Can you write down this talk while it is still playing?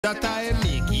that I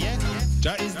make, yeah.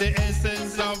 Jah is the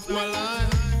essence of my life.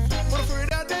 But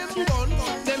afraid of them gun,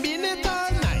 them in it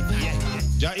all night, yeah.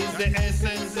 Jah is the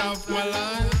essence of my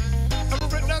life. Every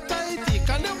breath that I take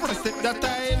and every step that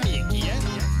I make, yeah.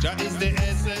 Jah is the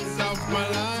essence of my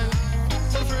life.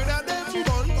 But afraid of them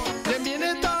gun, them in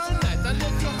it all night. And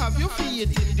if you have your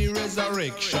faith in the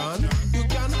resurrection, you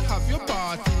can have your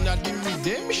part in the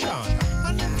redemption.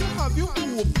 And if you have your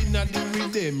hope in the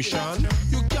redemption,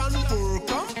 you can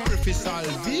work on pray for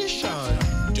salvation.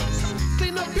 Just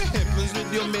clean up your heavens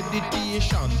with your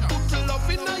meditation. Put love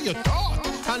in your thought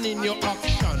and in your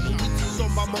action, with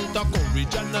some amount of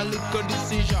courage and a little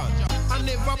decision. And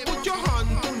never put your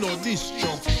hand to no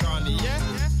destruction, yeah.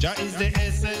 Jah is the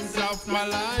essence of my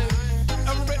life.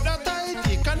 Every breath that I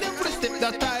take and every step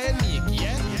that I make,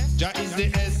 yeah. Jah is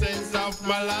the essence of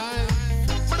my life.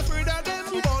 But afraid of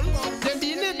them gun, them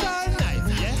in it all night,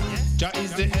 yeah. Jah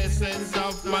is the essence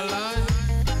of my life.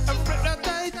 Every breath that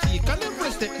I take and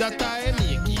every step that I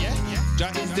make, yeah.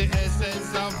 Jah is the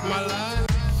essence of my life.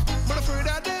 But afraid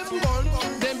of them gun,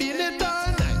 them in it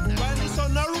all night. While the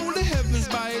sun a rule the heavens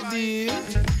by day,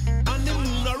 and the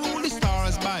moon a rule the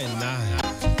stars by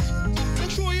night.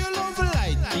 Make sure your love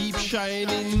light keep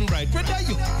shining bright. Whether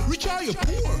you rich or you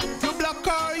poor, you black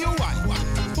or you white,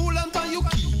 hold on to your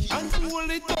key and hold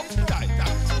it up tight.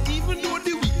 Even though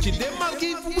the wicked them a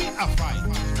give we a fight,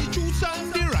 the truth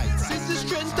and the rights is the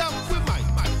strength of we might.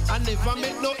 And never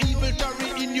make no evil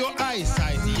tarry in your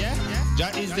eyesight, yeah.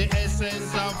 Jah is the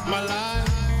essence of my life.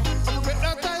 Every breath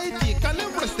that I take and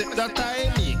every step that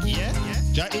I make, yeah.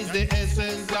 Jah is the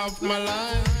essence of my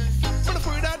life. But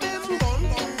afraid of them gun,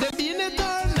 them in it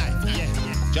all night, yeah.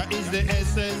 Jah is the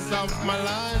essence of my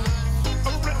life.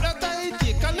 Every breath that I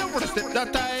take and every step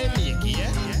that I make,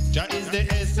 yeah. Jah is the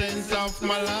essence of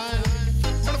my life.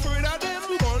 But afraid of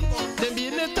them gun, them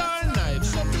in it all night.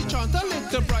 So we chant a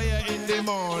little prayer in the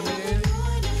morning,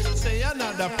 say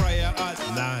another prayer at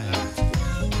night.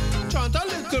 Chant a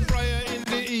little prayer in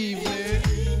the evening,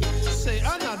 say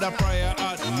another prayer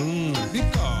at noon.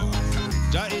 Because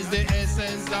Jah is the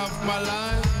essence of my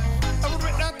life. Every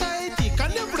breath that I take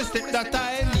and every step that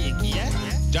I make, yeah.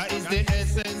 Jah is the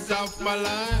essence of my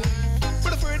life.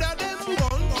 But afraid of them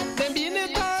gun, them in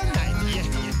it all night, yeah.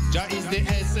 Jah is the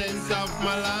essence of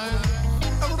my life.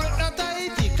 Every breath that I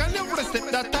take and every step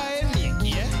that I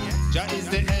make, yeah. Jah is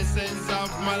the essence of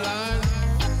my life.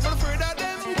 But afraid of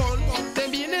them gun,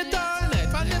 them in it all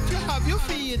night. And if you have your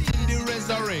faith in the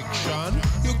resurrection,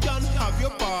 you can have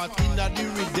your part in the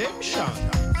redemption.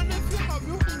 And if you have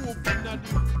your hope in the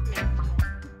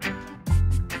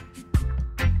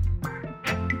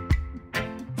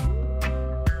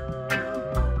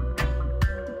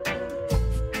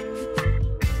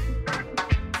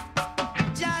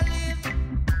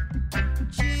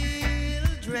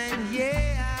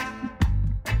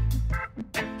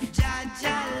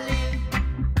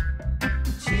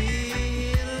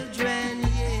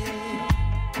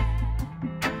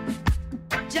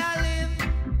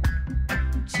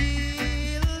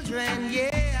Children,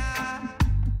 yeah.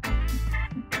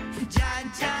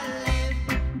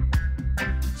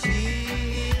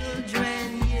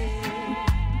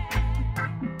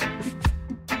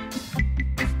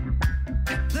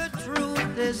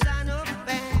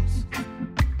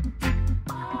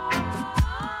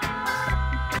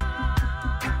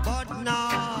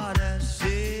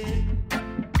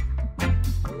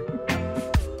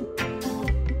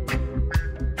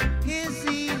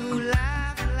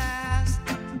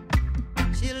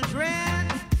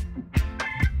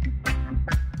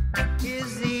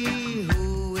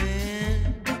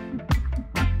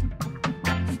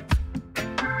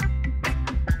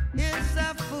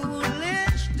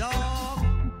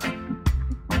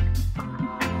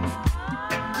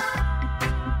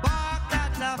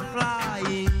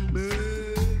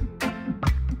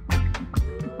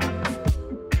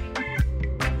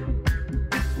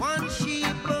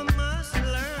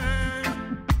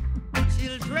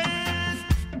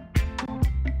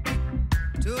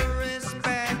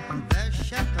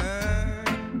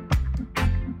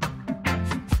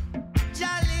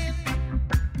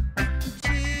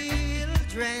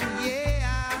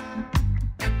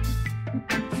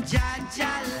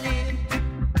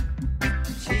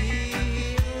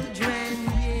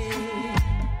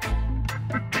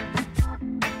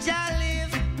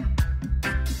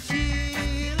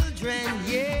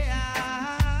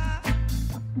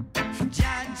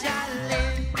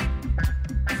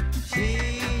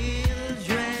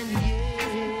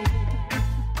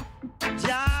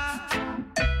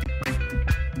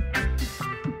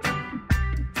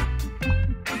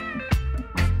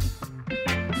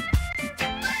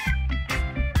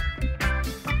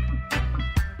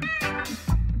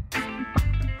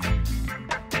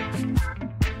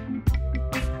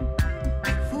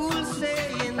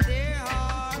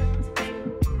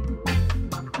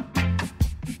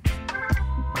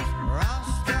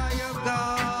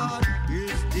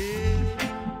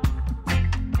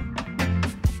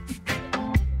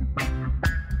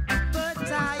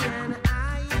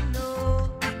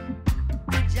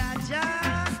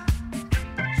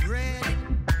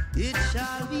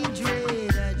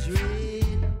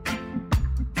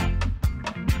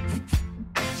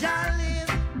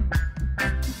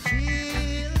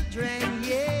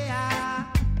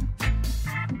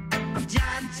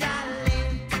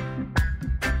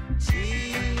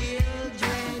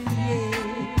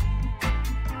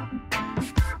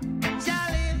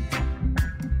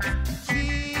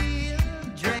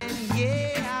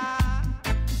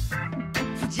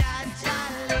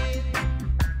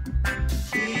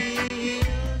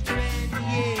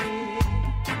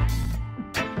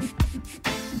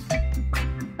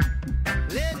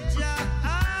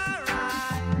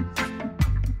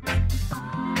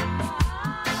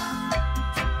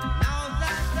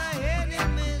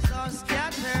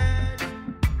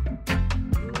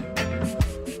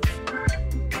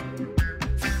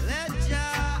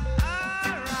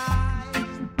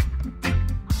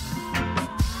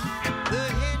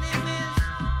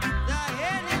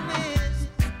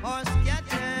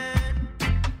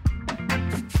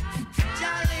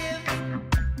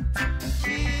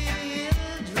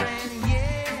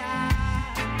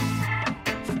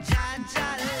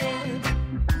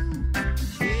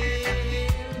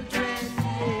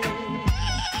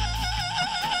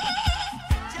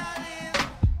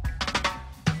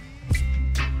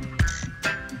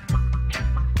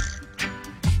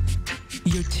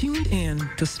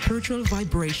 to Spiritual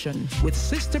Vibration with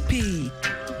Sister P.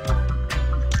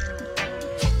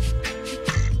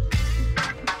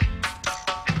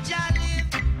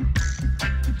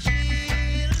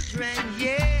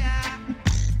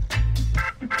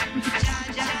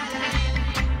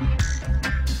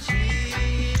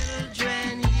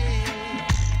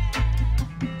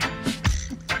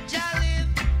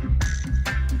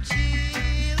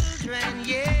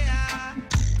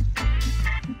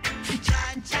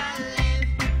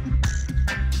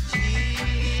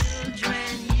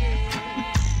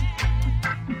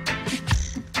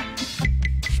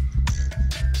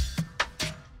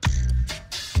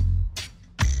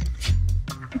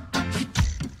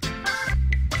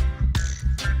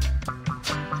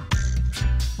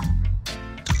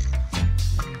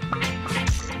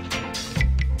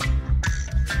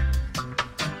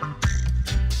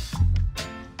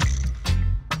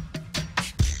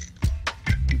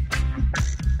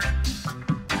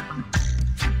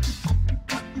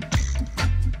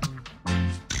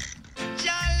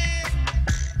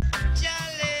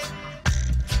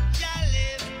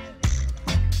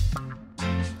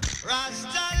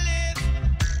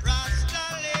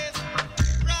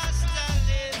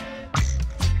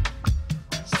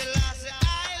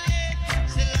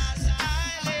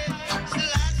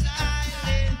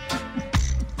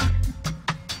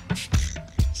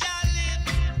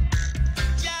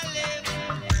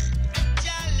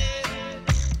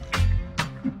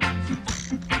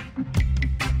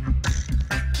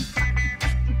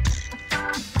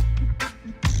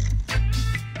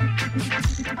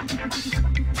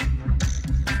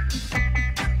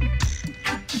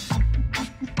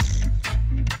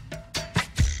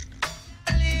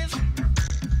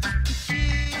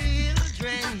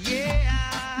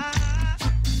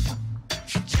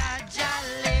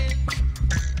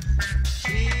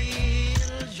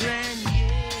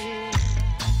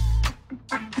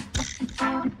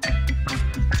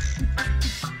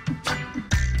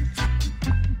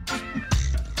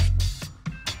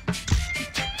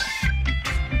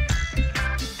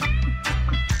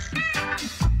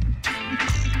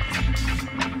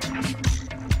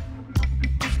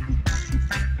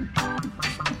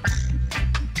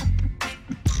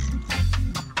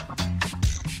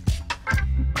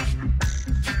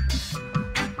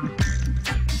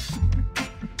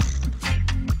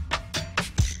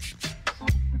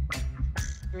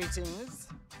 Greetings.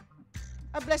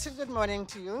 A blessed good morning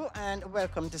to you and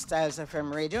welcome to Styles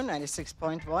FM Radio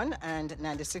 96.1 and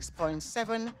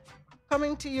 96.7,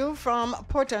 coming to you from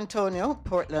Port Antonio,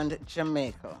 Portland,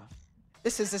 Jamaica.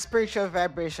 This is the Spiritual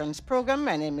Vibrations program.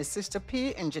 My name is Sister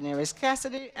P, Engineer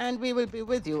Cassidy, and we will be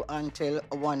with you until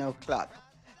 1 o'clock.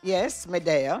 Yes,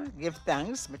 Medea, give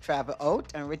thanks, me travel out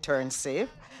and return safe,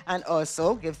 and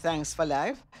also give thanks for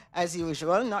life. As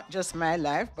usual, not just my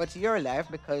life, but your life,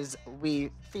 because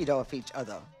we feed off each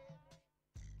other.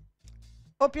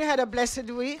 Hope you had a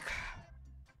blessed week.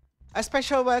 A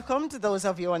special welcome to those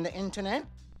of you on the internet,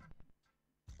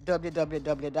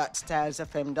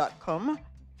 www.stylesfm.com.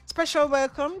 Special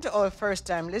welcome to all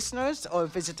first-time listeners, all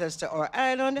visitors to our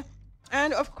island,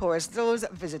 and of course, those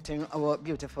visiting our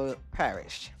beautiful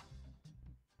parish.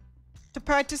 To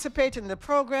participate in the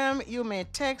program, you may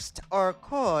text or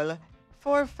call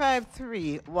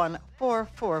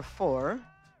 453-1444.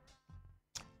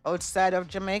 Outside of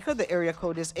Jamaica, the area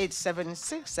code is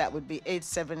 876. That would be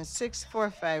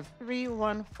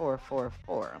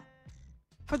 876-453-1444.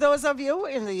 For those of you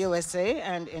in the USA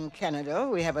and in Canada,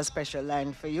 we have a special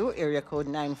line for you, area code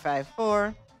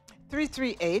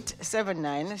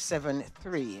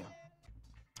 954-338-7973.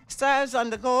 Styles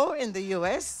on the go in the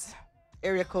US,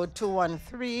 area code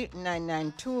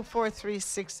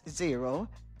 213-992-4360.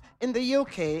 In the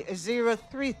UK,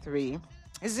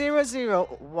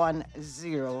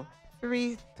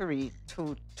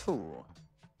 033-0010-3322.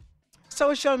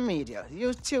 Social media,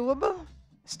 YouTube,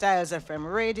 Styles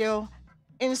FM Radio,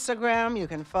 Instagram, you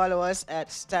can follow us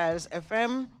at Styles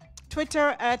FM,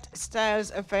 Twitter at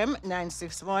Styles FM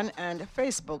 961, and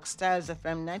Facebook Styles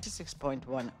FM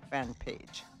 96.1 fan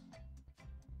page.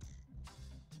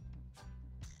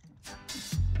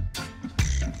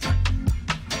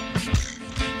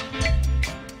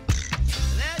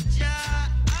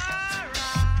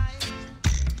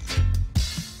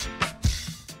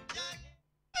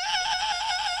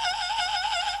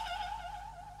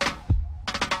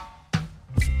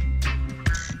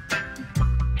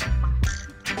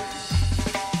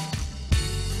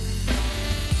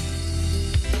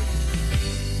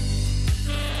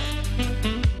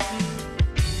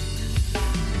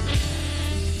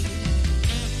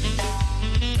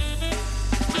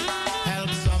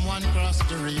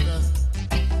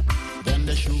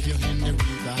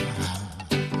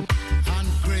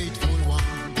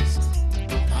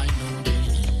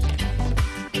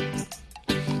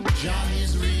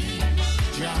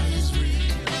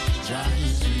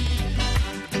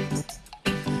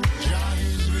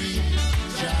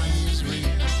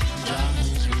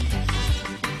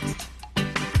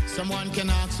 Someone can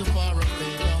ask you for a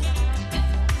favor,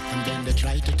 and then they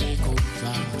try to take over.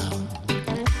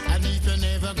 And if you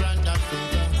never grant that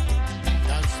favor,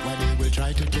 that's why they will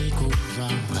try to take over.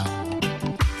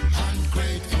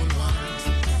 Ungrateful ones,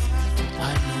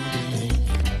 I know they hate.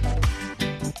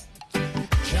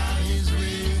 Jah is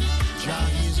real, Jah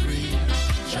is real,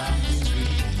 Jah is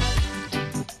real.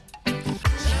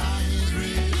 Jah is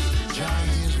real, Jah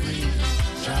is real,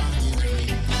 Jah is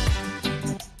real.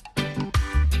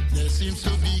 There seems to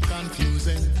be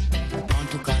confusion, want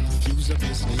to confuse the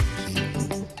business.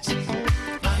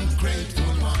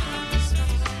 Ungrateful ones,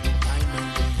 I know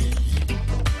they hate.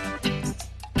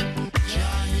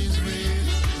 Jah is real,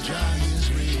 Jah is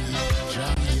real,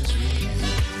 Jah is real.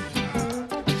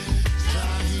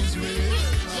 Jah is real,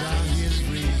 Jah is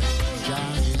real, Jah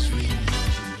is real.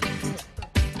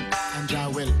 And Jah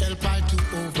will help I to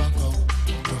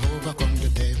overcome the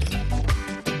devil.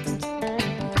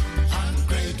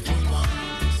 Ungrateful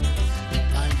ones,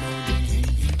 I know they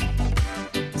hate.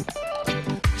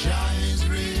 Jah is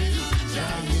real,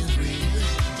 Jah is real,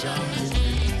 Jah is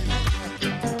real.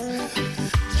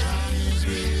 Jah is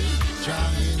real, Jah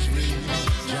is real,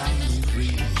 Jah is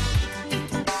real.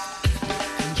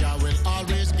 And Jah will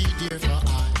always be there for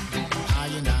I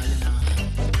and I and I.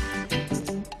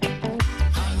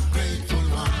 Ungrateful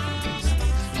ones,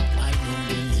 I know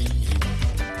they hate.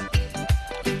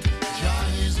 Jah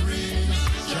is real,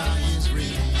 Jah is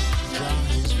real, Jah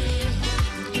is real.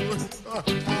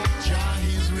 Jah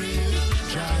is real,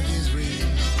 Jah is real,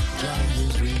 Jah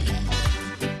is real.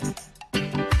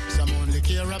 Some only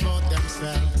care about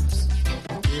themselves,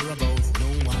 care about no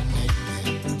one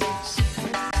else.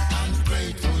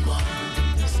 Ungrateful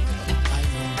ones, I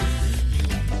know they hate.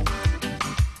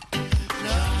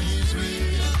 Jah is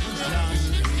real, Jah is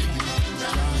real,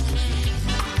 Jah is real.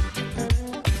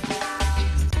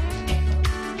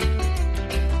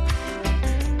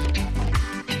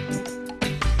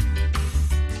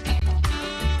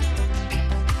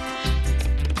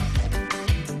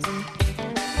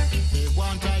 They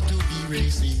want I to be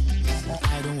racist,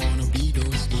 I don't want to be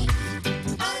those things.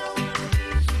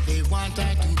 They want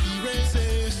I to be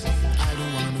racist, I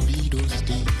don't want to be those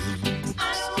things.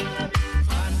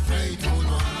 Ungrateful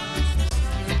ones,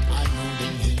 I know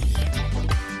they hate.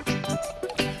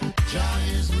 Jah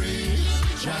is real,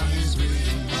 Jah is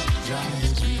real, Jah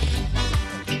is real.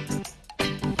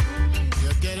 You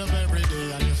get up every day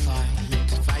and you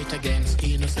fight against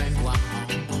innocent one.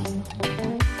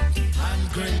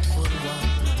 Ungrateful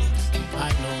ones, I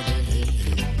know they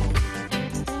hate.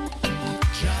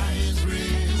 Jah is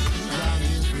real, Jah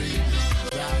is real,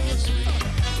 Jah is real.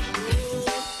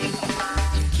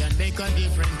 You can make a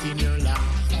difference in your life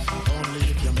only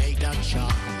if you make that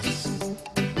choice.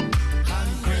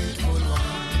 Ungrateful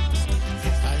ones,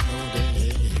 I know they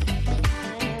hate.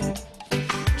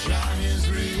 Jah is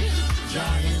real,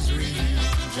 Jah is real,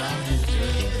 Jah is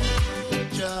real.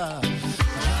 Jah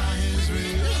is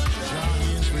real, Jah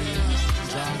is real,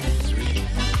 Jah is real.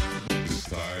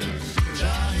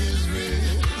 Jah is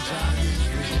real, Jah is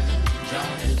real,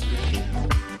 Jah is real.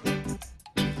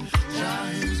 Jah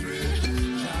is real,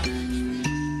 Jah is real.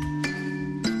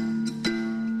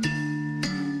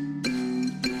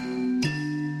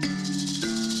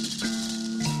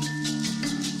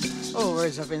 Oh,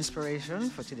 words of inspiration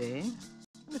for today.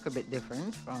 A little bit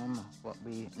different from what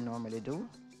we normally do.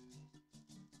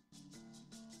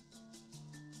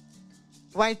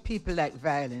 White people like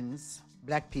violins,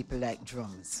 black people like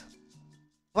drums.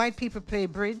 White people play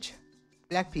bridge,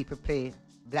 black people play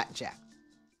blackjack.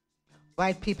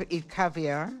 White people eat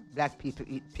caviar, black people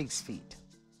eat pig's feet.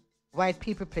 White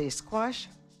people play squash,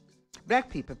 black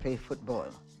people play football.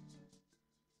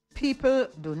 People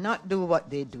do not do what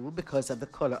they do because of the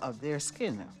color of their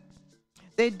skin.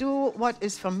 They do what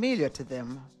is familiar to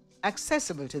them,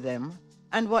 accessible to them,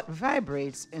 and what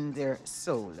vibrates in their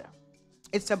soul.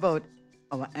 It's about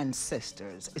our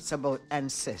ancestors. It's about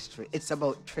ancestry. It's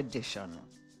about tradition.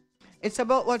 It's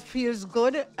about what feels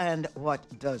good and what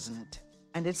doesn't.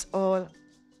 And it's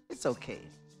okay.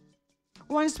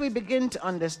 Once we begin to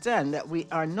understand that we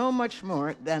are no much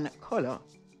more than color,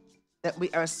 that we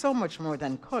are so much more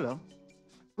than color,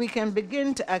 we can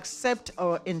begin to accept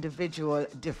our individual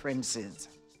differences.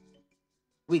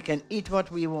 We can eat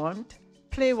what we want,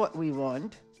 play what we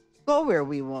want, go where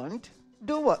we want,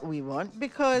 do what we want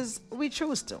because we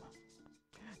choose to.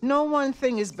 No one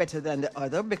thing is better than the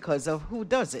other because of who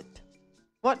does it.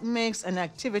 What makes an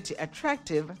activity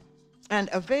attractive and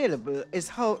available is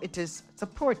how it is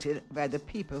supported by the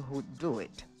people who do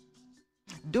it.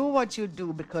 Do what you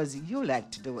do because you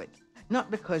like to do it, not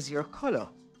because your color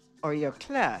or your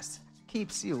class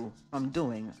keeps you from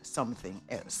doing something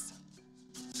else.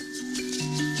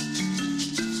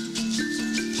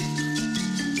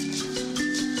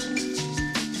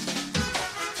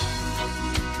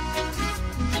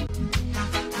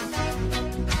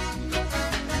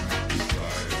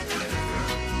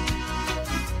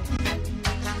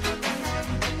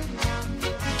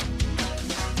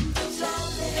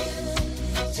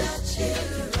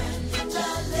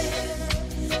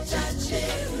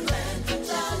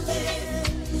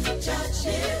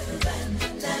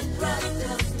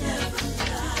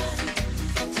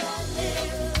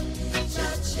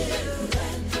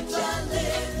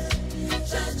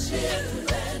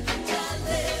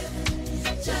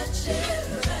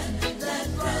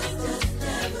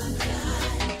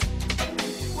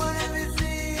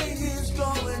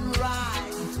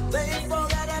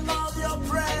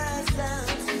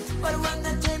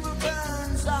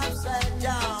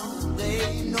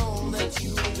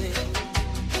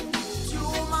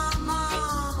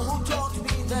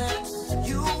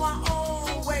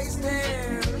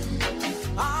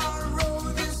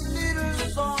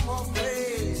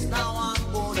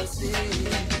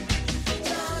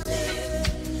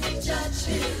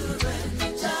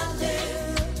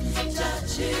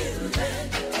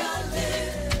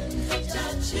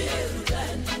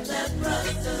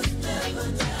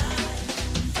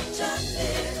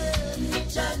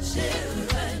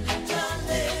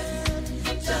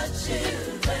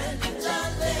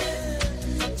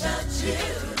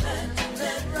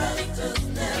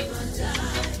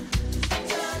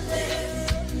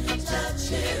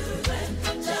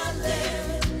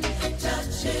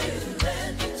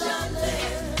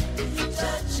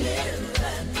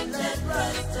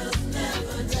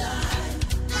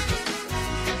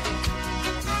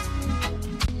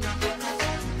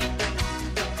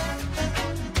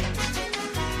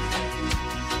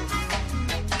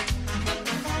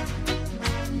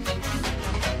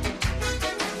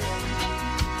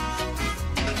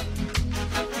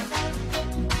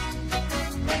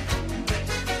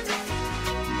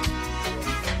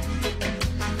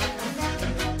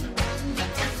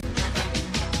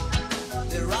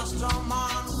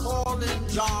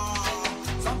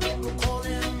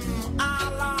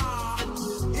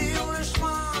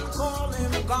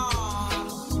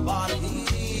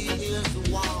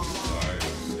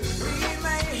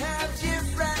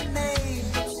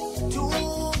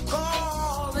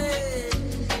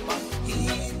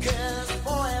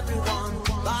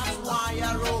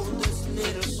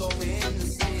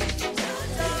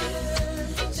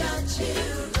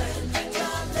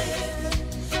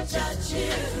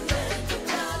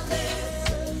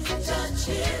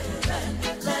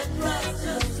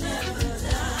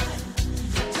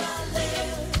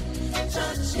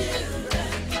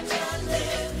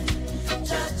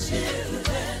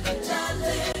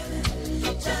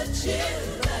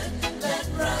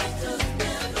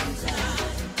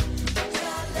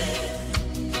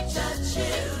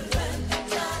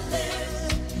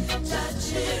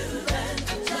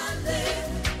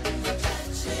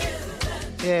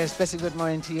 Yes, special good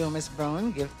morning to you, Miss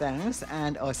Brown. Give thanks.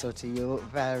 And also to you,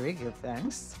 Valerie. Give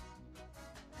thanks.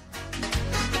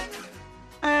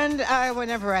 And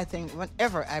whenever I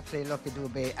play Lucky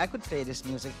Dube, I could play this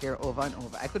music here over and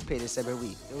over. I could play this every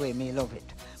week, the way me love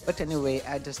it. But anyway,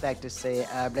 I'd just like to say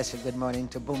blessed good morning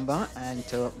to Boomba and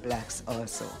to Blacks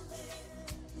also.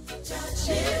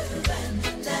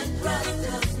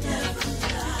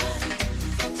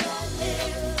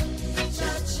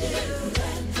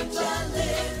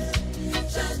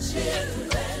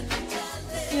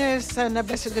 Yes, and a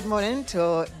blessed good morning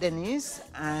to Denise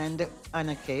and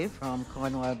Anna Kay from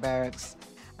Cornwall Barracks.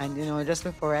 And you know, just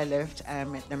before I left, I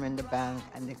met them in the bank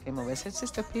and they came over and said,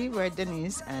 Sister P, we're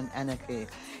Denise and Anna Kay.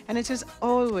 And it is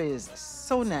always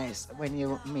so nice when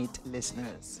you meet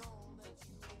listeners.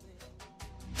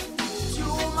 To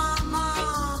my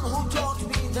mom who taught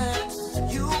me that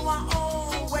you are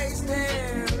always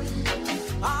there.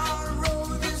 I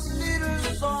wrote this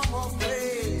little song of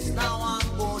praise. Now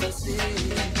I'm gonna sing.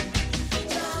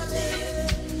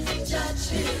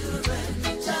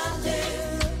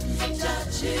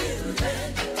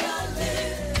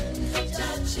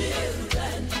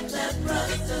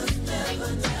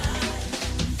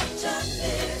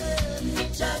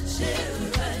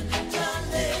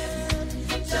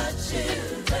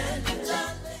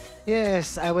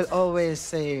 Yes, I will always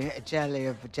say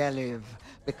Jaliv, Jaliv,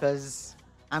 because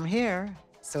I'm here,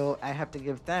 so I have to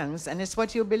give thanks, and it's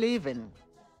what you believe in.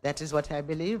 That is what I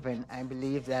believe in. I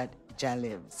believe that Jah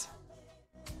lives.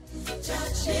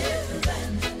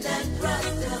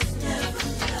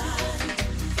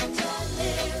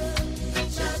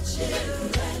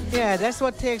 Yeah, that's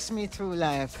what takes me through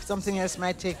life. Something else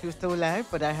might take you through life,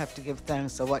 but I have to give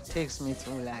thanks for what takes me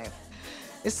through life.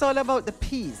 It's all about the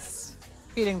peace,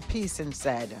 feeling peace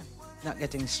inside, not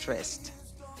getting stressed.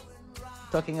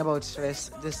 Talking about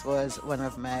stress, this was one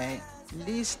of my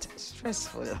least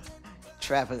stressful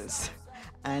travels.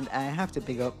 And I have to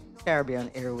big up Caribbean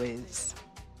Airways.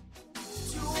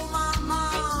 To my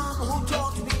mom who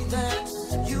taught me that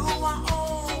you are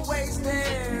always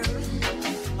there.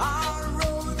 I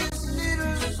wrote this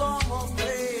little song of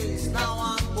praise.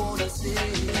 Now I'm gonna sing.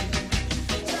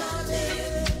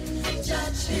 Darling, your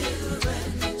children,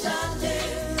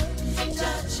 darling,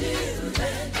 your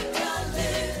children,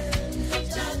 darling,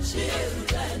 your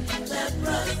children, let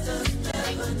brothers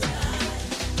never die.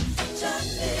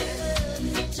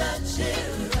 Darling, your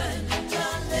children,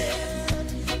 darling,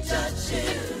 your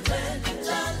children,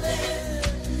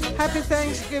 darling. Happy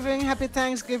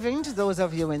Thanksgiving to those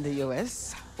of you in the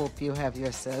U.S. Hope you have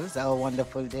yourselves a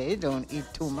wonderful day. Don't eat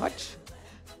too much.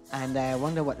 And I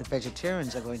wonder what the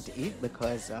vegetarians are going to eat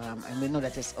because and we know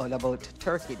that it's all about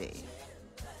Turkey Day.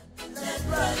 Let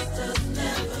brothers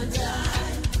never die.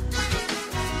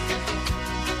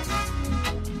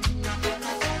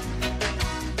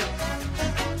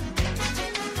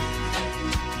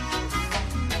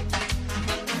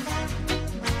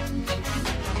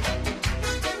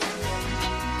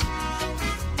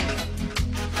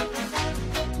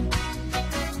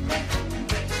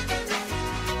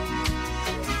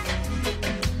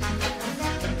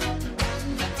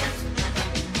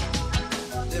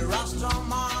 The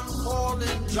Rastaman call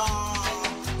him Jah.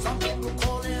 Some people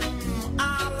call him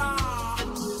Allah.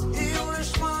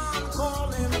 Englishman call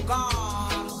him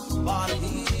God, but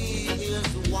he is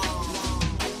one.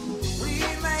 We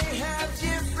may have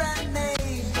different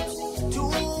names to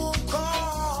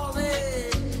call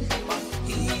him, but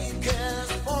he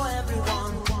cares for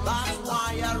everyone. That's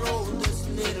why I wrote this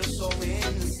little song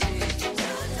in the sea.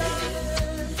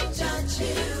 Your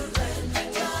children,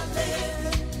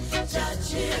 darling, your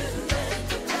children,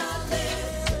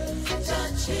 darling, your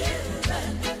children,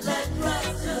 let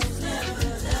brothers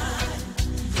never die.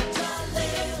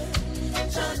 Darling,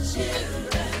 your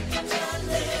children,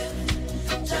 darling,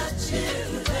 your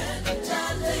children,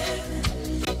 darling,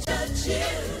 your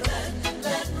children,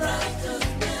 let brothers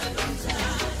never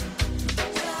die.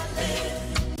 Darling,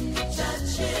 your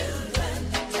children,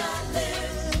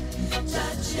 darling,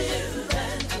 your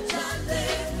children,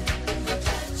 darling, your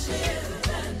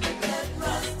children, let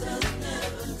brothers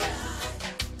never die.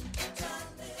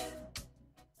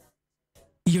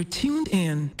 You're tuned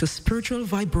in to Spiritual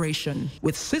Vibration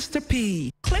with Sister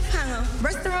P. Cliffhanger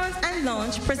Restaurants and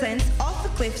Lounge presents Off the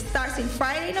Cliff starting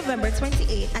Friday, November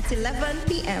 28th at 11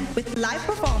 p.m. with live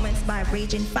performance by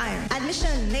Raging Fire.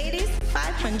 Admission ladies,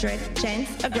 500,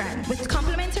 gents, $1,000 with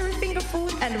complimentary finger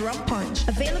food and rum punch.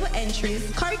 Available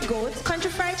entries, curried goat,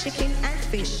 country fried chicken, and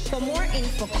fish. For more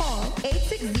info, call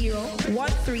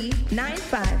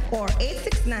 860-1395 or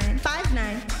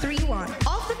 869-5931.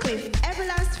 Off the Cliff every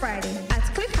last Friday at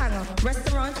Cliffhanger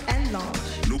Restaurant and Lounge.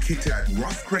 Located at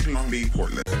Ross Craig Long Bay,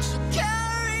 Portland.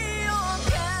 Carry your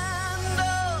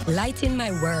candle. Lighten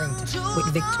My World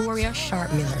with Victoria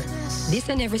Sharp Miller. This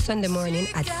and every Sunday morning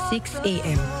at 6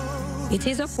 a.m. It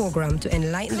is a program to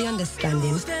enlighten the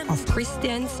understanding of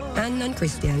Christians and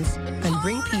non-Christians and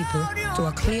bring people to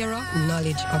a clearer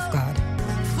knowledge of God.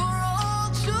 For all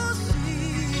to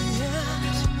see,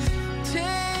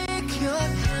 take your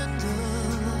candle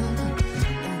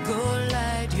and go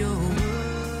light your world.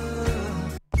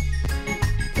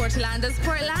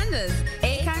 Portlanders,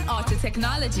 Akan Auto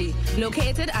Technology,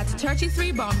 located at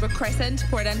 33 Bombrook Crescent,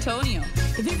 Port Antonio.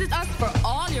 Visit us for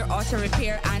all your auto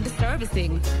repair and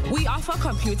servicing. We offer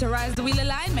computerized wheel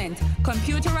alignment,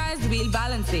 computerized wheel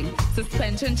balancing,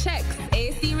 suspension checks,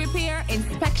 AC repair,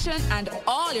 inspection, and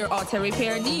all your auto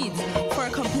repair needs. For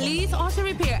complete auto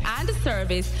repair and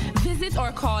service, visit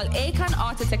or call Akan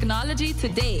Auto Technology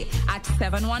today at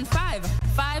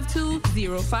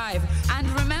 715-5205. And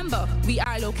remember, we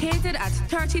are located at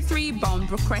 33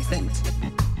 Bombrook Crescent.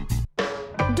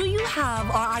 Do you have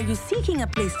or are you seeking a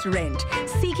place to rent,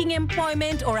 seeking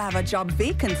employment or have a job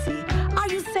vacancy? Are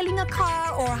you selling a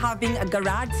car or having a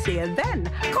garage sale? Then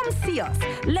come see us.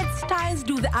 Let Styles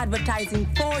do the advertising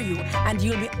for you and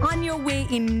you'll be on your way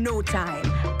in no time.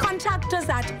 Contact us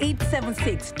at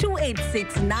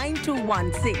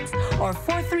 876-286-9216 or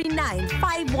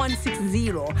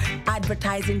 439-5160.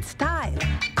 Advertising Style.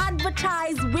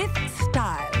 Advertise with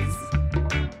Styles.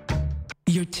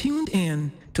 You're tuned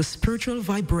in to Spiritual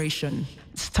Vibration,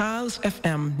 Styles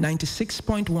FM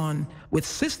 96.1 with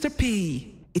Sister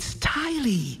P. It's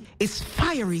styly, it's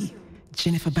fiery.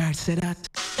 Jennifer Barrett said that.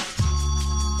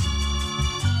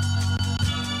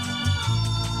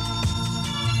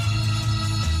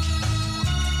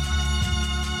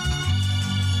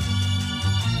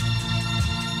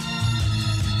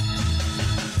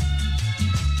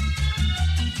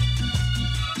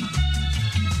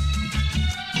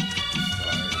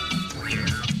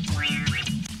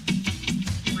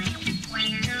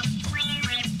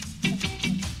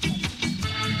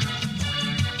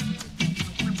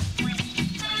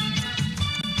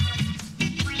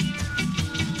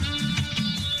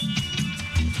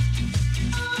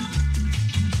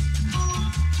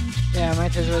 Yeah, I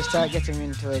might as well start getting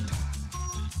into it.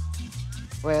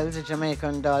 Well, the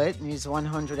Jamaican dollar it needs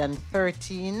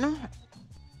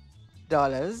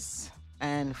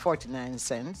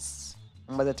 $113.49,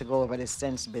 whether to go over the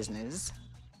cents business,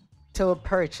 to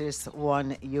purchase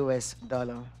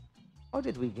 $1. How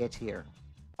did we get here?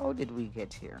 How did we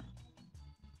get here?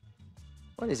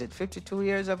 What is it, 52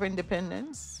 years of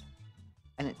independence?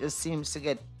 And it just seems to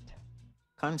get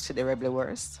considerably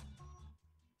worse.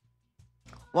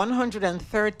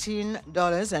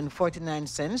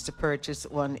 $113.49 to purchase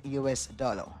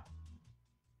 $1.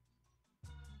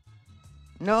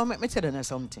 Now, let me tell you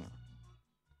something.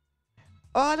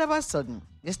 All of a sudden,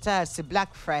 you start to see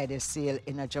Black Friday sale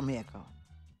in Jamaica.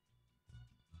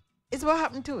 It's what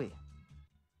happened to it.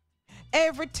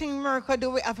 Everything America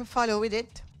do, we have to follow with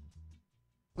it.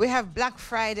 We have Black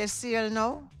Friday sale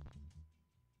now.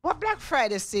 What Black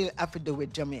Friday sale have to do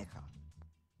with Jamaica?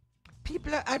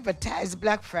 People advertise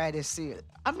Black Friday sale.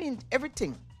 I mean,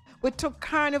 everything. We took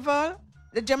Carnival,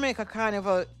 the Jamaica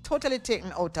Carnival, totally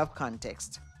taken out of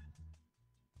context.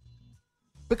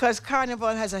 Because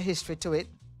Carnival has a history to it.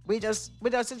 With us,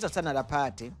 it's just another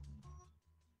party.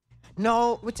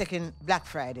 Now we're taking Black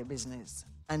Friday business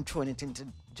and throwing it into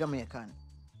Jamaican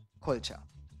culture.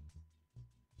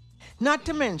 Not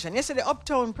to mention, yesterday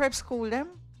Uptown Prep School,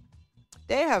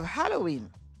 they have Halloween.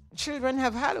 Children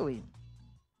have Halloween.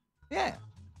 Yeah.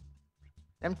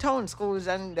 Them town schools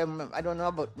and them, I don't know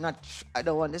about, I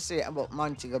don't want to say about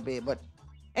Montego Bay, but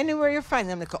anywhere you find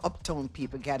them, like uptown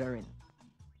people gathering.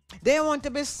 They want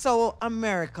to be so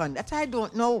American that I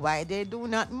don't know why they do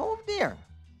not move there.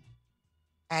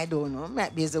 I don't know,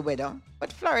 might be the weather,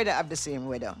 but Florida have the same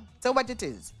weather. So what it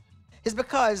is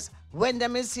because when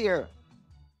them is here,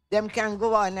 them can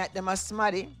go on at them a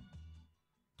smarty,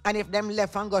 and if them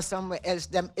left and go somewhere else,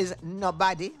 them is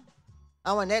nobody.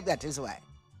 I wonder that is why.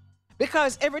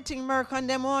 Because everything American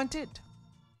them wanted.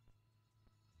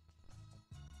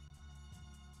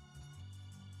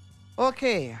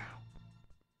 Okay.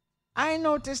 I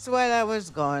noticed while I was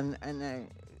gone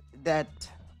that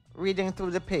reading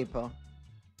through the paper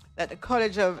that the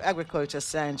College of Agriculture,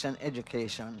 Science and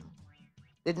Education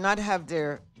did not have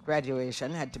their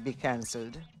graduation, had to be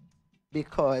cancelled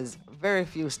because very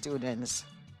few students,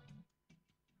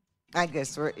 I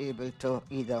guess, were able to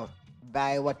either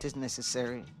buy what is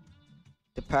necessary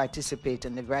to participate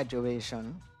in the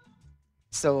graduation.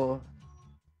 So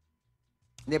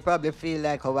they probably feel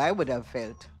like how I would have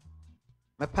felt.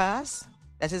 My pass,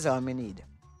 that is all I need.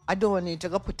 I don't need to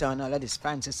go put on all of this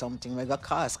fancy something where I go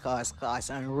cost,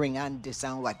 and ring and this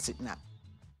and what's it now.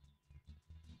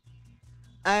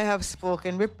 I have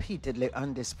spoken repeatedly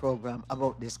on this program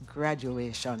about this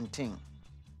graduation thing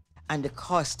and the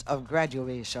cost of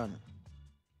graduation.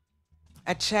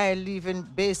 A child leaving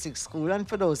basic school, and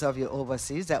for those of you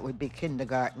overseas, that would be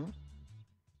kindergarten.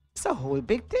 It's a whole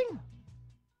big thing.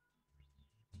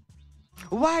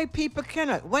 Why people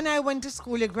cannot? When I went to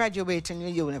school, you graduate in your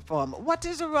uniform. What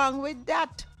is wrong with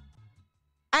that?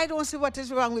 I don't see what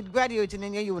is wrong with graduating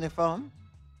in your uniform.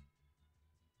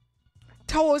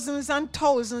 Thousands and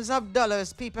thousands of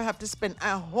dollars people have to spend.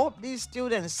 I hope these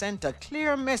students sent a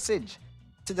clear message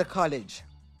to the college.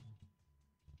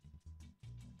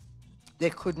 They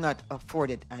could not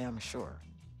afford it, I am sure.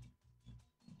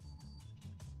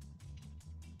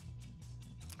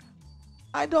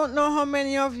 I don't know how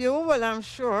many of you, well, I'm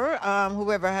sure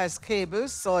whoever has cable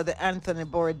saw the Anthony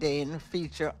Bourdain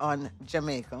feature on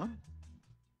Jamaica,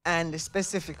 and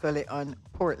specifically on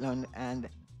Portland and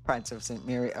parts of St.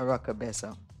 Mary,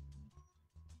 Aracabessa.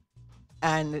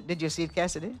 And did you see it,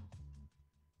 Cassidy?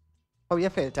 How you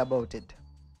felt about it?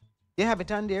 You have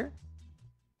it on there?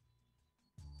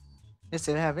 You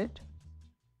still have it?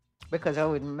 Because I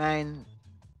wouldn't mind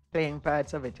playing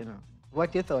parts of it, you know.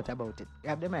 What you thought about it? You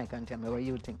have the mic and tell me what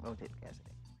you think about it,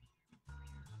 Cassidy.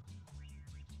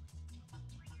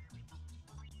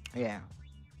 Yeah.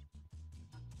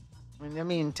 In the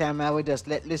meantime, I would just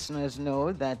let listeners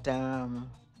know that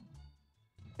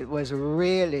it was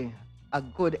really a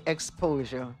good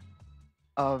exposure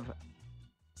of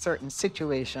certain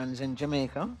situations in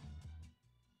Jamaica.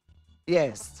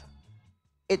 Yes.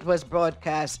 It was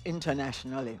broadcast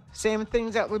internationally. Same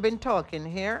things that we've been talking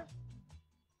here.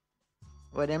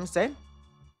 What them say?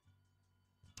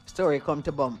 Story come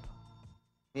to bump.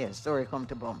 Yes, story come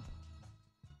to bump.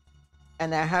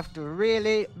 And I have to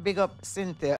really big up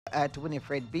Cynthia at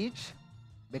Winifred Beach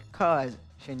because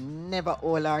she never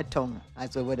hold her tongue,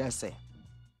 as we would have say.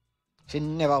 She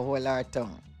never hold her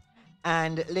tongue.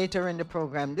 And later in the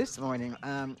program this morning,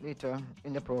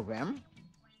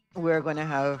 we're going to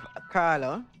have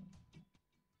Carla,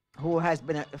 who has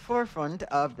been at the forefront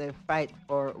of the fight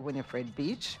for Winifred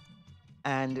Beach.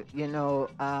 And, you know,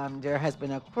 there has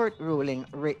been a court ruling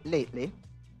lately.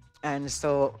 And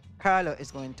so Carla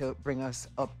is going to bring us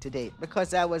up to date.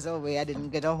 Because I was away, I didn't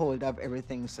get a hold of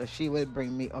everything. So she will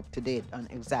bring me up to date on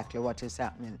exactly what is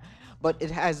happening. But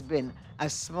it has been a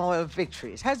small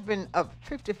victory. It has been a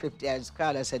 50-50, as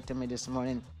Carla said to me this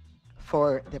morning,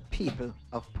 for the people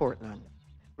of Portland.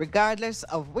 Regardless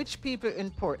of which people in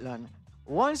Portland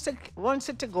wants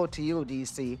it to go to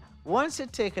UDC, wants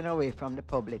it taken away from the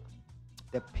public,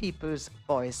 the people's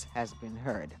voice has been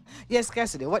heard. Yes,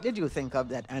 Cassidy, what did you think of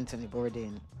that Anthony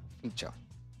Bourdain feature?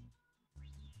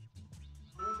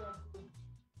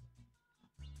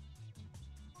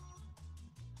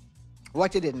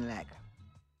 What you didn't like?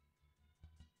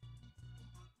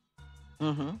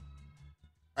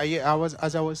 I was,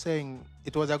 as I was saying,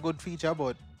 it was a good feature,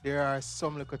 but there are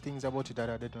some little things about it that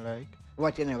I didn't like.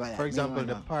 What you never like? For example,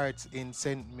 the parts in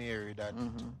St. Mary that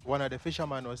one of the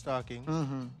fishermen was talking,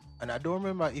 and I don't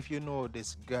remember if you know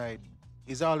this guy.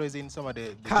 He's always in some of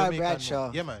the Carl Jamaican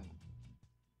Bradshaw. Yeah, man.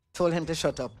 Told him to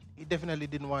shut up. He definitely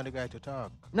didn't want the guy to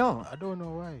talk. No. I don't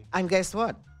know why. And guess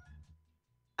what?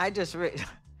 I just read,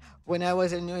 when I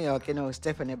was in New York, you know,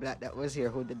 Stephanie Black that was here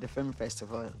who did the film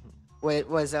festival. Well, it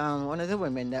was one of the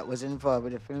women that was involved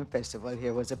with the film festival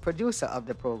here was a producer of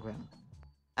the program.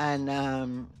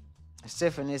 And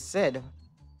Stephanie said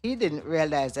he didn't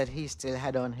realize that he still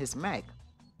had on his mic.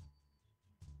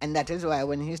 And that is why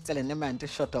when he's telling the man to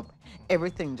shut up,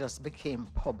 everything just became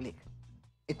public.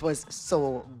 It was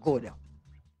so good.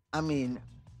 I mean,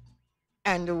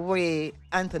 and the way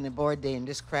Anthony Bourdain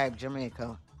described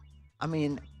Jamaica, I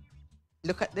mean,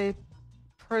 look at the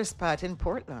first part in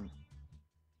Portland.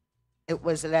 It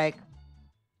was like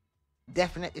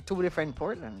definitely two different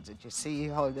Portlands. Did you see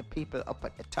how the people up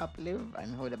at the top live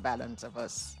and how the balance of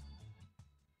us?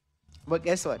 But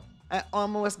guess what? I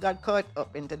almost got caught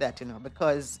up into that, you know,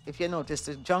 because if you notice,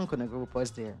 the Junction group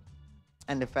was there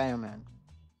and the fireman.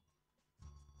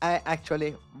 I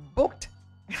actually booked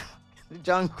the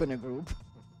Junction group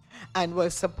and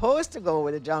was supposed to go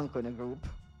with the Junction group.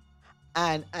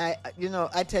 And you know,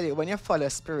 I tell you, when you follow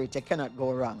spirit, you cannot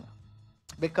go wrong.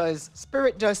 Because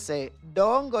spirit just say,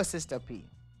 don't go, Sister P.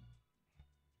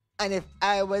 And if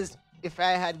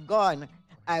I had gone,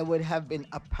 I would have been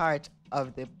a part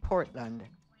of the Portland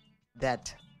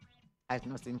that has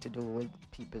nothing to do with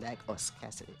people like us,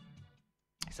 Cassidy.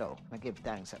 So I give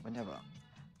thanks at whenever.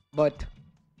 But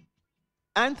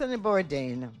Anthony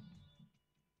Bourdain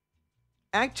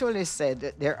actually said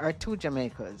that there are two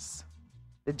Jamaicas.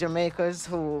 The Jamaicans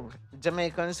who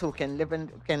can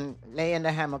lay in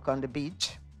the hammock on the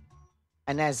beach.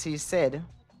 And as he said,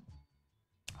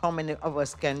 how many of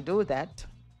us can do that?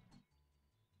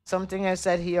 Something else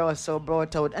that he also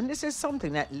brought out, and this is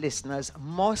something that listeners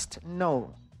must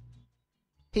know.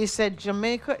 He said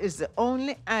Jamaica is the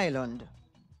only island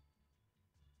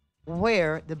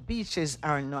where the beaches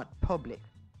are not public.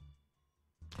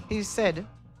 He said,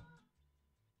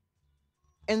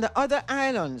 in the other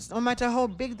islands, no matter how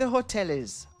big the hotel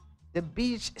is, the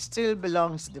beach still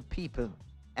belongs to the people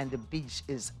and the beach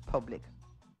is public.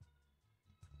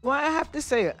 Well, I have to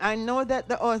say, I know that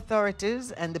the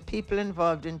authorities and the people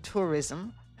involved in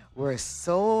tourism were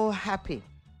so happy.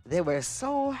 They were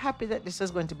so happy that this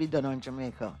was going to be done on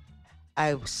Jamaica.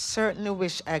 I certainly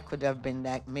wish I could have been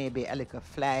like maybe a little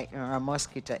fly or a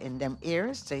mosquito in them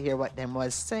ears to hear what them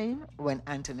was saying when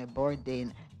Anthony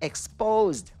Bourdain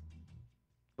exposed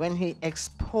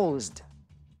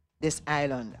this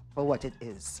island for what it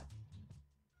is.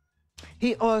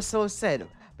 He also said,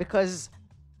 because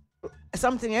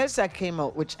something else that came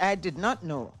out, which I did not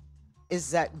know, is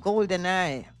that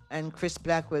GoldenEye and Chris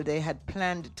Blackwell, they had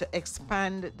planned to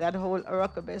expand that whole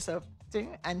Aracabesa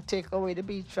thing and take away the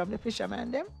beach from the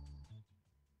fishermen them.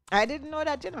 I didn't know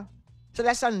that, you know. So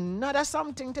that's another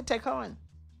something to take on.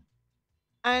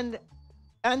 And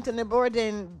Anthony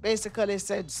Bourdain basically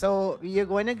said, so you're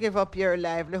going to give up your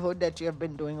livelihood that you have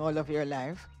been doing all of your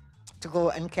life to go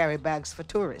and carry bags for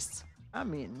tourists. I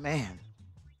mean, man,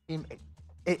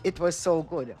 it was so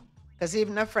good. Because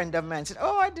even a friend of mine said,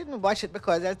 oh, I didn't watch it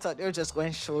because I thought they were just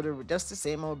going to show just the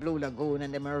same old Blue Lagoon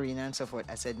and the marina and so forth.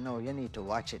 I said, no, you need to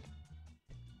watch it.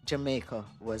 Jamaica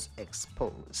was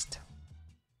exposed.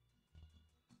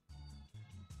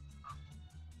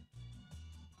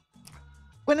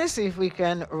 We're going to see if we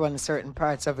can run certain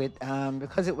parts of it.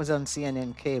 Because it was on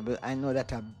CNN cable, I know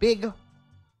that a big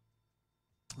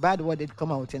bad word did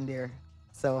come out in there.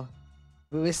 So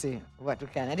we will see what we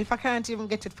can. And if I can't even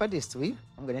get it for this week,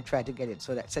 I'm going to try to get it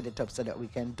set it up so that we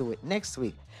can do it next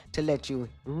week to let you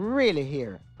really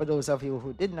hear, for those of you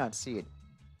who did not see it,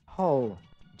 how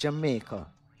Jamaica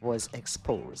was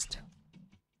exposed.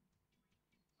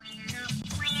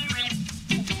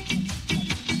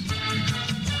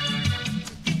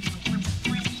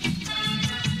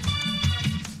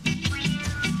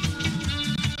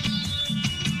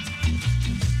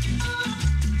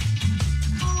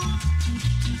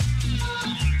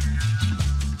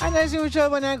 And as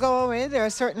usual, when I go away, there are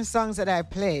certain songs that I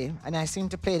play, and I seem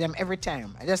to play them every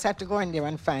time. I just have to go in there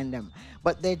and find them.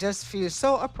 But they just feel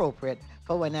so appropriate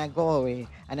for when I go away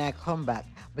and I come back,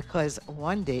 because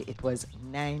one day it was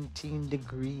 19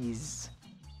 degrees.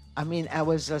 I mean, I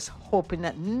was just hoping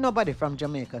that nobody from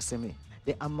Jamaica see me.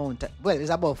 The amount, it's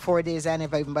about 4 days I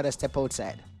never even bother step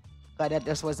outside. Because that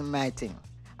just wasn't my thing.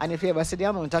 And if you ever see the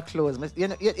amount of clothes, you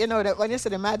know that when you see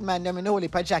the madman, them in the holy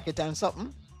jacket and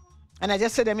something, and I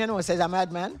just said them, says a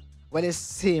madman. Well, it's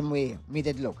the same way me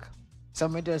did look. So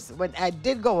me just, when I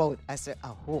did go out, I said, I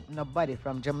hope nobody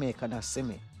from Jamaica not see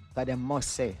me. But they must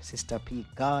say, Sister P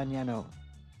gone,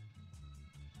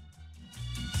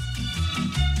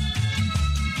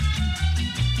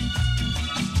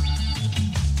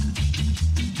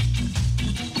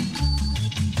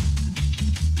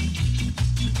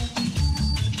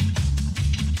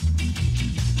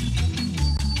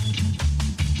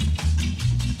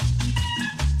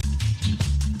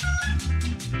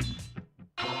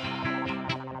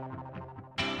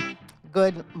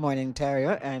 Good morning,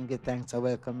 Terrier, and good thanks for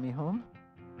welcoming me home.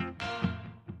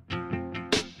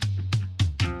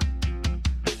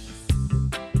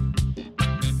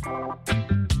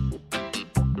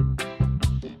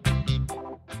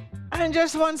 And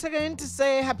just once again to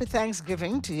say happy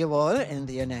Thanksgiving to you all in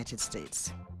the United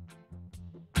States.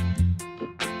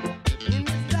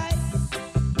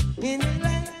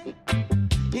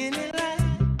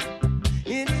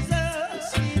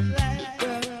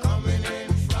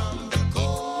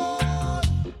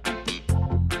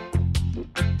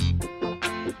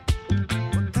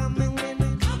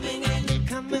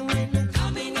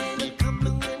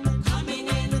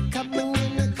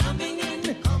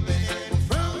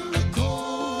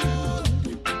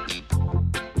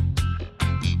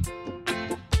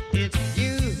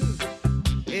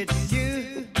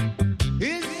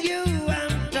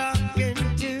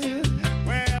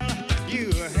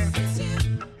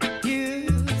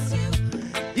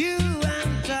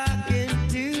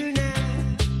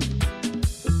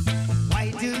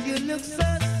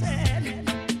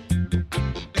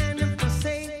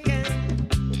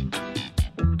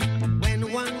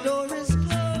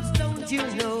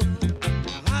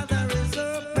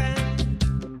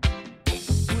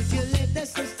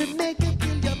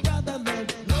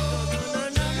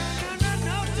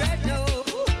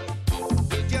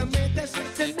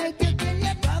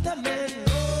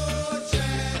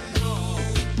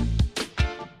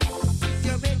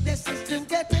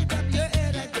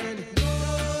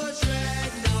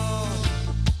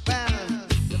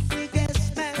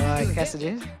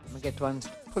 Cassidy, I get one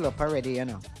pull up already,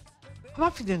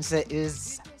 What I didn't say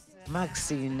is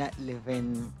Maxine not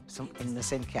living in the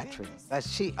St. Catherine, but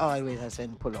she always has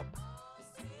been pull up.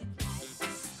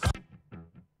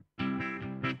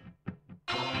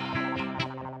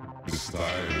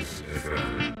 Styles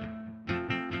FM.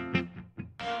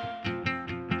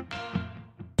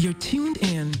 You're tuned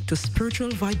in to Spiritual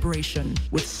Vibration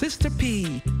with Sister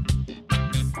P.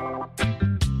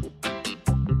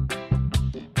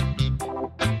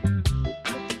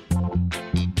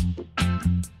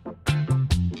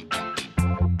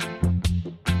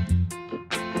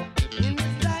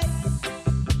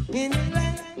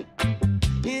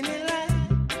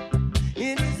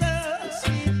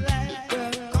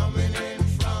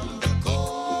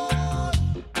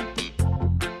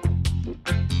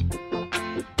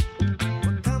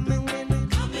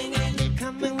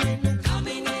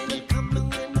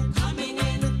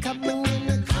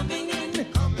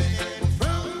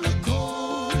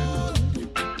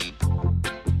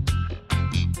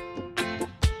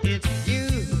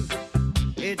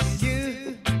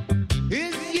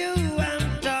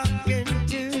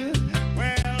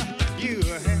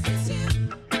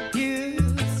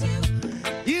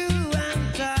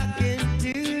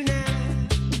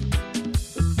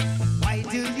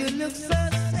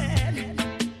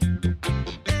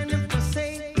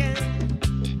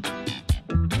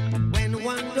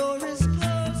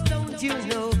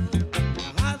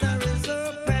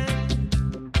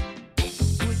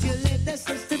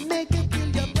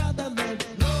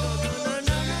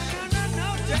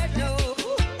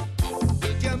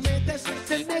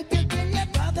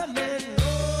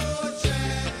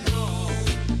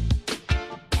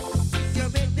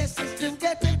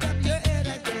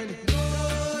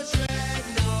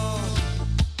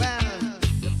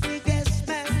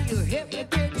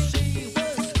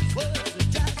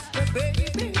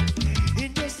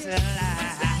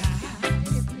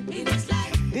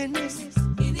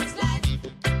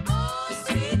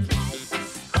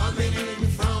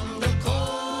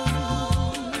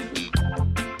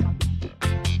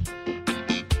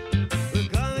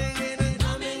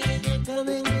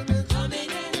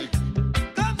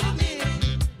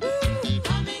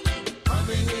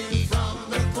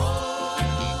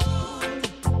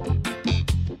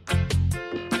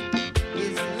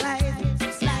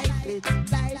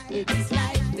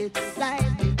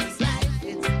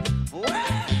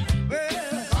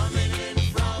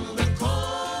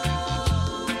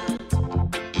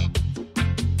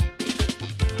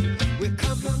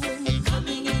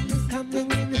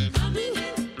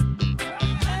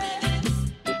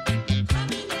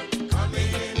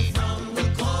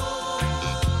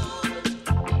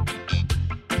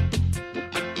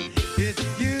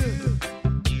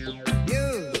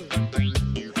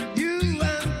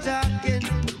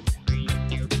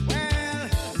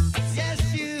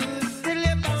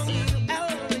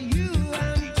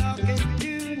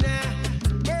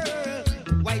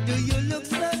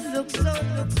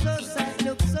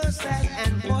 look so sad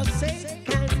and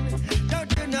forsaken.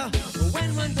 Don't you know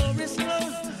when one door is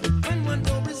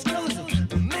closed,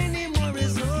 many more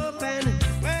is open.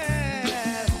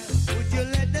 Well, would you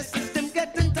let the system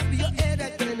get on top of your head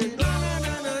again? No,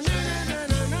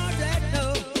 that no.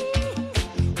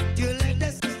 Would you let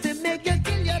the system make you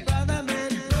kill your brother,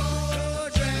 man? No,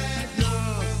 that no.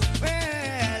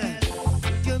 Well,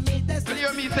 would you make the system...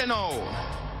 Hear me say no.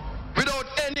 Without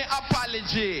any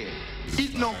apology,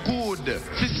 it's no good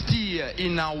to stay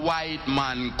in a white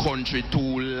man country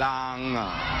too long.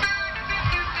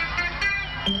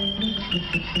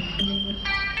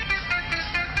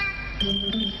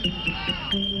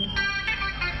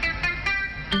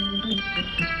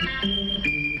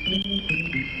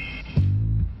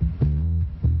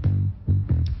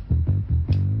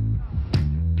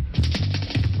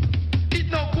 It's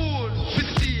no good to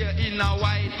stay in a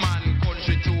white man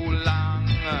country too long.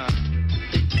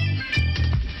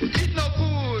 It's no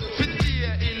good to stay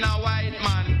in a white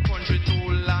man country too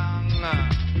long.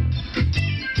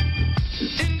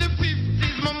 In the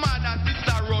 50s, my mother,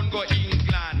 sister run go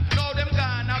England. Now them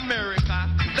gone America,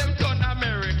 them turn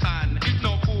American. It's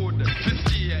no good to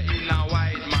stay in a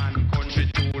white man country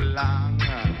too long.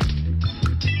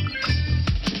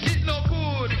 It's no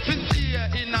good to stay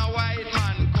in a white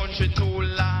man country too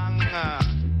long.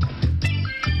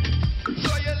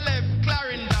 So you left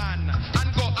Clarendon and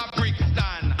go a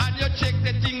Brixton, and you check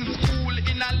the things cool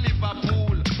in a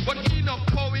Liverpool. But Enoch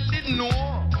Powell didn't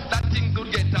know that things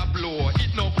would get a blow.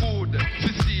 It's no good to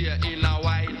stay in a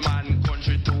white man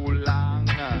country too long.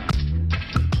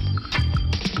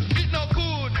 It's no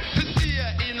good to stay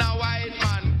in a white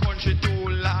man country too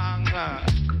long.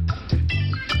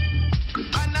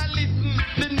 And I listen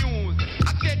the news, I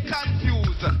get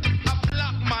confused. A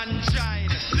black man join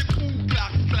the Ku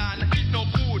Klux Klan. It's no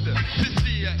good to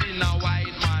stay in a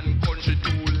white man country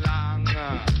too long.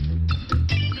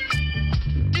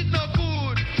 It's no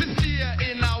good to stay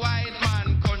in a white man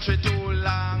country too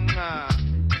long.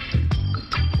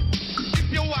 If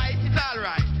you're white, it's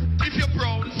alright. If you're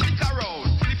brown, stick around.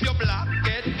 If you're black,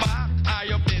 get back. Or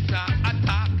you better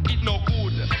attack. It's no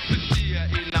good to stay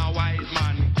in a white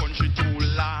man country too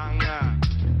long.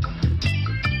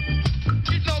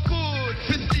 It's no good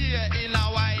to stay in a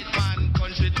white man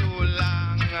country too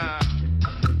long.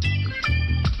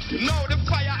 Now the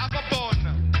fire have a burn,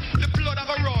 the blood have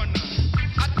a run.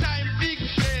 At time Big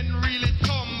Ben really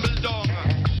tumble down.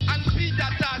 And Peter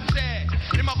Todd say,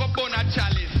 him have a burn a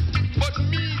chalice. But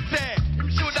me say, him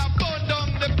should have burned down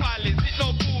the palace. It's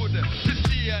no good to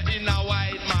stay in a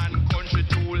white man country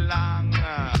too long.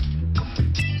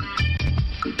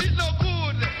 It's no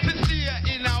good to stay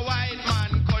in a white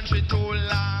man country too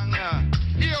long.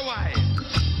 Hear why?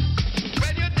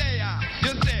 When you're there,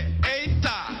 you say, hey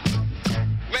star.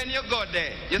 When you go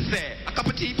there, you say, a cup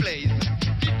of tea please.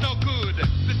 It's no good.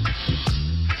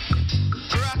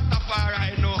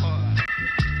 Rastafari no.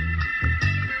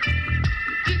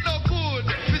 It's no good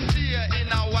to stay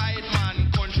in a white man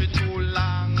country too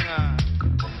long.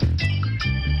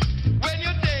 When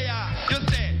you're there, you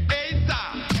say, hey sir.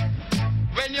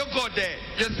 When you go there,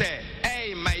 you say,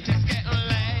 hey mate, it's getting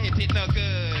late. It's no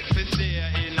good to stay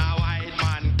in a white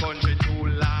man country too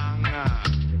long.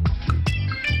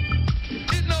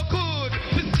 It's no good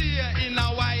to stay in a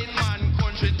white man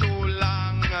country too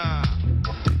long.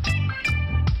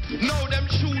 Now them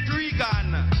shoot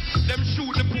Reagan, them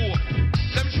shoot the Pope,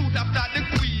 them shoot after the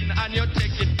Queen, and you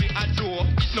take it for a joke.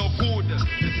 It's no good to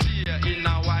stay in a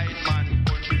white man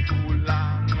country too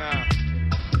long.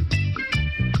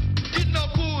 It's no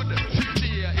good to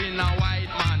stay in a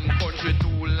white man country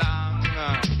too long.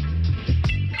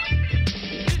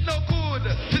 It's no good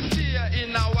to stay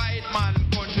in a white man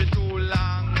country too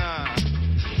long.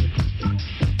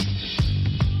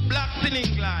 Blacks in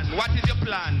England, what is your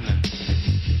plan?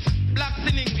 Blacks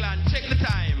in England, check the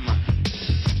time.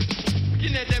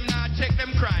 Guinea them now, check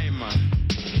them crime.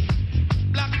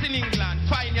 Blacks in England,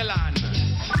 find your land.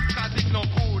 Cause it's no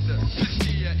good to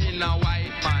stay in a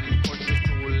white man country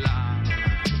too long.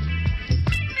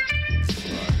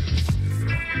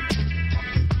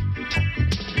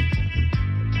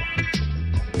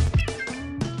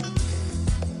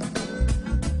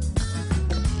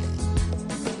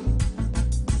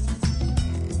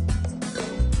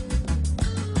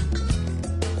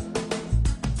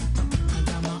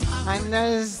 And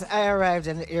as I arrived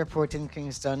in the airport in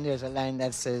Kingston, there's a line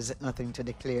that says, nothing to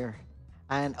declare.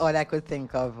 And all I could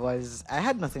think of was, I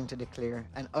had nothing to declare,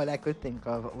 and all I could think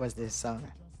of was this song.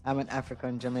 I'm an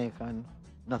African Jamaican,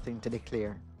 nothing to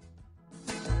declare.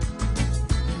 To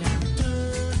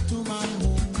my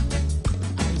home,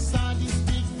 I saw this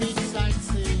big sight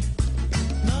say,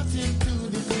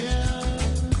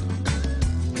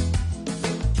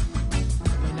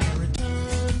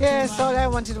 Yes, all I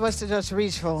wanted was to just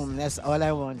reach home. That's all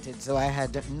I wanted. So I had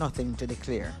nothing to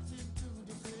declare.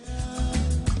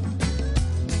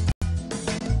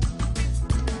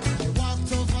 I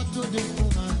walked over to the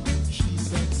woman. She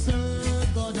said, "Sir,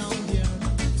 go down there.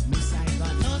 Miss, I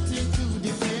got nothing to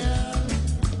declare."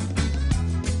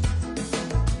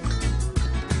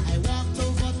 I walked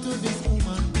over to this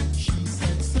woman. She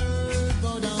said, "Sir,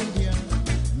 go down there.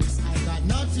 Miss, I got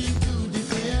nothing to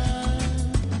declare."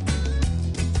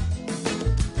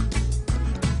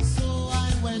 So I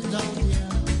went down there.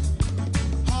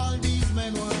 All these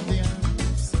men were there.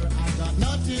 Sir, I got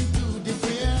nothing to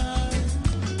declare.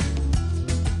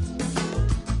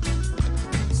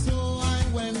 So I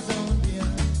went down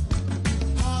there.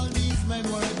 All these men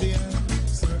were there.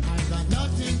 Sir, I got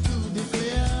nothing to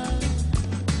declare.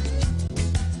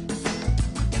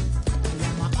 I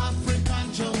am an African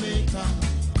Jamaican,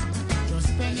 just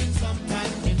spending some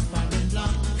time in foreign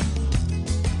land.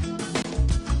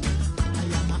 I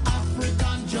am an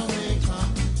African Jamaican,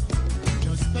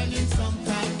 just spending some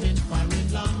time in foreign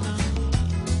land.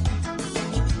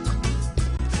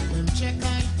 Them check I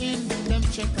in, them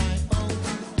check I out.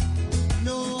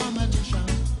 No ammunition,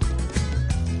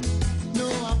 no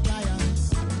appliance,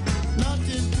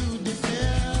 nothing to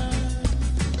declare.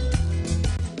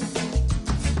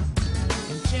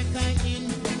 Them check I in,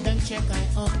 them check I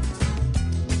out.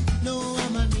 No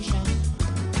ammunition,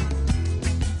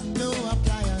 no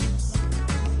appliance,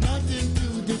 nothing to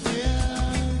declare.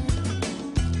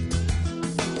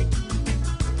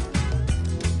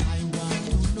 I want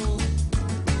to know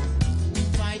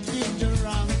if I did the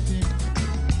wrong thing.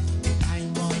 I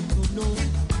want to know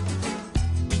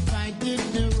if I did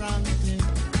the wrong thing.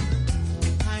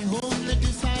 I only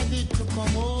decided to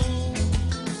come home.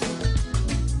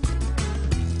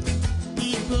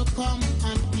 People come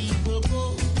and people go.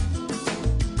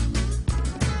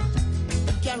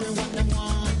 They carry what they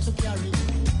want to carry.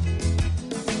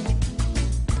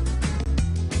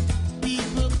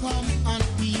 People come and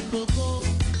people go.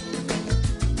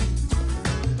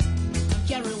 They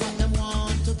carry what they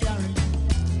want to carry.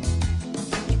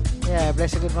 Yeah,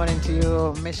 blessed good morning to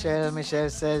you, Michelle. Michelle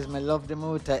says, "Me love the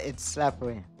motor, it's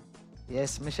slappery."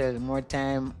 Yes, Michelle, more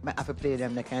time, I have to play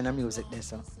them the kind of music there,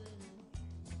 so.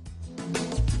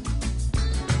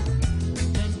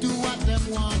 Them do what them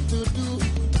want to do.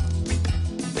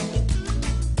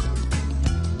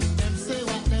 Them say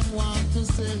what them want to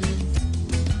say.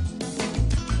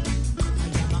 I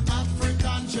am an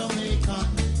African Jamaican,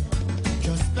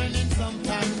 just spending some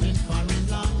time in foreign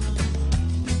land.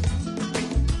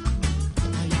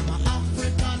 I am an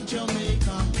African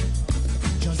Jamaican,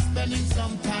 just spending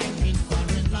some time in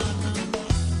foreign land.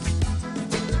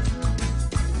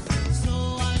 So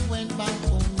I went back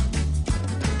home.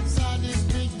 Saw this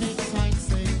big sign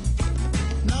saying,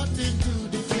 "Nothing to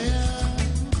declare."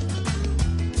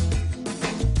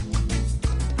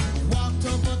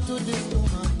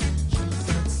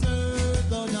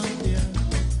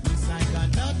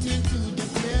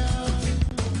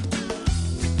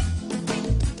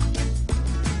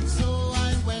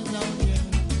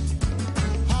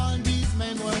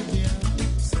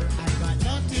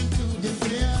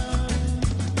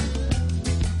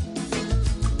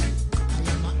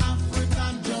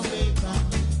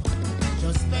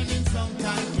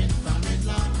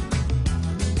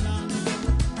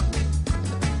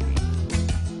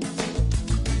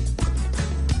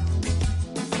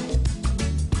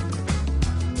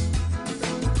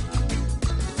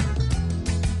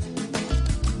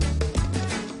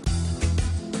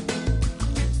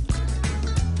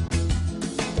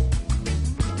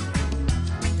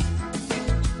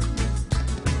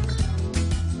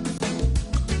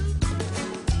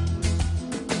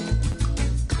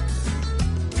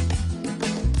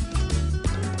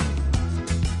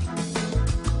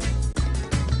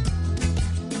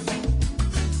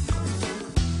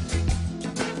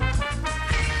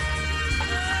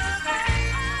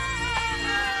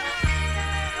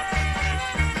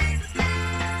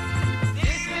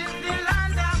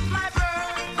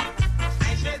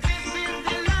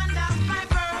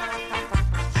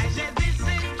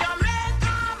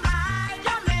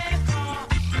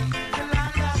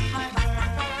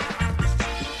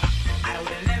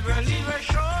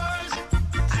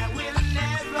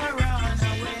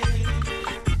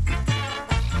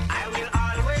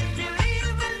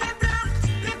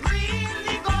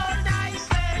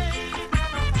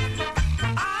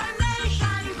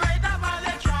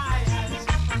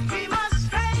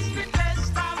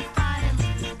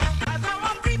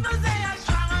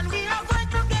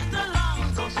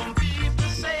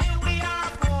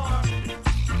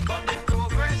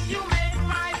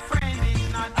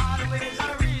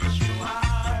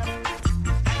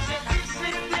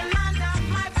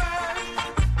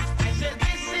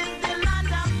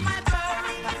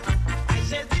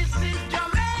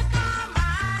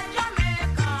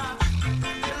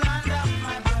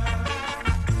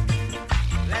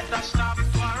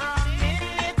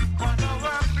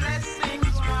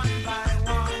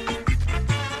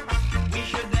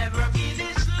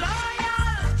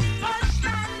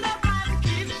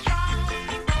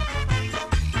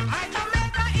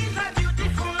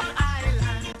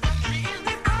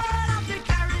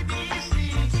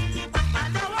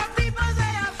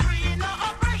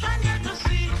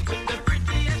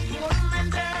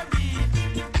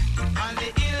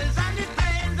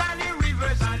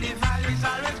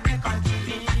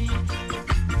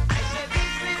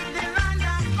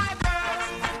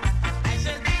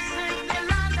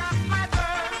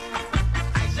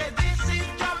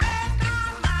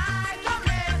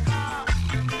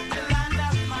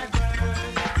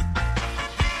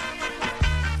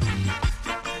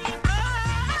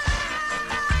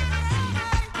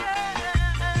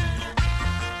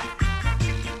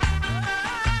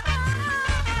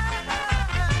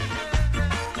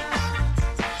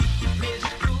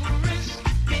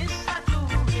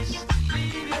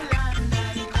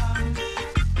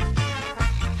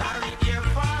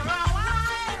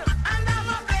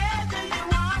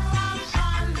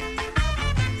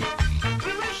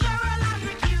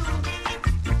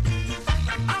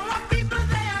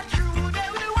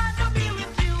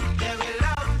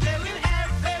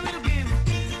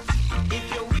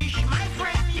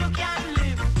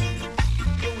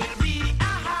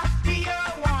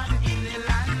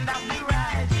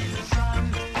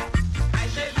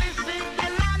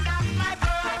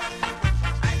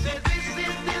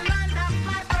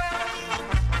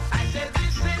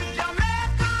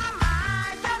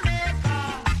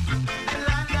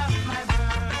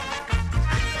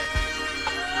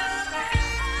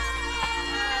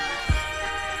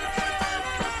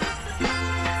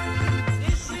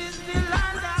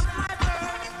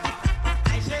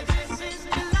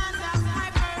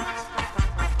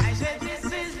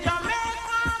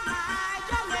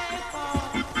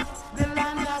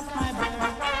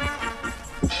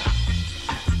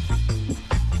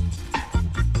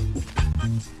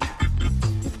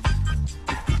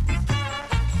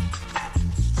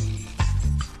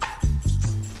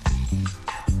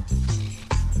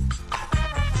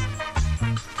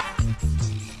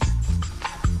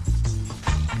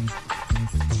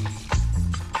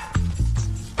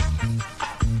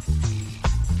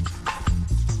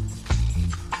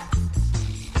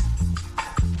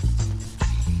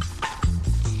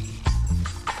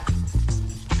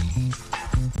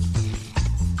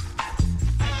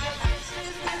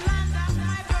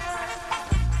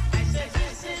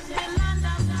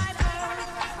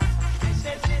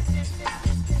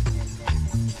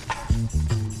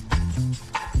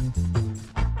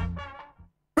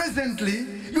 Presently,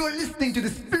 you are listening to the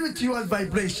Spiritual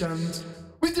Vibrations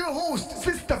with your host,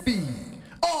 Sister P.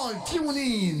 All tune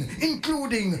in,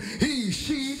 including he,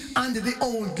 she, and the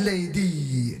old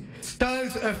lady.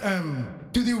 Styles FM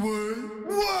to the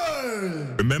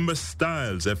world. Remember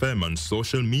Styles FM on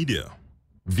social media.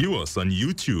 View us on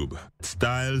YouTube,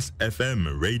 Styles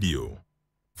FM Radio.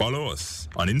 Follow us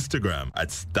on Instagram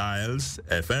at Styles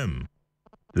FM.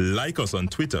 Like us on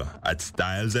Twitter at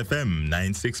Styles FM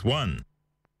 961.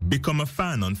 Become a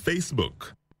fan on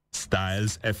Facebook,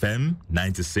 Styles FM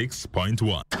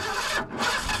 96.1.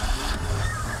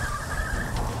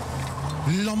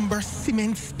 Lumber,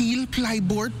 cement, steel,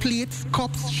 plyboard, plates,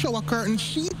 cups, shower curtain,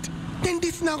 sheet. Then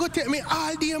this now go take me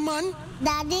all day, man.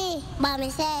 Daddy,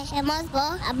 mommy says I must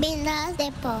go a business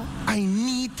depot. I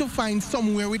need to find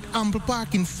somewhere with ample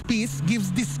parking space,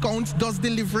 gives discounts, does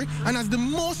delivery, and has the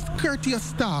most courteous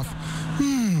staff.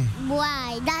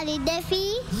 Why, Daddy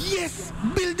Duffy? Yes,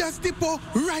 Builders Depot,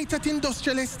 right at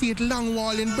Industrial Estate,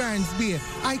 Longwall in Barnes Bay.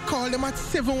 I call them at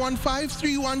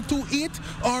 715-3128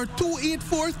 or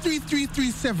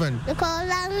 284-3337. Because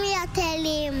me I tell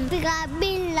him, we got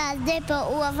Builders Depot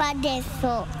over there,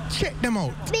 so. Check them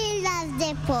out. Builders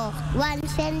Depot,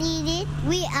 once you need it,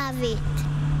 we have it.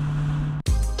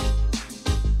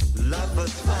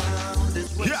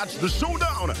 Catch the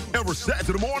showdown every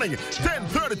Saturday morning,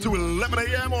 10:30 to 11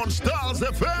 a.m. on Styles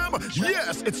FM.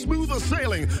 Yes, it's smoother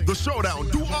sailing. The showdown.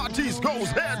 Two artists goes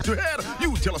head to head.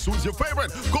 You tell us who's your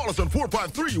favorite. Call us on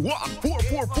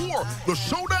 453-1444. The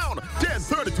showdown,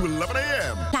 10:30 to 11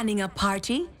 a.m. Planning a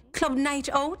party, club night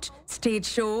out, stage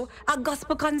show, a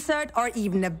gospel concert, or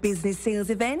even a business sales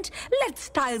event? Let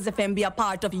Styles FM be a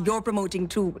part of your promoting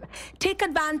tool. Take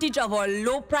advantage of our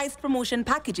low-priced promotion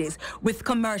packages with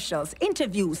commercials,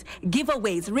 interviews,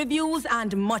 giveaways, reviews,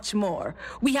 and much more.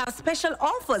 We have special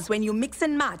offers when you mix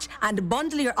and match and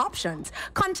bundle your options.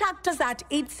 Contact us at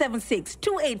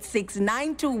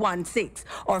 876-286-9216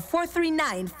 or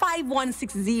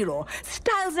 439-5160.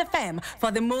 Styles FM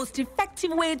for the most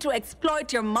effective way to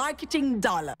exploit your marketing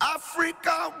dollar.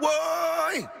 Africa,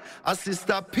 boy, a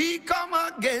Sister P come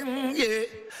again, yeah.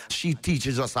 She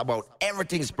teaches us about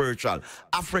everything spiritual,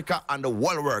 Africa and the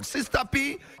world work. Sister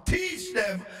P, teach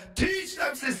them,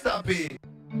 Sister P.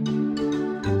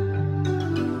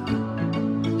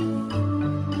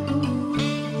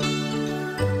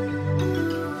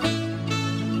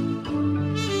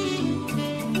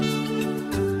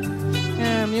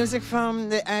 Music from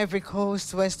the Ivory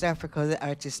Coast, West Africa. The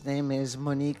artist's name is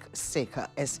Monique Seka,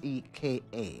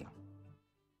 S-E-K-A.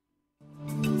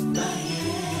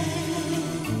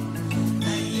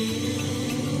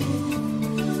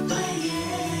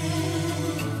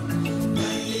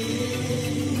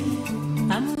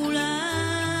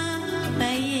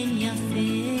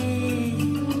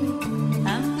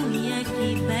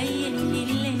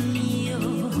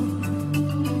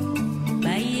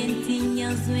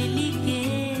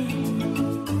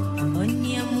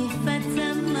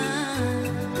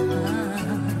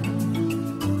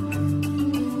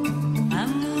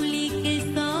 I'm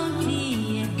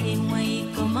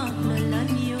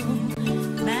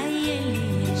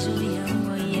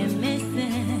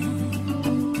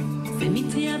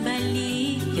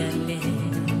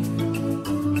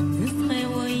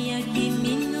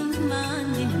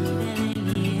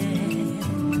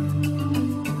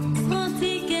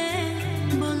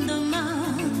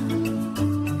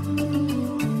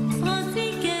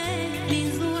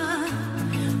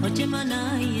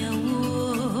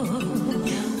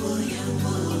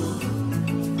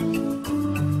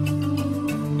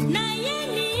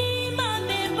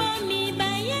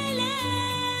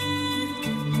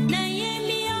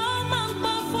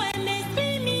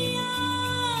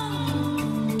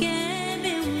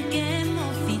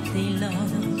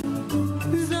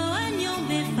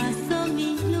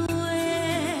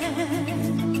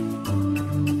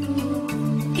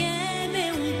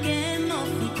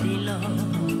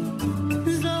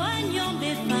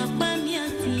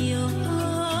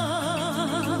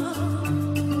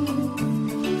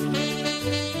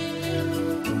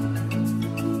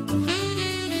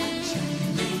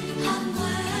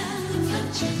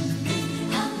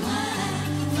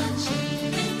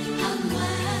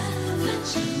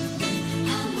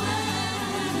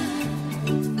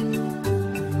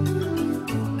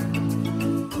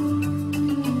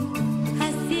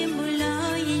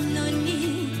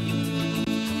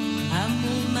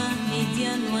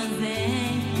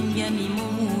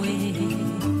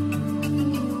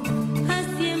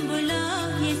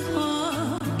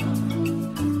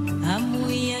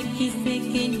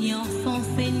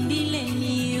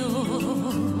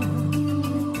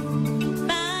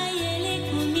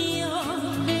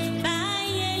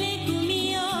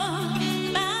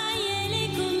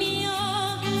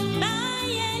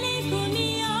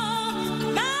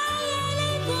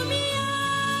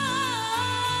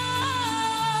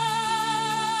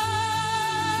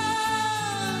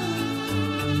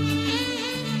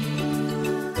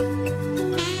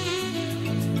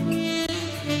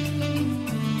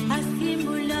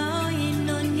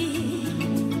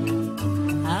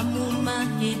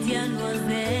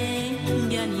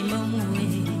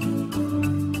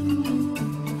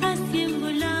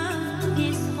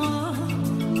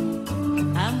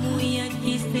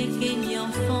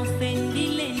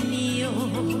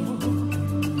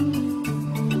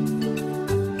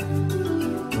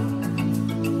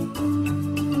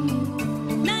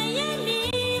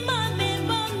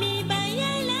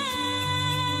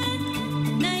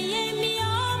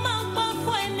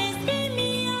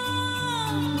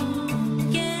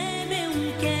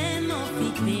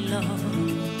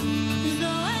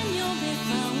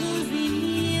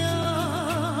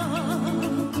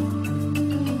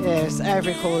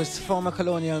Ivory Coast former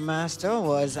colonial master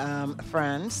was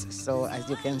France. So as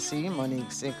you can see,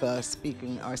 Monique Seca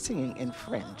speaking or singing in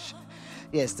French.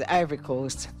 Yes, the Ivory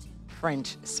Coast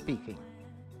French speaking.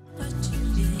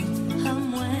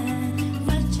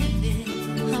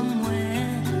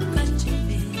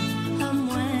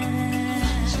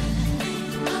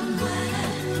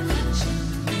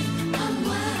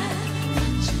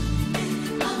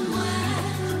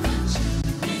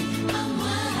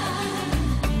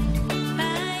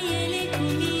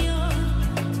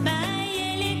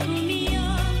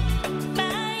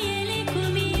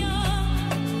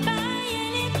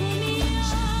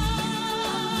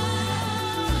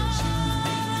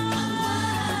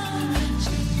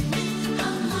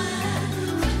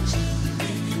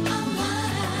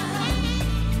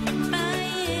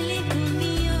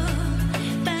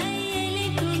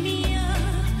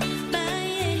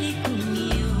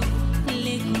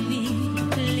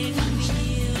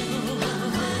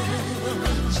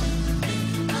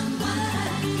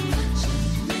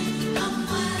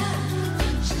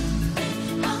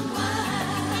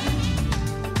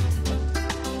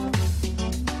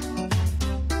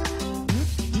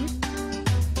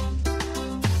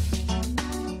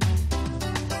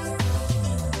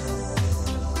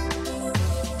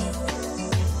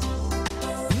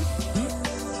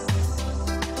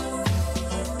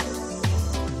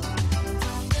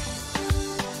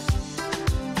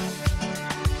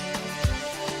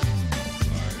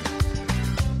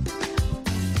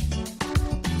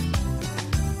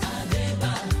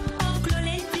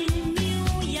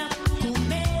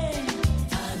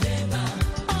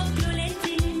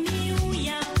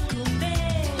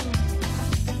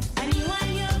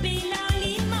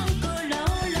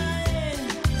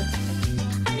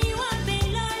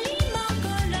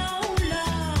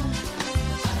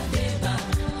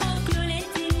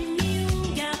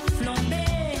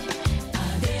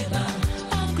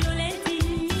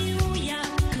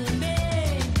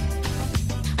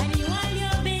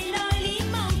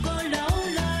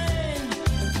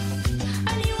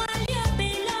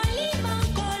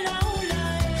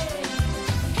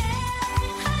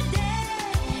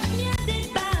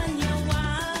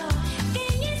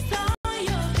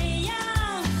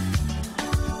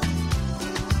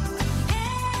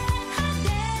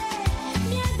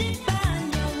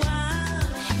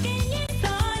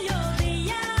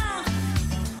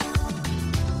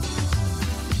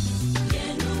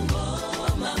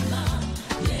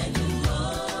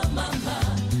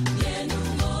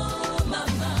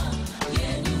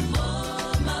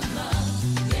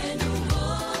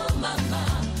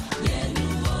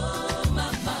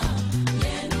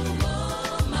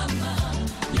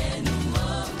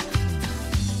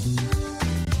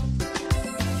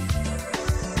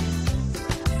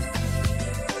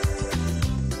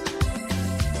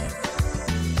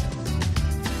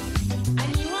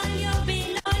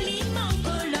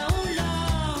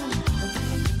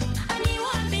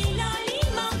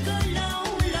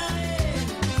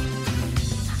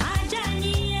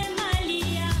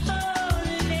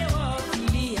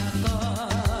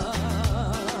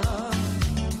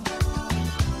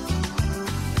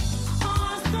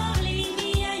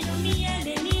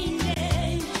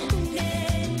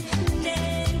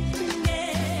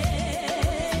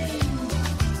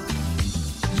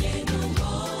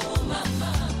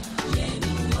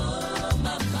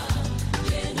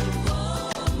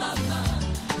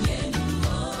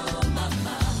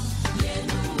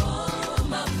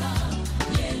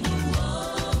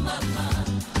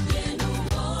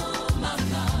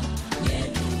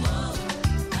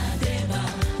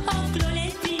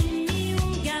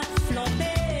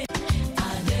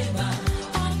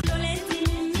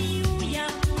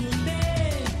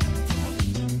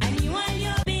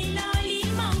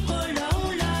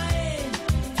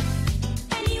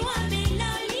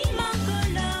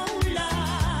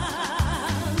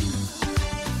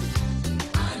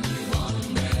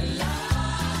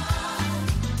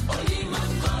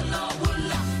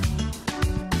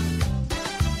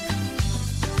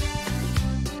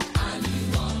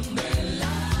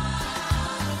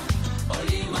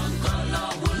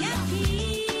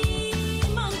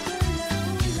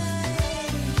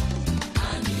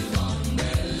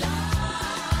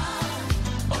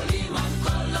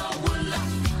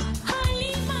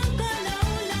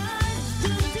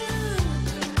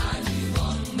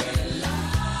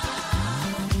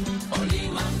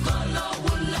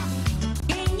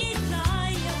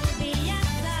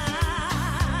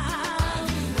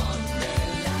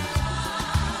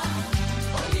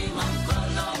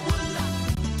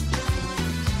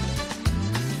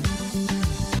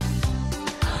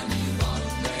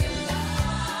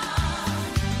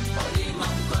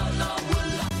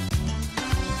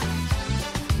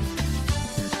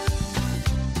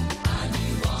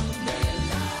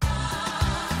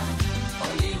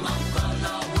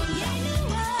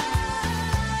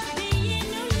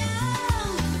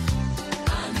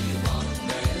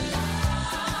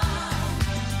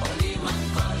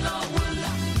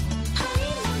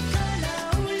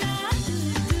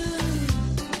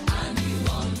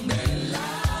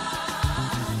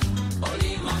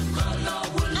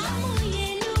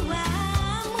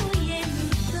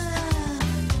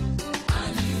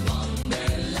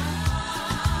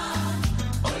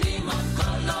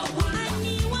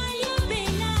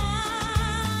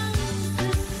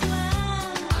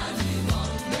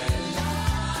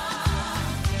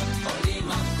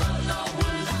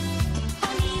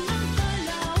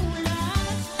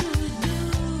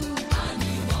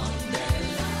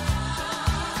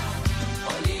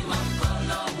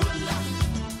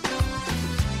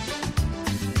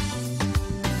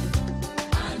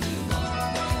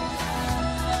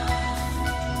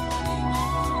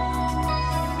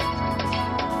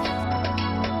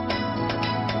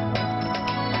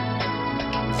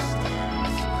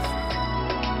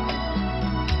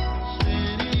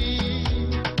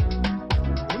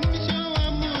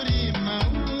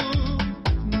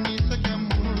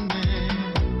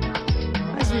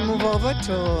 move over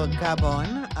to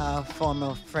Gabon, a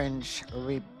former French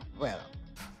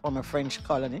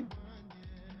colony.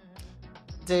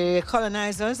 The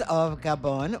colonizers of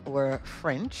Gabon were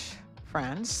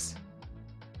France,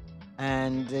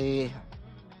 and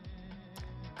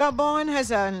Gabon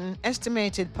has an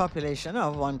estimated population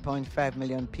of 1.5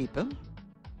 million people.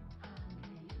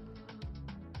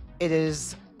 It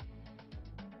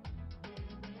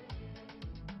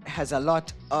has a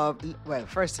lot of,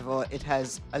 first of all, it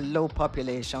has a low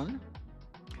population,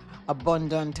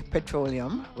 abundant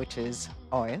petroleum, which is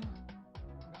oil.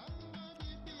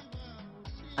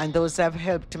 And those have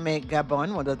helped to make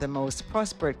Gabon one of the most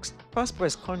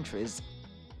prosperous countries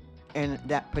in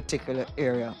that particular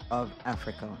area of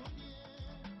Africa.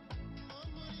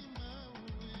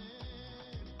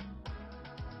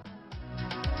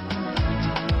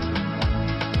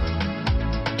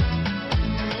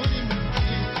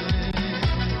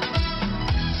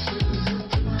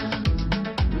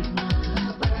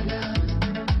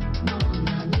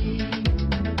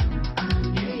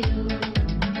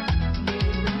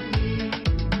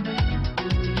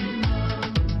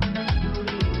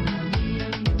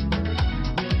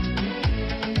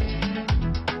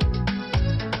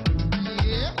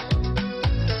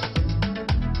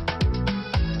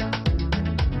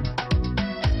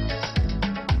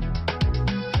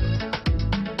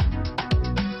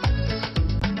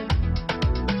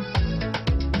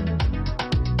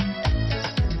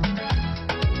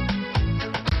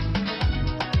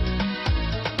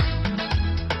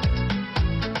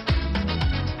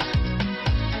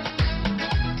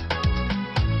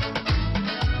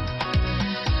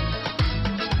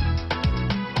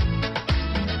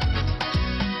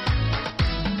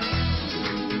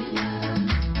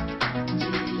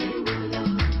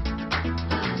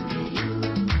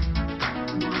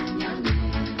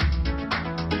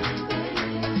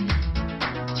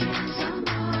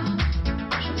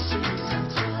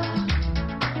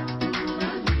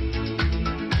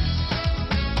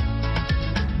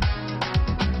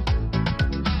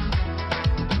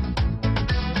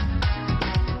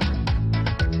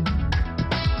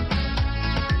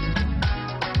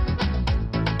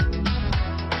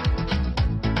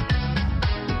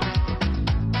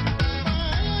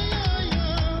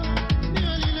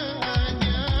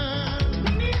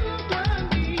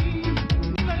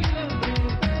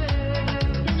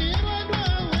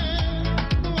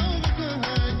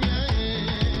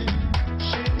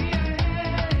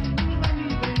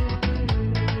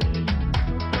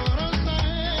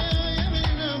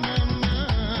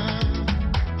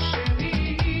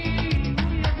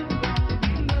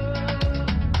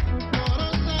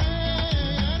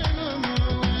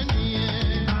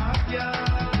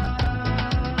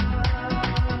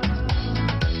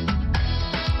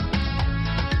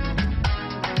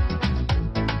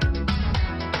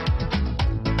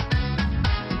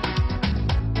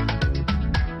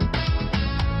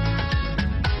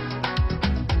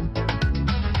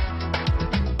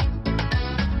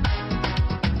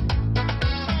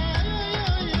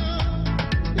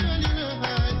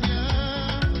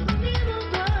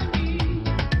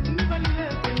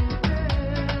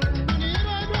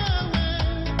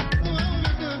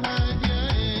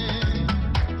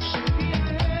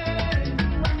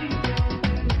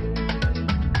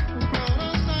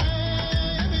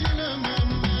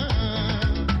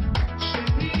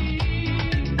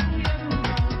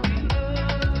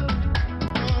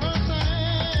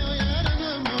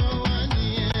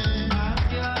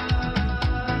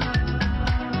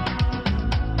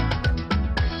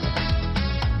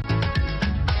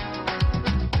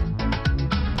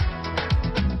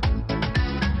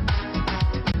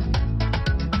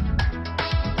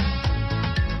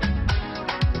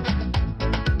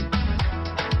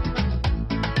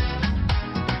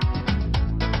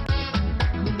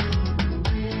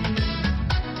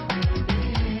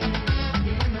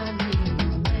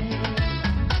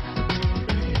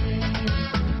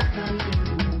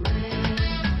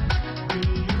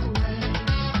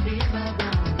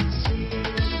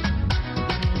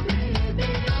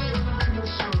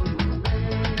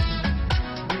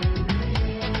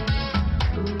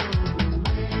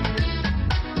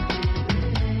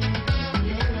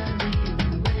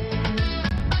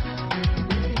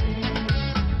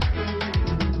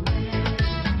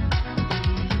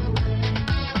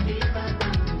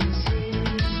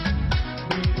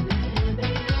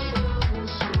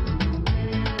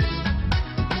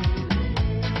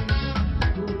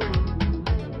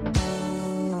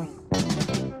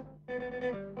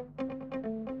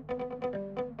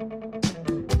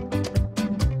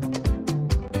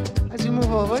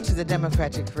 the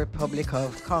Democratic Republic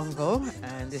of Congo,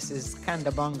 and this is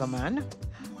Kanda Bongo Man.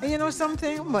 And you know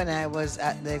something? When I was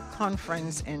at the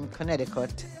conference in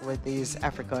Connecticut with these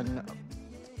African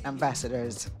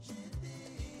ambassadors,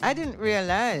 I didn't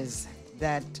realize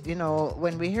that, you know,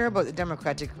 when we hear about the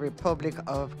Democratic Republic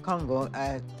of Congo,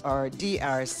 or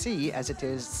DRC as it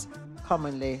is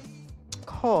commonly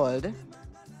called,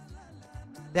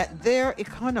 that their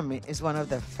economy is one of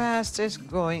the fastest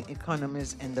growing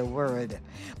economies in the world.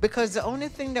 Because the only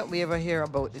thing that we ever hear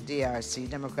about the DRC,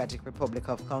 Democratic Republic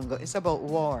of Congo, is about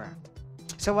war.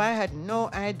 So I had no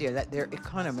idea that their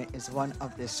economy is one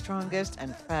of the strongest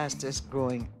and fastest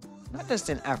growing, not just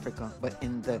in Africa, but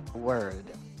in the world.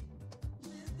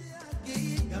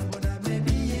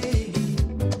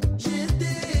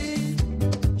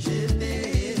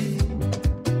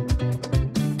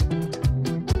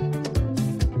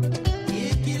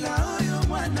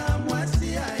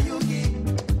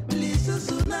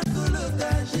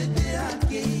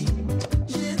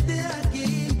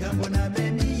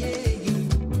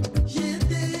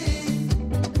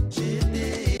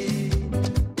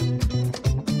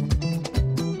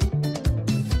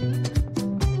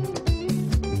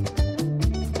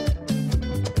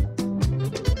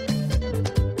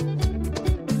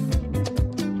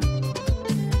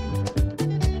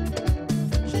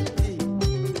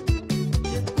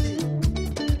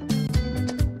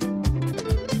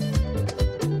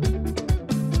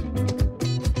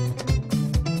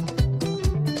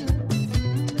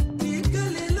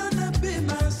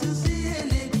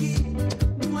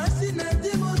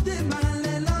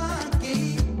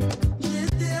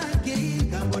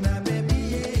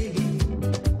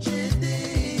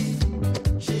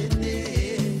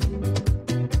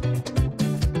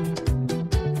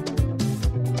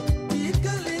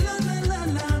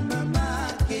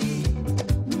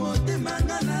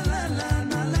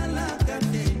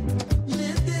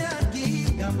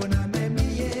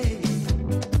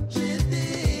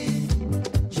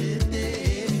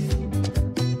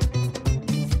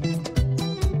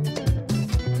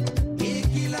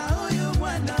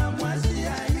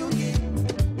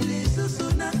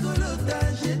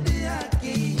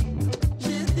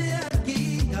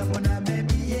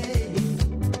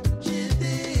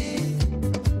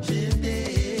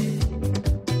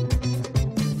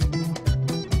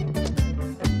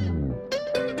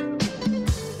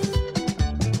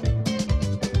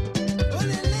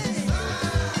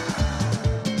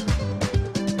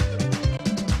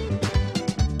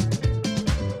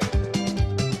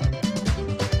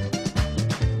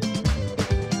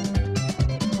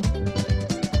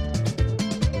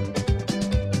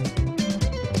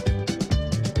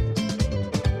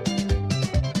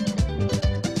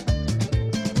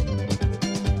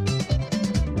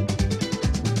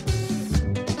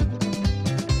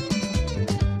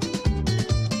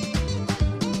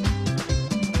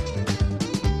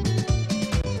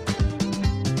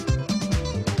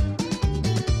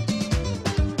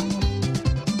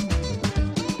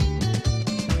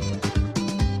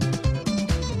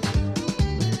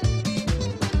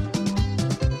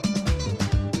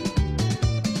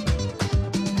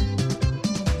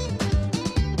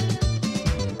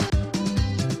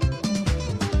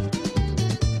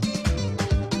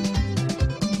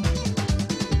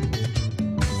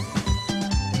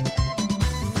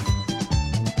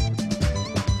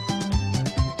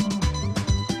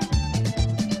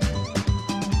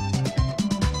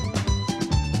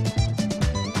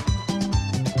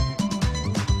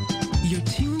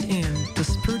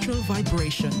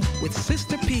 Vibration with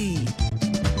Sister P.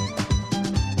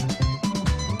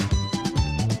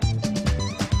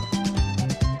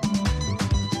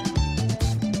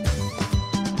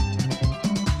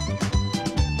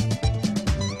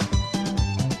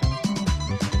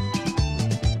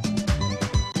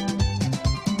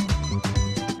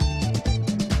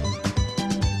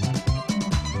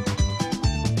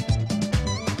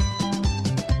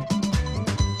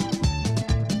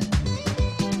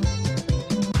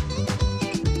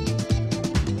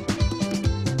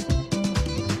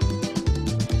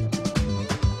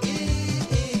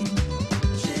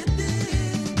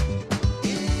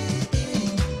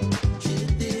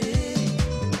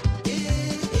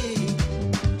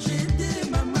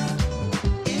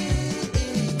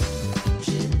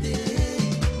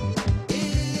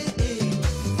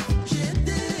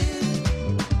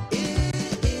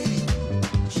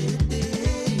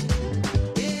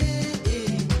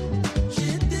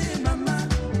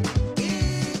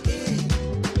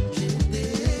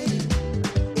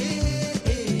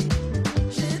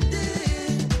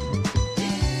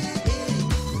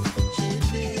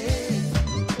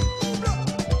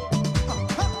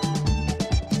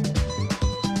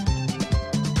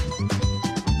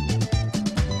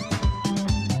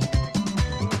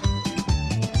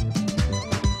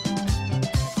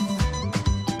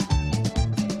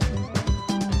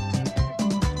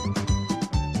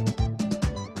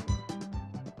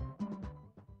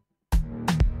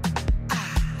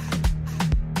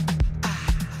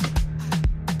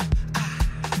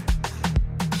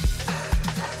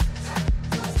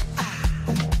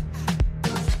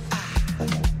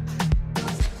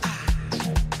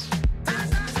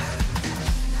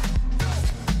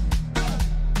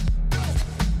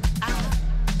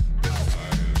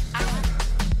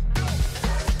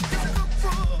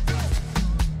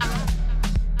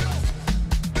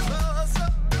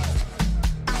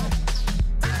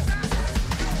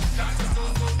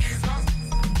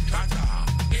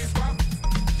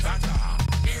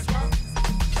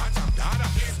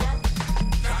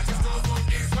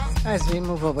 As we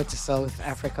move over to South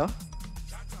Africa.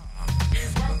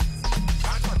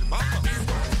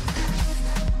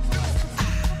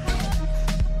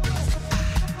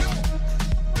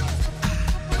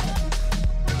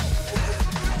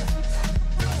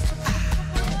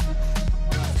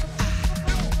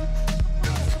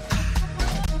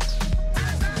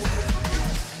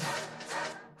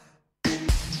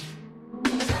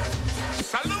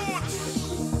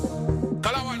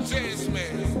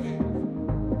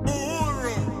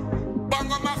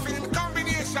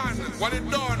 What it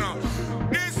done now?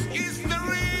 This is the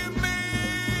remix.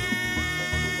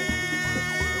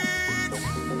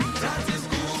 That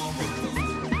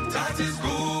is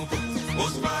good.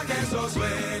 Os pagues esos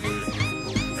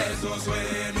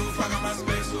sueños, paga más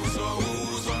pesos,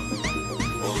 uso,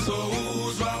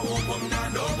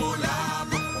 comando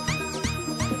volado.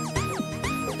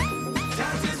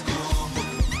 That is good.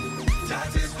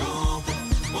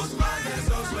 Os pagues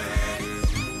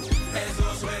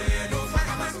esos sueños,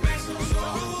 paga más pesos, uso,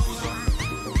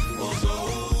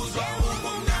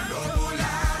 comando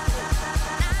volado.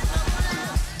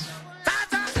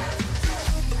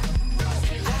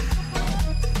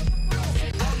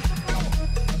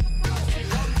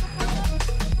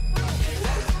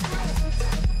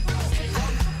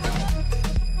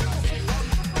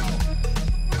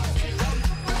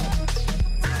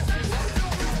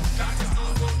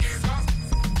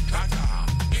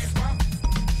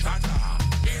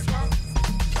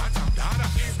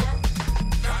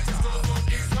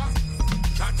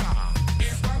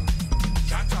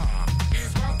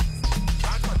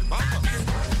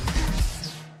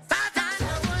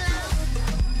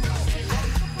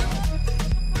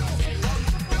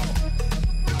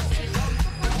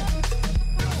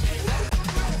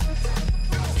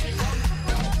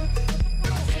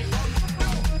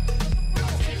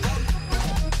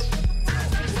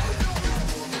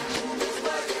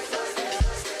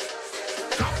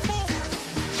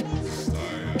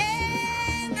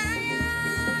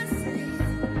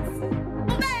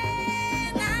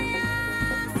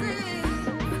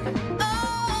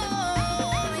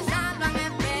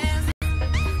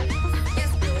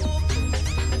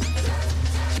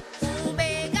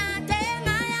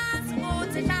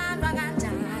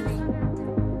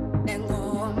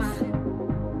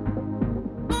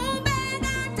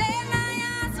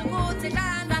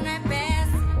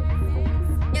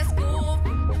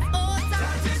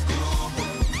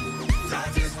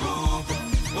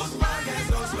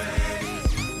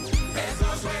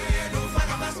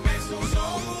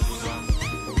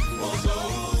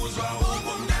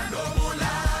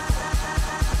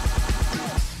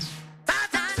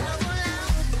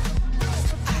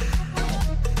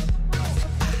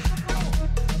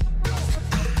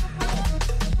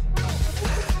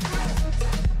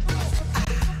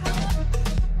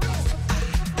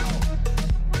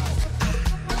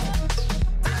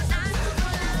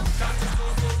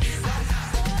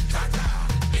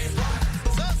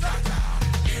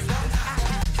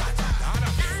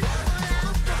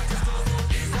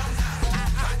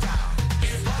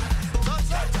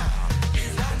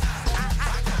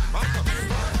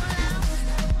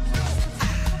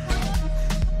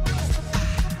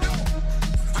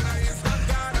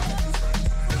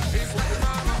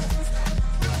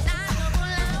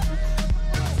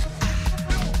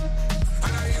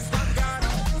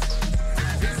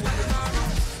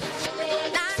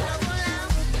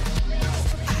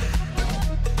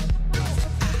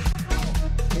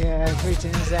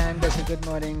 Greetings and blessed good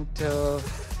morning to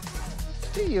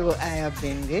you, Aya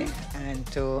Bindi, and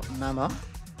to Mama.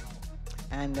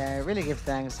 And I really give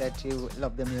thanks that you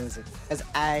love the music, as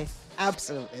I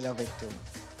absolutely love it too.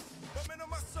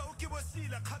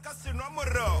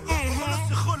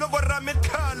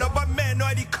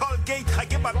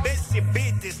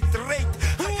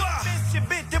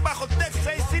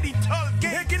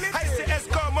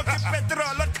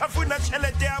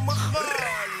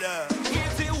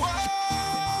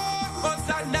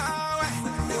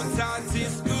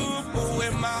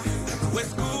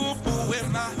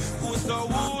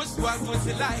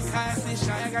 Like I say,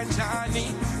 shy and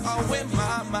Johnny, oh, with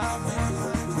mama.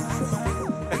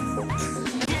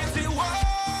 Get it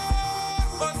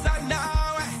walk, what's that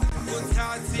now? What's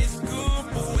that? This scoop,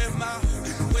 with my,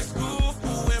 with scoop,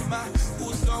 with my,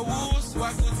 who's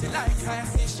what goes like I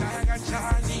say, shy and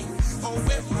Johnny, oh,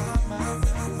 with mama.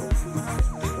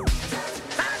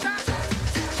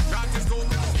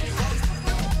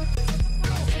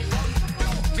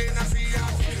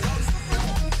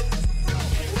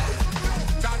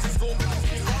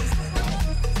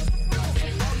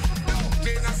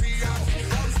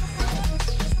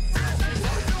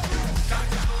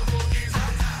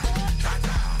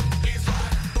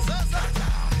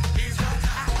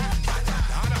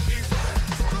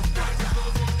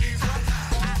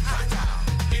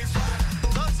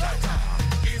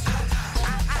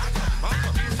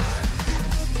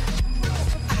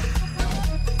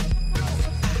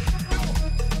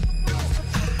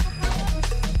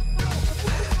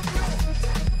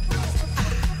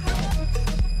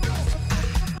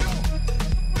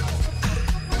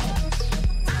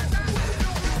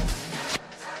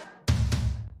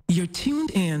 You're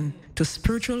tuned in to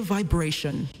Spiritual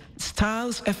Vibration,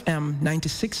 Styles FM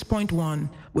 96.1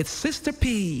 with Sister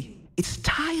P. It's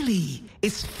styly,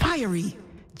 it's fiery.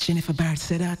 Jennifer Barrett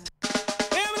said that.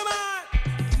 Hey, man!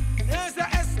 Here's the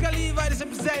Escaliva that is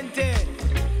represented.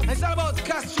 It's all about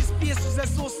Castry Spaces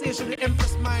Association with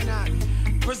Empress Minor.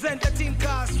 Present a thing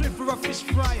called Swift River Fish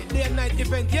Fry, day and night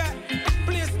event, yeah?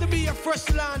 Place to be a fresh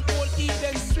land, Old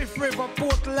Eden, Swift River,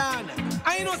 Portland.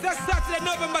 I know it's Saturday,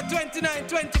 November 29,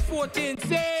 2014,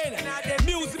 saying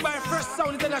music by Fresh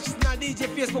Sound International DJ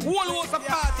Facebook, whole host of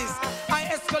artists. I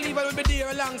Escaliva will be there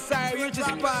alongside Richie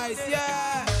Spice,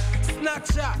 yeah?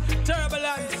 Snatcher,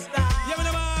 Turbulence,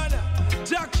 yeah, man,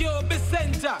 Jack Yo,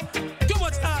 Vicenta, too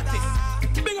much artists.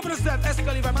 Big up yourself,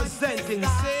 Escaliva presenting,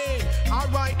 say,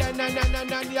 alright,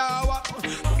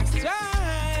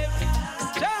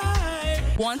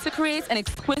 Want to create an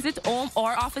exquisite home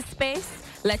or office space?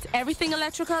 Let Everything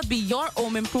Electrical be your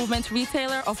home improvement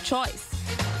retailer of choice.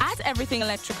 At Everything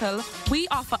Electrical, we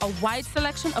offer a wide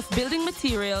selection of building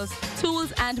materials,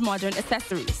 tools, and modern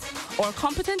accessories. Our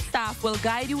competent staff will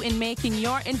guide you in making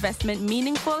your investment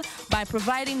meaningful by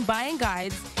providing buying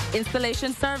guides,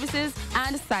 installation services,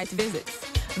 and site visits.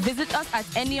 Visit us at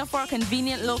any of our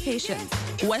convenient locations,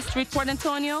 West Street, Port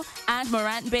Antonio, and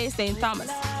Morant Bay, St. Thomas.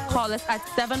 Call us at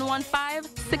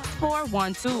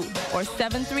 715-6412 or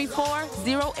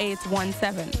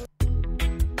 734-0817.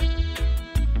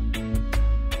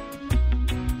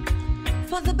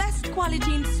 For the best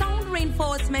quality in sound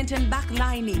reinforcement and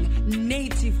backlining,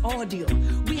 Native Audio.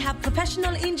 We have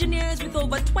professional engineers with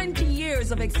over 20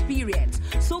 years of experience.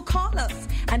 So call us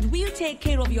and we'll take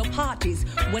care of your parties,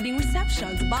 wedding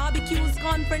receptions, barbecues,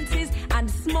 conferences, and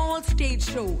small stage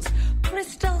shows.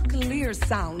 Crystal clear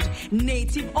sound,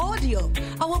 Native Audio.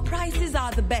 Our prices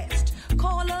are the best.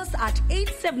 Call us at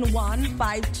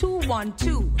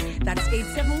 871-5212. That's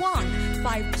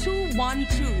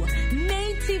 871-5212.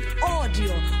 Native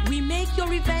Audio. We make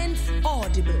your events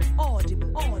audible.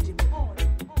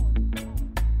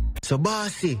 So,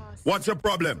 bossy. What's your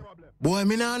problem? Boy,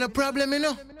 me nah no problem, you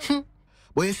know.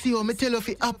 But you see how me tell you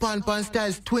fi up on Pan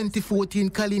Styles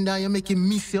 2014 calendar, you make him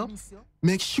miss you.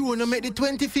 Make sure no make the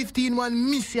 2015 one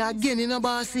miss you again, you know,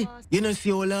 bossy. You know, see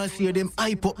how last year them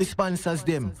hype up the sponsors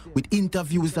them with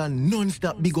interviews and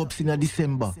non-stop big ups in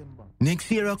December. Next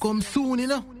year I come soon, you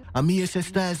know. And me say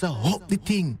Styles up the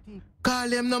thing. Call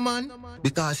them no man,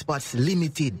 because spots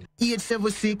limited.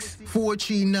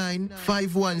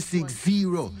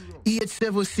 876-439-5160.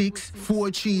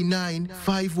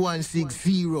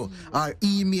 876-439-5160. Or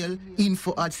email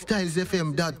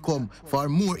info@stylesfm.com for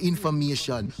more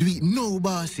information. Do it now,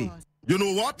 bossy. You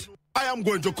know what? I am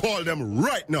going to call them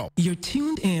right now. You're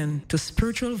tuned in to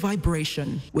Spiritual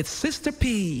Vibration with Sister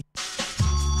P.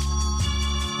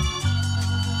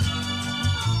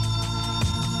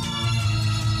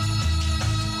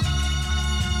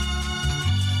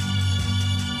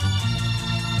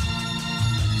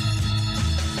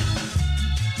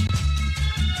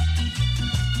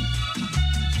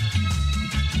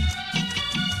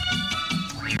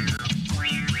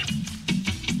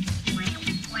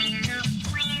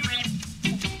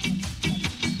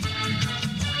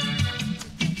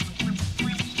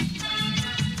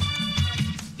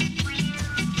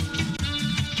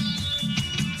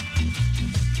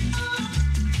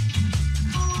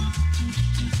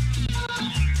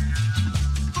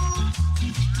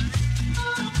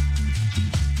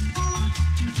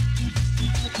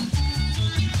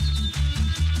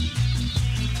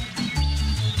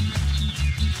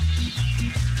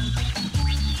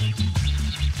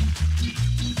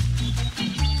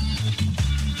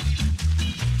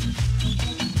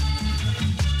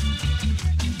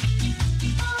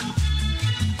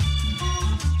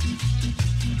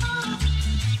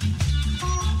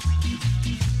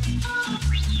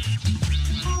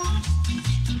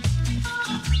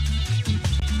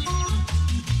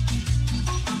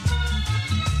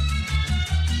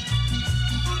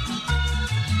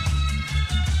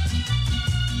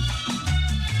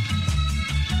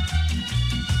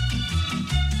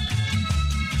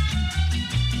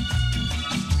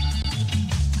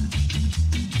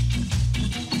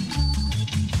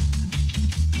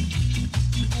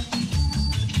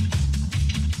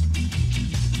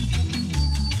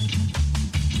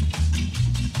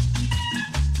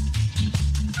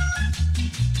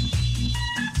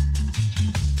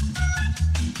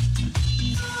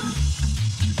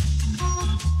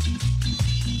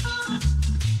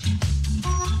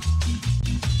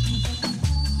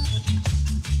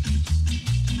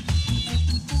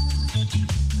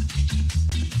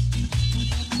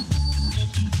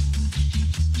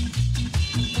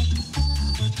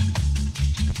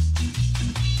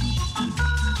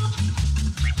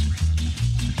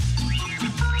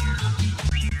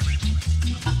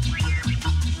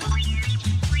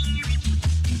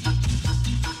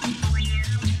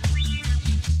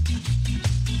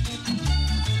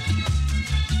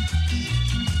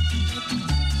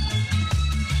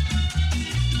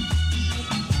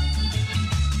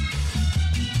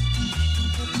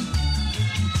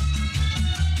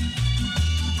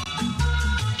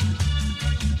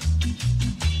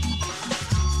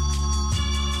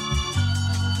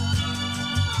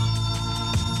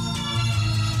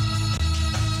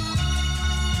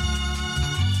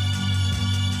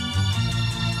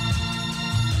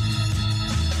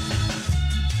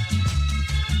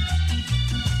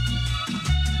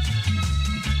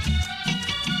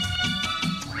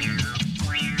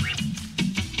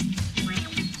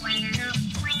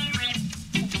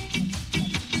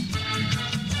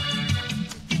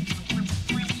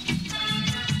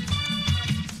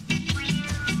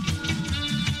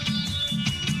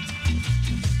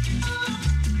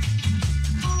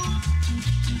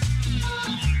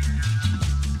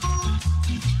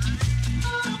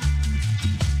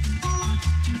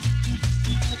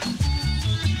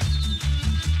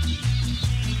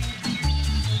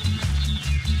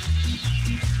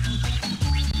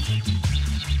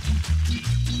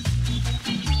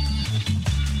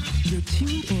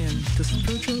 to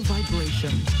Spiritual Vibration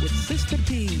with Sister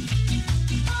P.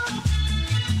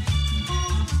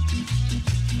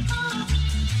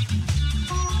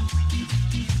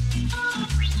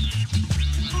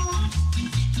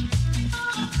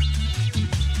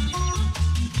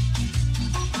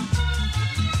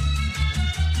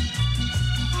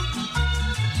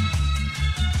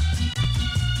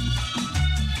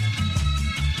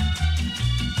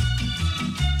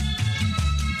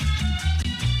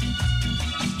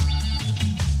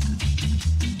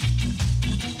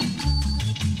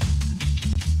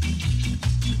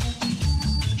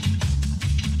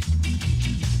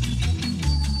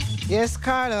 Yes,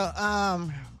 Carlo.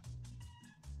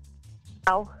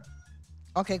 Now,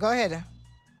 okay, go ahead.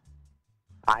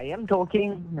 I am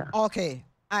talking. Okay,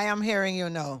 I am hearing you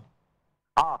now.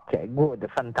 Okay, good,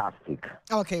 fantastic.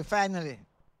 Okay, finally.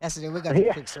 Yesterday we got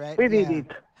it fixed, right? We did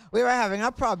it. We were having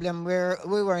a problem where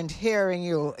we weren't hearing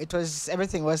you.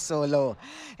 Everything was so low.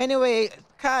 Anyway,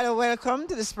 Carlo, welcome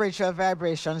to the Spiritual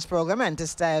Vibrations program and to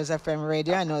Styles FM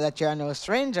Radio. I know that you're no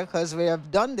stranger because we have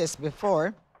done this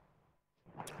before.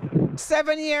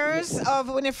 7 years of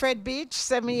Winifred Beach,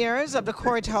 7 years of the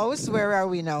courthouse. Where are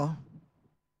we now?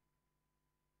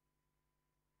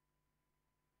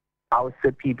 House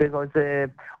people, because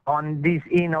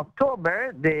in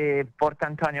October, the Port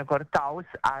Antonio Courthouse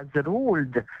has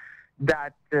ruled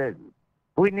that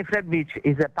Winifred Beach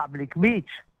is a public beach.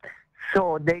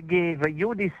 So they gave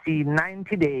UDC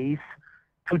 90 days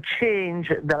to change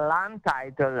the land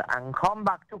title and come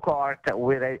back to court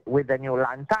with a new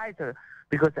land title.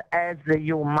 Because as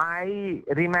you might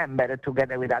remember,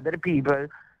 together with other people,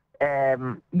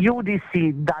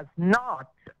 UDC does not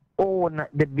own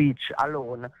the beach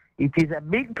alone. It is a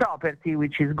big property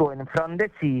which is going from the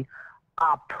sea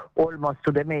up almost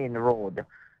to the main road.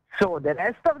 So the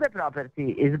rest of the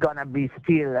property is going to be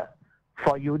still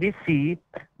for UDC,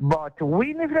 but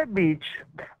Winifred Beach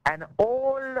and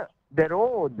all the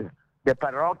road, the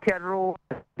parochial road,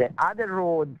 the other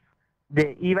roads,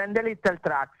 even the little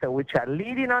tracks which are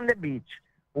leading on the beach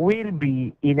will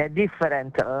be in a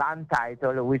different land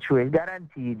title, which will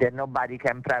guarantee that nobody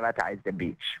can privatize the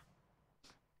beach.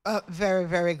 Very,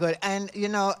 very good. And, you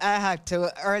know, I had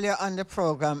to, earlier on the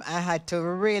program, I had to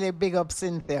really big up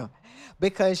Cynthia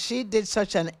because she did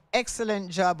such an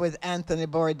excellent job with Anthony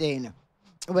Bourdain.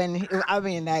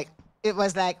 It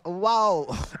was like,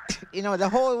 wow, you know, the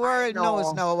whole world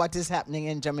knows now what is happening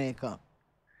in Jamaica.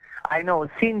 I know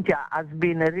Cynthia has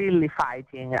been really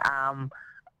fighting.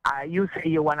 You say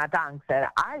you want to thank her.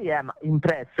 I am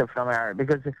impressed from her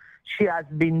because she has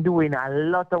been doing a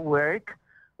lot of work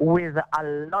with a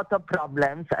lot of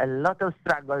problems, a lot of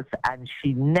struggles, and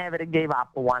she never gave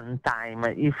up one time.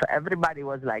 If everybody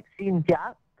was like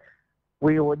Cynthia,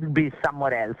 we would be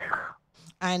somewhere else.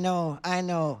 I know.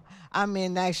 I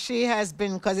mean, like she has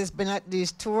been, because it's been at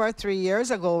least 2 or 3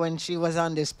 years ago when she was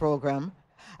on this program.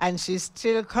 And she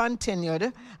still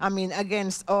continued. I mean,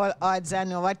 against all odds, I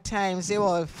know at times they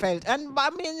all felt. And I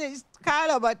mean, it's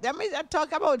Carlo, but I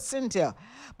talk about Cynthia.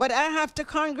 But I have to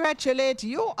congratulate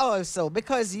you also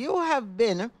because you have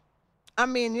been, a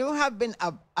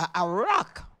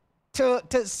rock to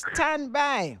stand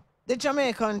by the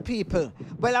Jamaican people.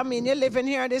 Well, I mean, you're living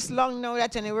here this long now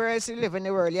that anywhere else you live in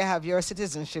the world, you have your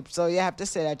citizenship. So you have to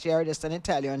say that you're just an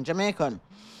Italian Jamaican.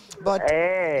 But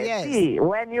yes. See,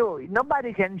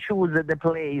 nobody can choose the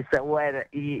place where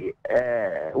he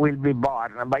will be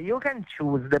born, but you can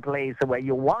choose the place where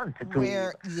you want to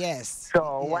live. Yes.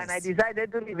 So when I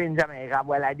decided to live in Jamaica,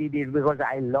 well, I did it because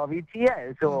I love it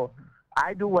here. So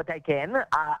I do what I can.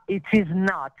 It is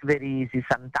not very easy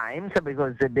sometimes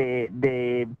because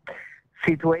the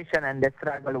situation and the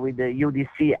struggle with the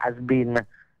UDC has been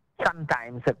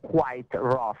sometimes quite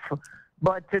rough.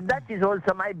 But that is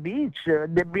also my beach,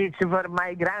 the beach for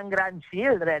my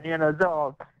grandchildren, you know.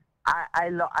 So I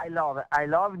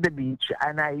love the beach,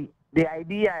 and the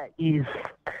idea is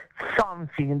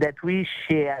something that we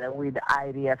share with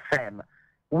IRI FM.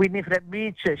 Winifred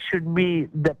Beach should be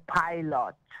the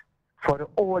pilot for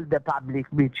all the public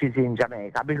beaches in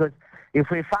Jamaica, because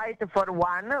if we fight for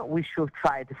one, we should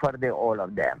fight for all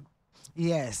of them.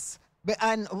 Yes.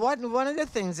 And one of the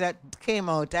things that came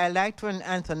out, I liked when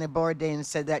Anthony Bourdain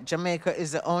said that Jamaica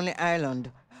is the only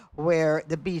island where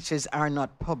the beaches are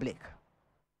not public.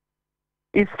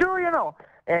 It's true, you know.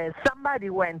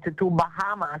 Somebody went to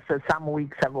Bahamas some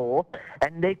weeks ago,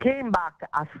 and they came back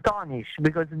astonished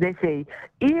because they say,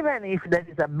 even if there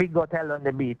is a big hotel on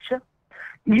the beach,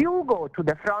 you go to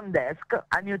the front desk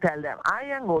and you tell them, I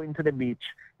am going to the beach.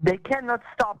 They cannot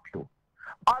stop you.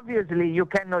 Obviously, you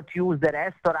cannot use the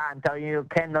restaurant or you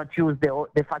cannot use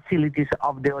the facilities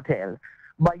of the hotel.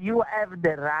 but you have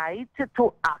the right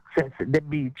to access the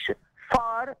beach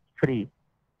for free.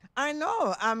 I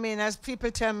know. I mean, as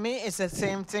people tell me, it's the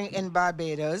same thing in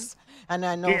Barbados. And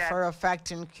I know for a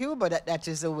fact in Cuba that that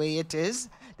is the way it is.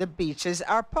 The beaches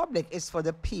are public. It's for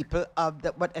the people of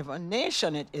the whatever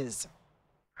nation it is.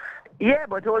 Yeah,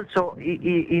 but also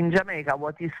in Jamaica,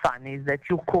 what is fun is that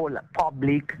you call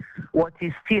public what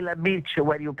is still a beach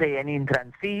where you pay an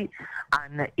entrance fee,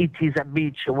 and it is a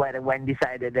beach where when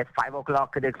decided at 5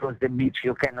 o'clock they close the beach,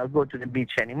 you cannot go to the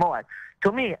beach anymore.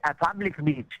 To me, a public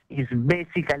beach is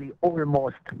basically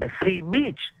almost a free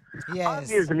beach. Yes.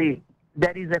 Obviously,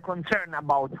 there is a concern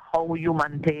about how you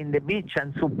maintain the beach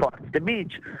and support the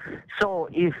beach. So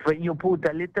if you put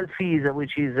a little fees,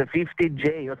 which is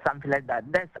 50J or something like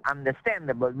that, that's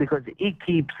understandable because it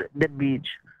keeps the beach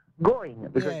going.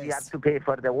 Because you have to pay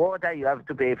for the water, you have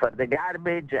to pay for the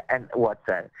garbage and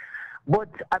whatsoever. But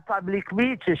a public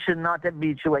beach should not a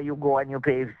beach where you go and you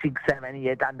pay 6, 7,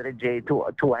 800J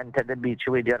to enter the beach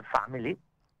with your family.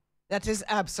 That is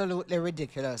absolutely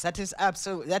ridiculous. That is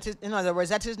in other words,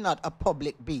 that is not a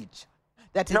public beach.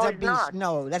 That is a beach. Not.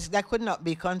 No, that could not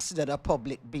be considered a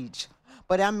public beach.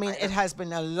 But I mean, it has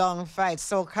been a long fight.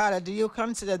 So, Carla, do you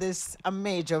consider this a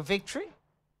major victory?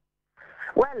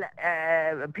 Well,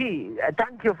 P,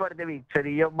 thank you for the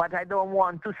victory, but I don't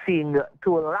want to sing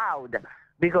too loud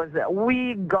because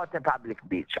we got a public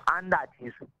beach, and that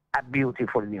is a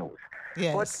beautiful news.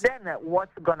 Yes. But then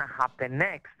what's going to happen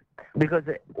next? Because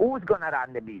who's going to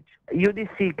run the beach?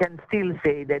 UDC can still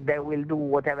say that they will do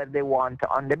whatever they want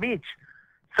on the beach.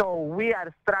 So we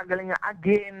are struggling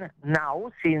again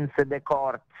now since the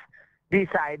court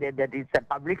decided that it's a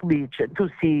public beach to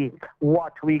see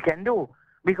what we can do.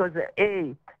 Because,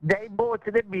 A, they bought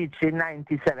the beach in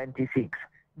 1976.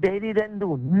 They didn't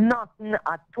do nothing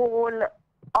at all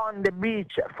on the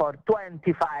beach for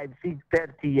 25,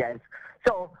 30 years.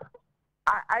 So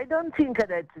I don't think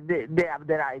that they have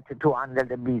the right to handle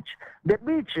the beach. The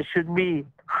beach should be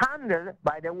handled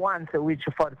by the ones which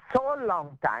for so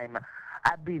long time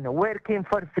have been working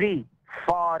for free,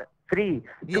 to keep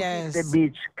the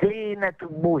beach clean, to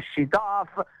bush it off,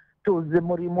 to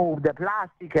remove the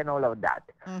plastic and all of that.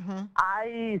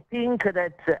 I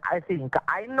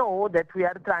know that we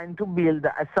are trying to build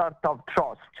a sort of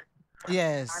trust.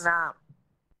 Yes.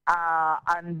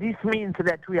 And this means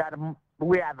that we have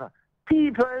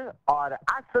people or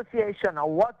association or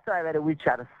whatsoever which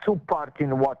are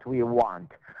supporting what we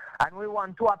want. And we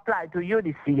want to apply to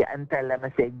UDC and tell them,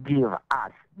 say, give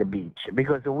us the beach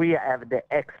because we have the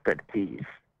expertise.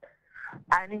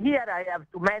 And here I have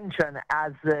to mention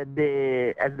as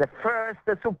the first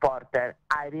supporter,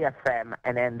 Irie FM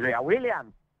and Andrea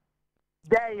Williams.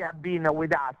 They have been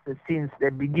with us since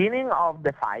the beginning of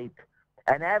the fight.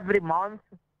 And every month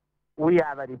we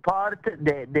have a report.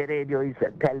 The radio is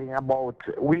telling about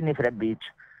Winifred Beach.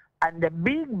 And the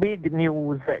big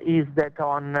news is that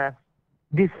on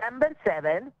December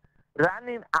 7th,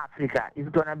 Running Africa is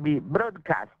going to be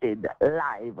broadcasted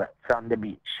live from the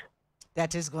beach.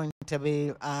 That is going to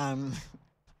be,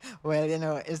 well, you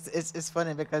know, it's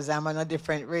funny because I'm on a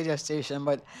different radio station,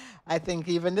 but I think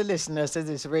even the listeners to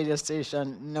this radio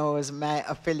station knows my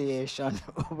affiliation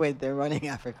with the Running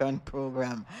African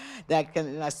program.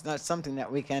 That's not something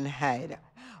that we can hide.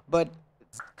 But,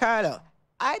 Carlo,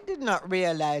 I did not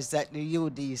realize that the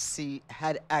UDC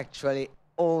had actually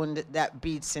owned that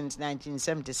beach since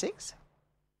 1976.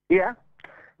 Yeah.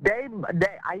 That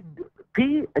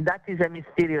is a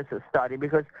mysterious story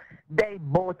because they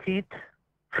bought it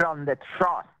from the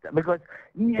trust because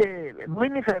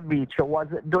Winifred Beach was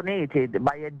donated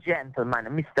by a gentleman,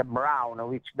 Mr. Brown,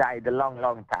 which died a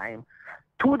long time,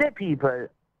 to the people,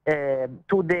 to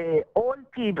the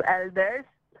old people, elders,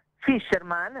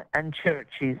 fishermen, and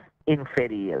churches in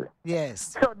Ferry Hill.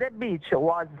 Yes. So the beach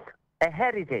was a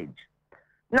heritage.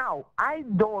 Now, I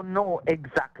don't know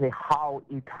exactly how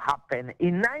it happened.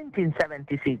 In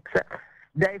 1976,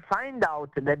 they find out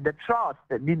that the trust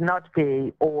did not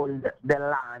pay all the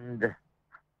land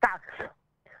tax.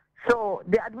 So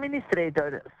the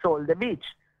administrator sold the beach.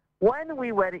 When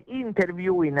we were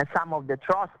interviewing some of the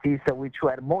trustees, which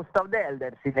were most of the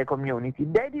elders in the community,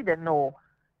 they didn't know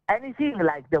anything,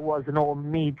 like there was no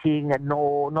meeting,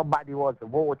 nobody was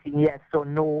voting yes or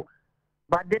no.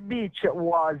 But the beach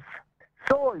was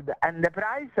sold, and the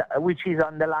price which is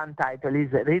on the land title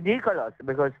is ridiculous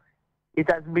because it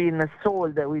has been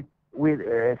sold with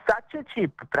such a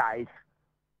cheap price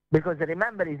because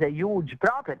remember it's a huge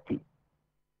property.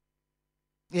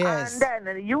 Yes. And then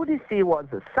UDC was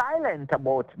silent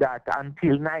about that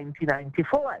until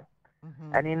 1994.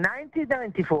 And in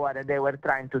 1994, they were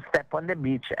trying to step on the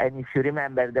beach, and if you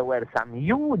remember, there were some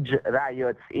huge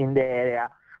riots in the area,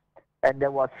 and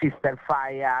there was sister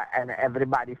fire and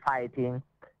everybody fighting.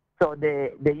 So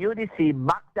the UDC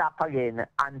backed up again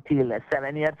until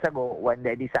 7 years ago when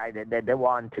they decided that they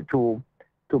want to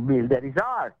build a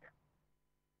resort.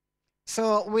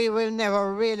 So we will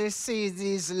never really see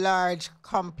these large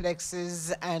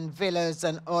complexes and villas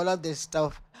and all of this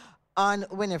stuff on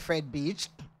Winifred Beach.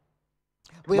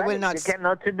 We will not. You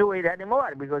cannot do it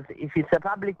anymore because if it's a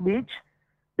public beach,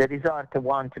 the resort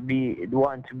won't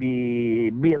be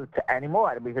built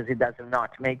anymore because it does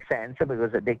not make sense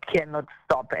because they cannot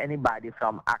stop anybody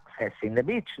from accessing the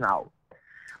beach now.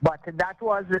 But that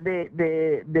was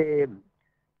the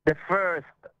first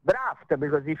draft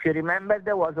because if you remember,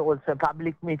 there was also a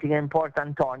public meeting in Port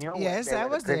Antonio. Yes, I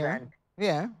was there.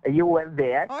 Yeah. You were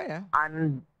there. Oh, yeah.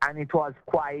 And it was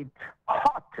quite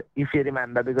hot, if you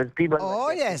remember, because people... Oh,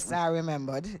 yes, I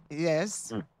remembered.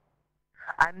 Yes.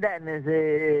 And then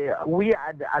we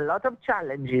had a lot of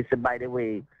challenges, by the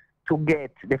way, to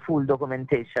get the full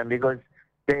documentation because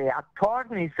the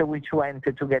attorneys which went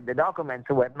to get the documents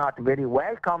were not very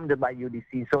welcomed by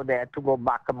UDC, so they had to go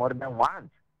back more than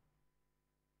once.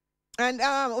 And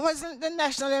wasn't the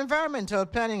National Environmental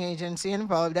Planning Agency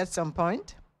involved at some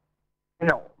point?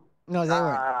 No. No, they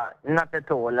weren't. Not at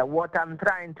all. What I'm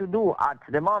trying to do at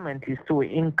the moment is to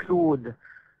include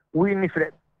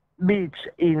Winifred Beach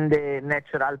in the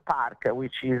natural park,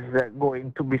 which is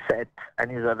going to be set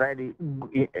and is already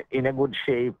in a good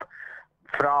shape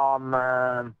from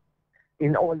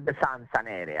in all the Sansan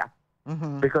area.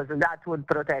 Because that would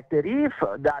protect the reef,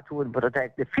 that would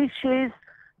protect the fishes,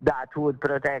 that would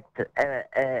protect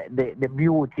the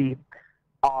beauty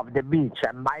of the beach.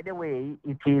 And by the way,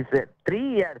 it is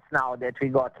 3 years now that we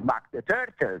got back the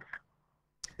turtles.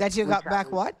 That you got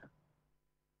back what?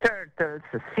 Turtles,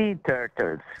 sea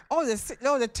turtles. Oh,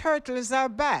 the turtles are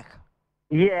back.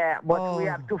 Yeah, but we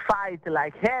have to fight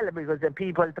like hell because the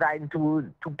people trying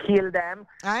to kill them.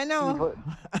 I know.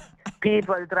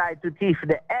 People try to thief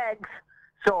the eggs.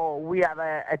 So we have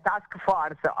a task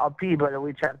force of people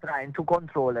which are trying to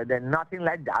control it, and nothing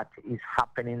like that is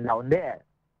happening down there.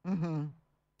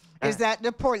 Is that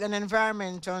the Portland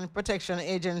Environmental Protection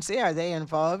Agency? Are they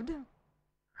involved?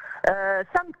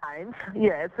 Sometimes,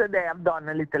 yes, they have done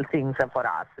little things for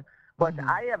us. But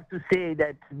I have to say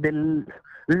that the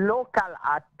local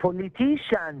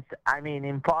politicians, I mean,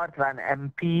 in Portland,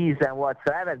 MPs and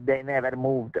whatsoever, they never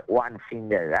moved one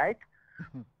finger, right?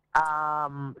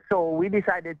 So we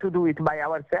decided to do it by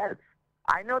ourselves.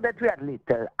 I know that we are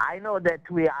little. I know that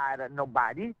we are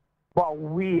nobody, but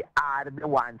we are the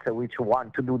ones which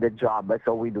want to do the job,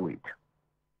 so we do it.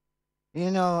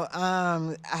 You know,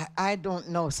 I don't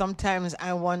know. Sometimes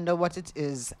I wonder what it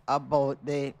is about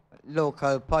the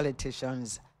local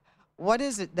politicians. What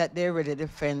is it that they really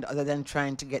defend other than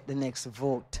trying to get the next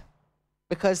vote?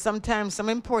 Because sometimes some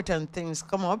important things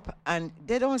come up and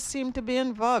they don't seem to be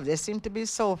involved. They seem to be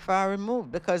so far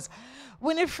removed because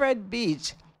Winifred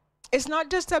Beach, it's not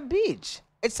just a beach.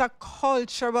 It's a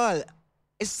cultural,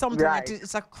 it's something that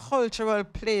it's a cultural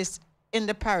place in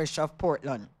the parish of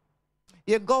Portland.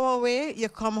 You go away, you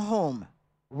come home,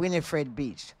 Winifred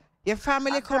Beach. Your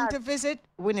family come to visit,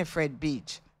 Winifred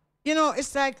Beach. You know,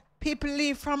 it's like people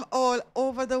leave from all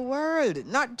over the world,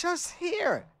 not just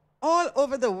here, all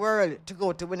over the world to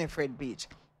go to Winifred Beach.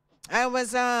 I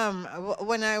was,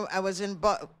 when I was in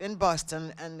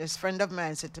Boston, and this friend of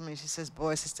mine said to me, she says,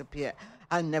 boy, Sister Pierre,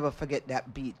 I'll never forget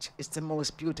that beach. It's the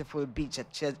most beautiful beach that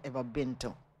she has ever been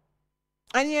to.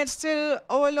 And yet still,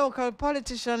 our local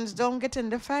politicians don't get in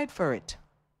the fight for it.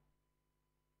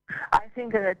 I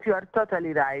think that you are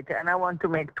totally right, and I want to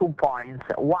make 2 points.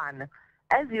 One,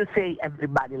 as you say,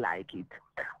 everybody like it.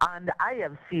 And I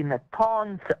have seen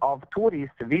tons of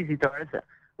tourist visitors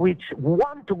which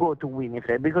want to go to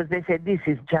Winifred because they say this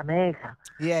is Jamaica.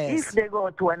 Yes. If they go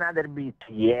to another beach,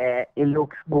 yeah, it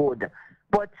looks good.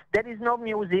 But there is no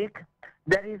music,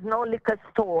 there is no liquor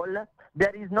stall,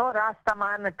 there is no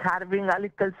Rastaman carving a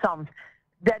little something.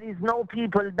 There is no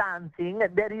people dancing,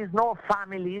 there is no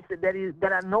families,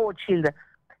 there are no children.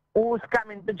 Who's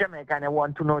coming to Jamaica and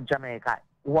want to know Jamaica,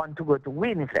 want to go to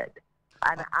Winifred?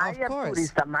 And I have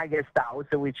tourists at my guest house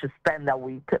which spend a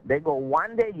week. They go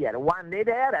 1 day here, 1 day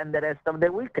there, and the rest of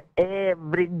the week,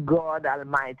 every God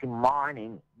Almighty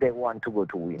morning, they want to go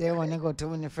to Winifred. They want to go to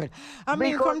Winifred. I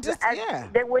mean, because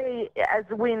the way as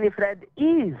Winifred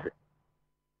is,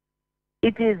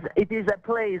 it is a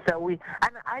place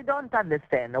and I don't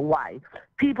understand why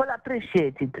people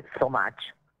appreciate it so much.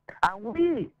 And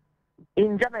we,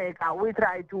 in Jamaica, we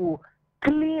try to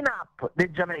clean up the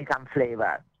Jamaican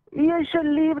flavor. You should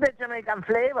leave the Jamaican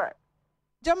flavor.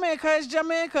 Jamaica is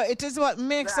Jamaica. It is what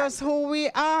makes us who we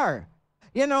are.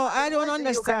 You know, I don't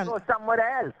understand. You can go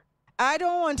somewhere else. I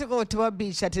don't want to go to a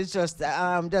beach that is just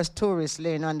tourist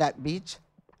lane on that beach.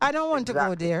 I don't want to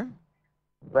go there.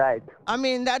 Right. I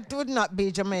mean, that would not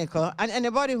be Jamaica. And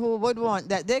anybody who would want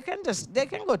that, they can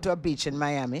go to a beach in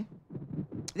Miami.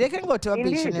 They can go to a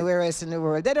beach anywhere else in the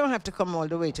world. They don't have to come all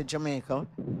the way to Jamaica.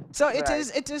 So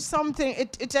it is something,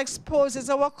 it exposes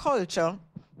our culture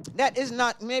that is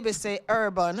not maybe say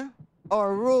urban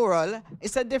or rural.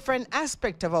 It's a different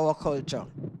aspect of our culture.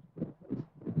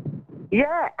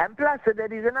 Yeah, and plus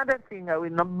there is another thing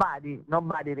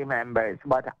nobody remembers,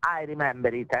 but I remember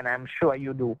it, and I'm sure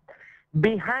you do.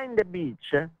 Behind the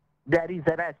beach, there is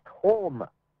a rest home,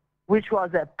 which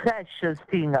was a precious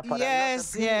thing for a lot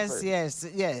of people.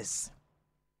 Yes.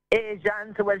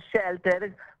 Asians were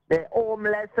sheltered, the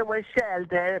homeless were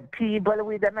sheltered, people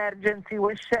with emergency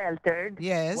were sheltered.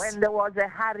 Yes. When there was a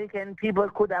hurricane, people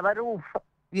could have a roof.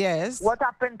 Yes. What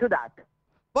happened to that?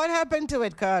 What happened to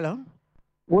it, Carlo?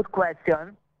 Good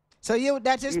question. So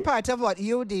that is part of what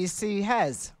UDC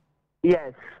has?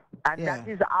 Yes. And that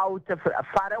is out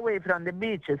far away from the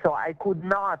beach, so I could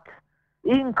not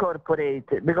incorporate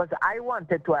it because I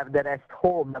wanted to have the rest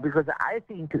home because I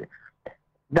think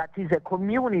that is a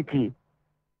community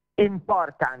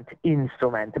important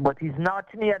instrument, but it's not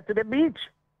near to the beach.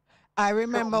 I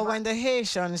remember when the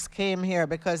Haitians came here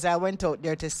because I went out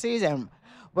there to see them.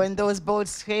 When those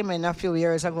boats came in a few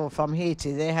years ago from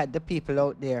Haiti, they had the people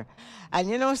out there. And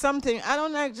you know something, I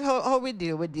don't like how we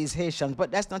deal with these Haitians,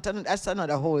 but that's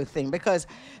another whole thing because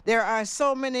there are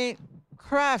so many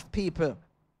craft people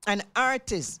and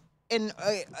artists in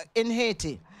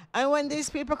Haiti. And when these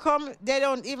people come, they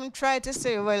don't even try to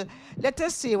say, well, let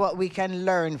us see what we can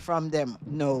learn from them.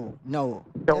 No.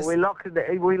 So we locked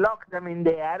them in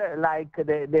there like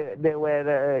they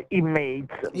were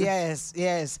inmates.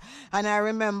 Yes. And I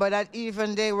remember that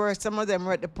even some of them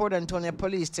were at the Port Antonio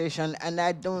police station, and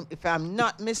if I'm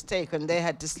not mistaken, they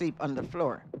had to sleep on the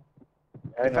floor.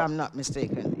 If I'm not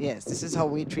mistaken, yes, this is how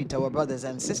we treat our brothers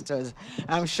and sisters.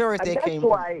 I'm sure they came.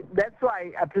 That's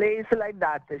why a place like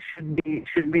that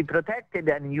should be protected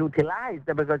and utilized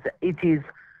because it is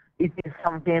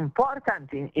something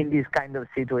important in this kind of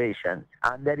situation.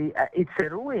 And it's a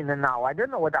ruin now. I don't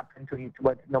know what happened to it,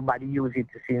 but nobody used it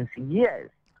since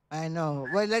years. I know.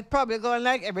 Well, it's probably going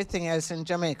like everything else in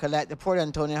Jamaica, like the Port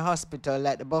Antonio Hospital,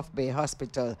 like the Buff Bay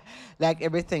Hospital, like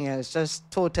everything else,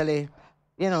 just totally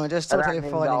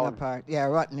falling apart. Yeah,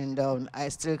 rotting down. I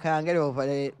still can't get over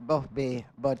the Buff Bay,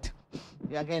 but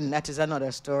again, that is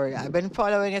another story. I've been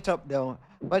following it up though.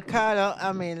 But Carlo,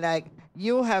 I mean, like,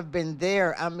 you have been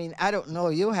there. I mean, I don't know.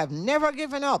 You have never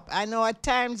given up. I know at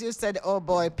times you said, oh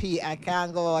boy, P, I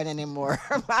can't go on anymore.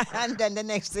 And then the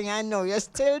next thing I know, you're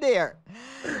still there.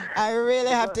 I really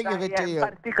have to give it to you.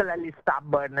 Particularly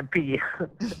stubborn, P.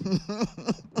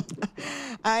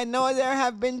 I know there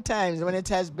have been times when it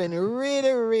has been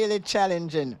really, really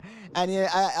challenging. And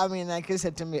I mean, like you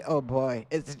said to me, oh boy,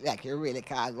 it's like you really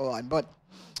can't go on. But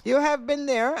you have been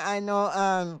there. I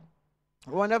know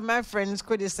one of my friends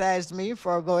criticized me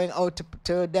for going out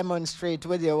to demonstrate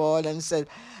with you all and said,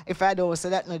 if I don't say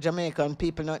that no Jamaican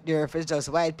people not there, if it's just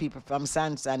white people from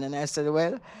Sansan. And I said,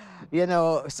 well, you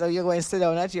know, so you're going to sit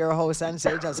down at your house and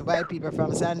say just white people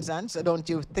from Sansan. So don't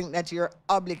you think that you're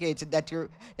obligated, that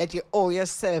you owe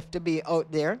yourself to be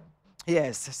out there?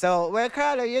 Yes. So, well,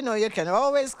 Carla, you know, you can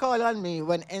always call on me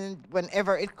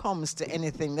whenever it comes to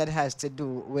anything that has to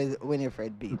do with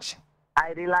Winifred Beach.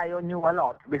 I rely on you a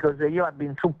lot because you have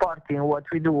been supporting what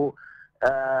we do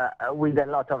with a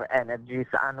lot of energies,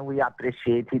 and we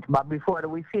appreciate it. But before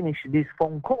we finish this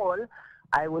phone call,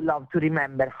 I would love to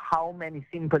remember how many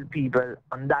simple people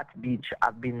on that beach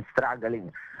have been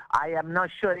struggling. I am not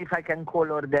sure if I can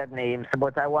call all their names,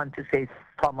 but I want to say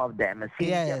some of them.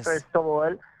 Cynthia, first of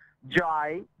all,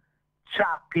 Joy,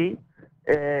 Chappie,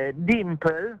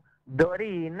 Dimple,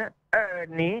 Doreen,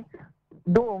 Ernie,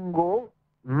 Dongo,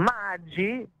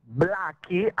 Maggie,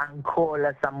 Blackie, and call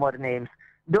some more names.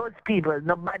 Those people,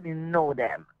 nobody know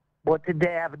them, but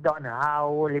they have done a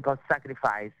whole heap of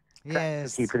sacrifice to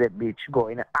keep the beach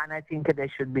going. And I think they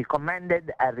should be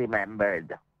commended and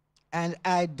remembered. And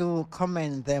I do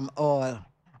commend them all.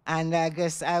 And I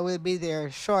guess I will be there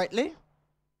shortly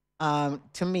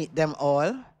to meet them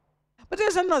all. But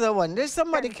there's another one. There's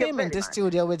somebody came into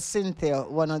studio with Cynthia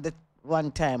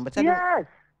one time. But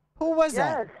who was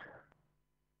that?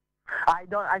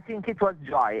 I think it was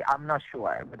Joy. I'm not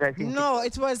sure, but I think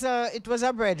it was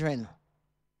a brethren.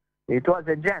 It was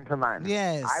a gentleman.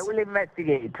 Yes. I will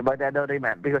investigate, but I don't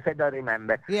remember because I don't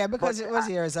remember. Yeah, because But, it was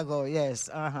years ago. Yes.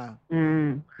 Uh-huh.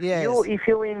 Yes. If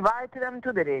you invite them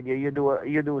to the radio,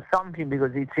 you do something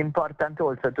because it's important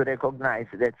also to recognize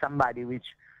that somebody which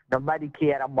nobody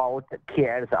cares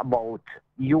about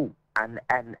you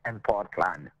and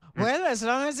Portland. Well, as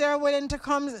long as they're willing to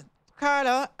come,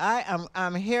 Carla,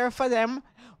 I'm here for them.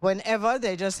 Whenever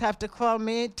they just have to call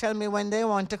me, tell me when they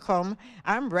want to come.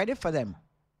 I'm ready for them.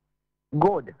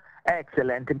 Good.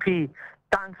 Excellent. P,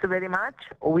 thanks very much.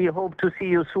 We hope to see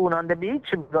you soon on the beach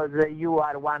because you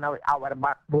are one of our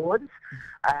backbones.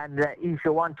 And if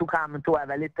you want to come to have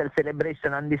a little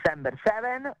celebration on December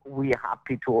 7, we're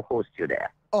happy to host you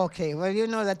there. Okay. Well, you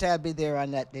know that I'll be there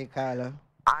on that day, Carla.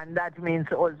 And that means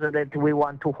also that we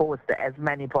want to host as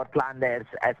many Portlanders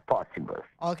as possible.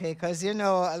 Okay, because you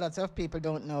know, a lot of people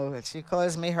don't know. She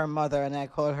calls me her mother and I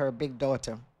call her big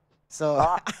daughter.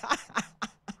 So,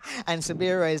 and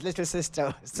Sabira is little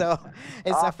sister. So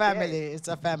it's a family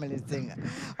thing.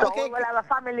 So Okay. we will have a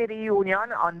family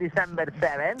reunion on December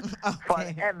 7th for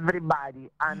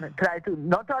everybody and try to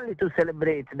not only to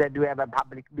celebrate that we have a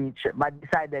public beach, but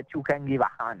decide that you can give a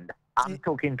hand. I'm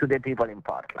talking to the people in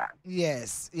Portland.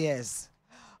 Yes, yes.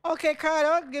 Okay,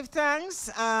 Carlo, give thanks.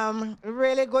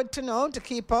 Really good to know, to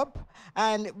keep up.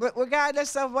 And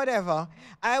regardless of whatever,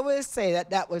 I will say that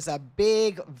that was a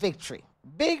big victory.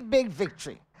 Big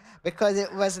victory. Because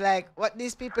it was like what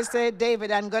these people say, David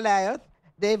and Goliath.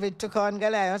 David took on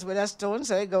Goliath with a stone,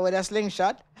 so he go with a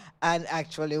slingshot and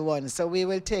actually won. So we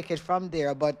will take it from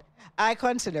there. But I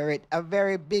consider it a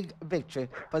very big victory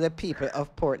for the people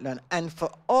of Portland and for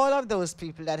all of those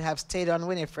people that have stayed on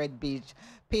Winifred Beach,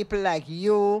 people like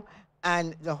you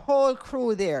and the whole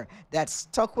crew there that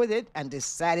stuck with it and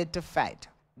decided to fight.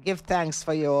 Give thanks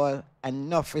for you all and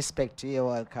enough respect to you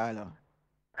all, Carlo.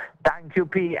 Thank you,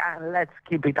 P, and let's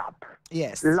keep it up.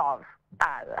 Yes. Love. All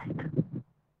right.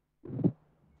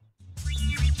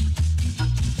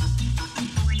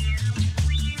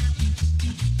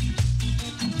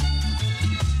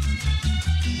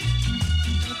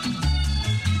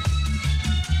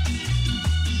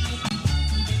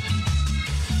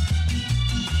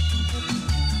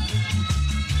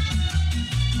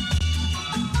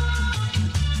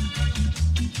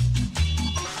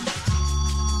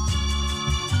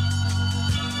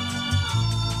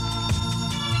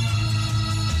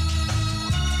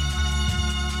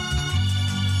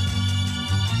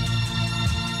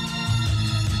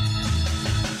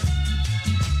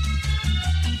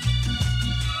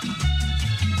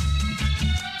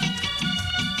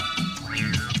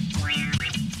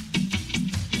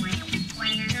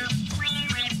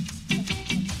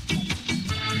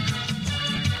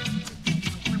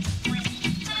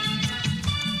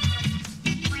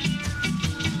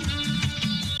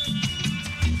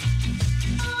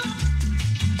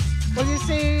 Well, you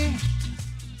see,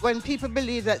 when people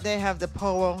believe that they have the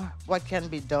power, what can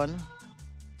be done?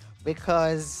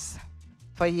 Because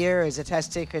for years, it has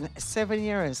taken 7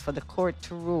 years for the court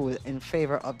to rule in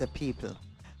favor of the people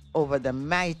over the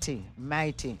mighty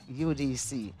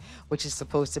UDC, which is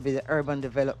supposed to be the Urban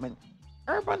Development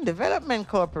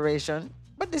Corporation,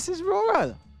 but this is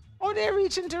rural. Oh, they're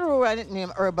reaching to rural and it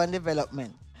named Urban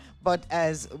Development. But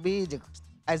as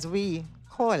we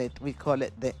call it, we call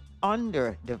it the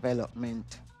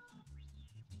Underdevelopment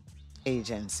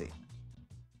Agency.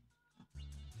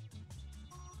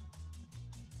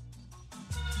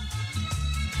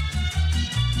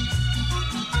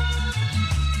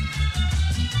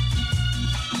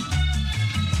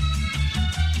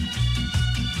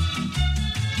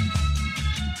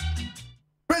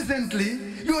 Presently,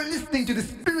 you are listening to the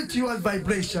Spiritual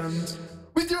Vibrations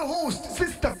with your host,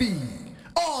 Sister P.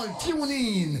 All tune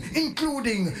in,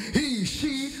 including he,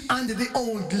 she, and the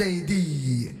old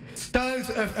lady. Styles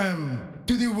FM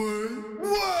to the world.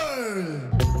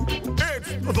 It's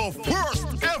the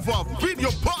first ever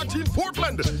video party in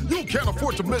Portland. You can't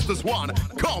afford to miss this one.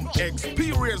 Come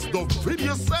experience the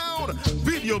video sound.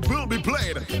 Video will be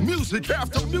played. Music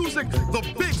after music. The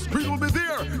big screen will be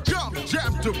there. Come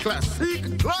jam to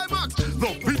classic climax.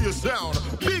 The video sound.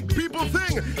 Big people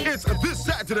thing. It's this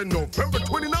Saturday, November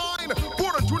 29,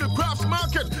 Portland 20 Crafts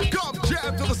Market. Come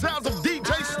jam to the sounds of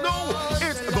DJ Snow.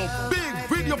 It's the big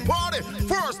video party.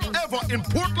 First ever in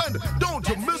Portland. Don't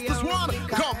you miss this one.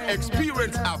 Come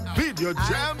experience a video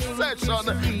jam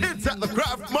session. It's at the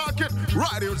Craft Market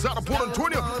right here inside of Portland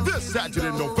 20 this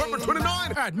Saturday, November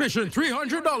 29. Admission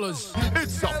 $300.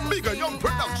 It's a Mega Young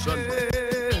production.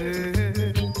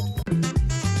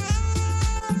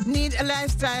 Need a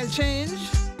lifestyle change?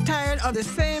 Tired of the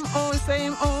same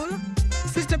old?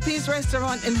 Sister P's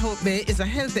Restaurant in Hope Bay is a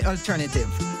healthy alternative.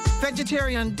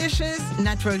 vegetarian dishes,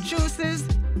 natural juices,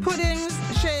 puddings,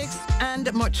 shakes,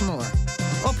 and much more.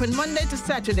 Open Monday to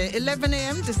Saturday, 11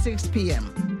 a.m. to 6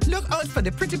 p.m. Look out for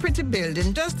the pretty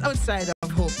building just outside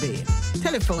of Hope Bay.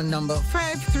 Telephone number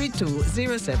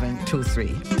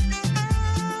 532-0723.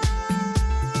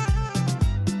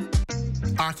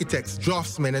 Architects,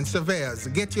 draftsmen, and surveyors,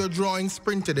 get your drawings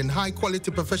printed in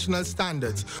high-quality professional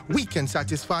standards. We can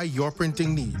satisfy your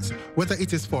printing needs. Whether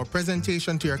it is for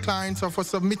presentation to your clients or for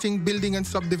submitting building and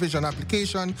subdivision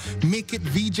application, make it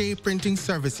VJ Printing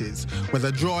Services. Whether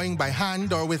drawing by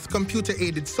hand or with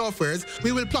computer-aided softwares,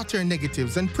 we will plot your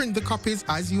negatives and print the copies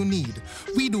as you need.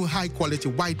 We do high-quality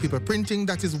white paper printing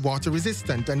that is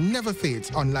water-resistant and never fades,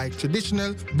 unlike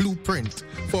traditional blueprint.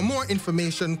 For more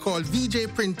information, call VJ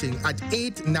Printing at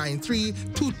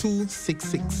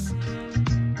 893-2266.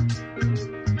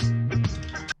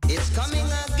 It's coming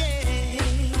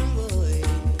again, boy.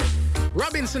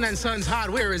 Robinson & Sons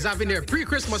Hardware is having their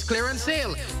pre-Christmas clearance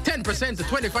sale. 10% to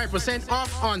 25%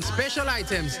 off on special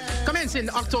items. Commencing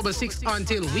October 6th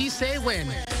until we say when.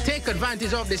 Take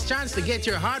advantage of this chance to get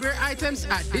your hardware items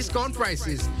at discount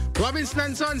prices.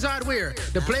 Robinson & Sons Hardware,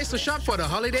 the place to shop for the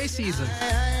holiday season.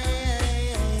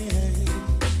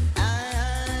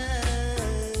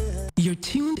 You're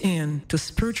tuned in to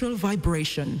Spiritual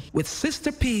Vibration with Sister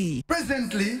P.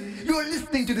 Presently, you are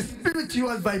listening to the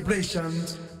Spiritual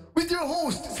Vibrations with your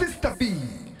host, Sister P.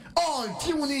 All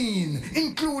tune in,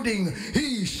 including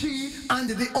he, she, and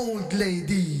the old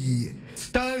lady.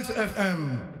 Styles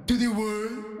FM to the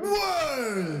world.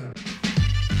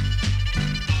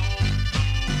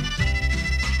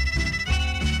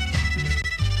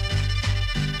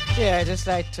 Yeah, I'd just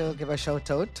like to give a shout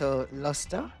out to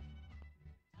Luster,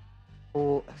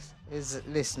 who is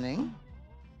listening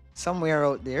somewhere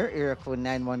out there, area code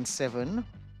 917.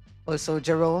 Also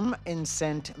Jerome in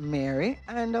St. Mary,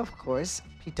 and of course,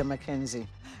 Peter Mackenzie.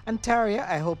 And Taria,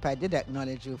 I hope I did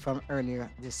acknowledge you from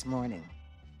earlier this morning.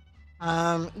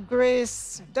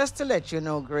 Grace, just to let you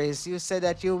know, Grace, you said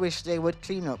that you wish they would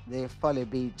clean up the Folly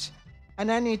Beach.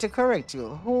 And I need to correct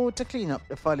you. Who to clean up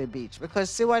the Folly Beach? Because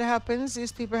see what happens?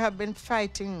 These people have been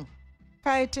fighting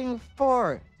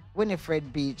for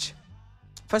Winifred Beach.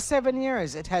 For 7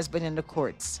 years, it has been in the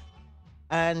courts.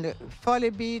 And Folly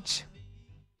Beach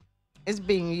is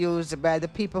being used by the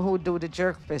people who do the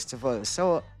Jerk Festival.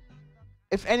 So,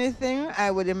 if anything,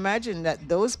 I would imagine that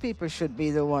those people should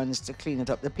be the ones to clean it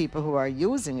up, the people who are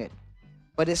using it.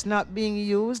 But it's not being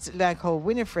used like how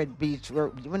Winifred Beach,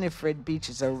 where Winifred Beach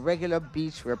is a regular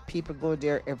beach where people go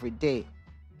there every day.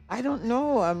 I don't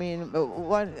know. I mean,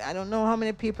 I don't know how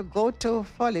many people go to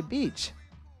Folly Beach.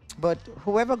 But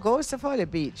whoever goes to Folly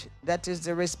Beach, that is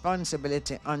the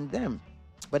responsibility on them.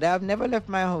 But I've never left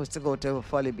my house to go to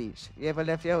Folly Beach. You ever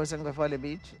left your house and go to Folly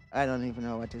Beach? I don't even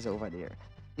know what is over there.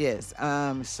 Yes,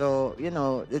 so, you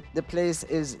know, the place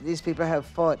is, these people have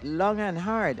fought long and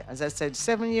hard. As I said,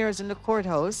 7 years in the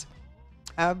courthouse.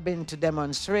 I've been to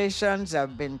demonstrations,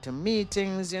 I've been to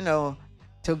meetings, you know,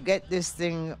 to get this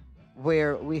thing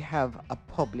where we have a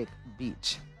public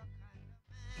beach.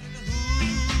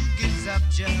 Gives up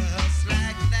just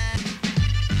like that.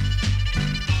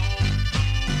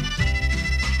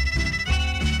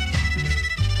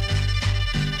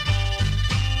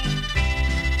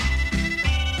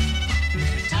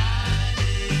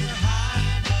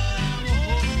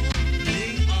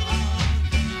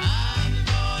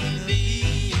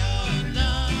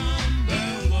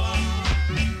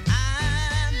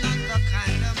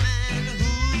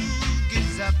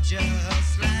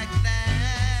 Just like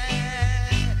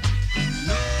that.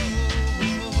 No.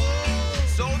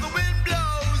 So the wind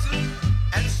blows,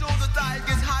 and so the tide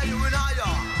gets higher and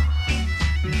higher.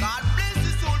 God bless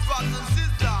the soul brothers and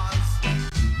sisters.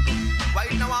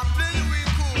 Right now I'm playing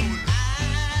real cool.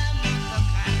 I'm not the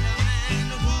kind of man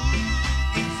who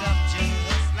gives up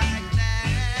just like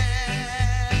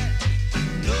that.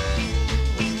 No.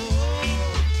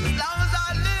 As long as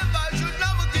I live, I should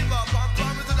never give up. I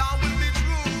promise that I will be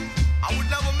true. I would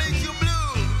never make you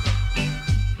blue.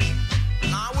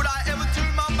 Now would I ever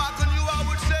turn my back on you, I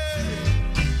would say.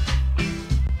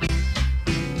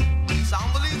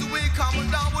 Sound believes the way coming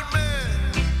down with me.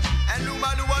 And no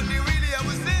matter what they really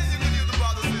ever say, you can hear the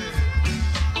brother say.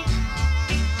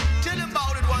 Tell him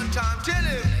about it one time, tell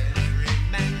him. Every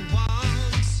man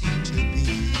wants you to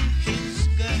be his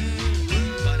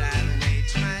girl, but I'll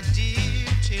wait, my dear,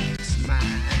 till it's my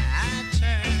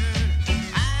turn.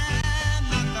 I'm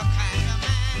not the kind of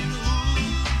man who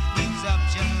gives up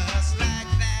just like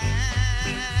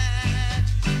that.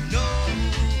 No.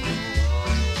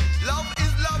 Love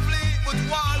is lovely, but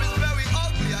war is very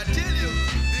ugly. I tell you,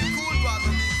 be cool,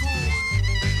 brother, be cool.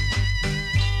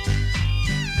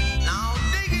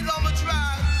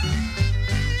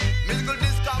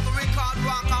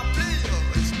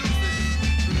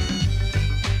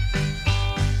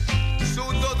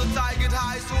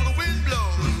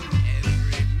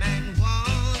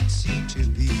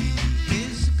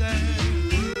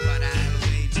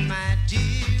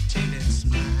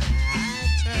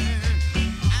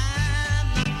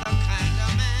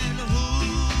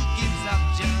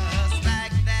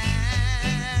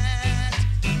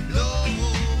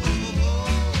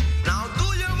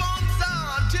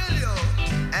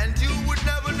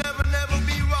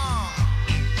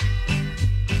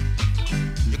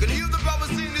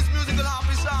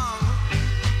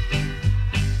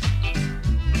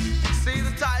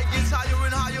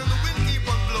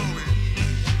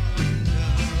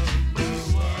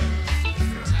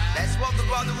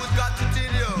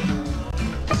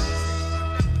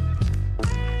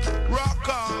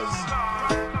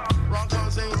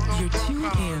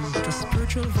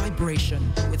 spiritual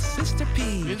vibration with Sister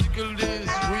P. Physical days,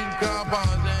 green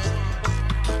carbon.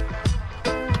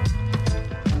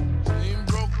 Him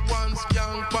broke one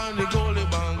skank on the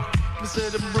goalie bank. Me say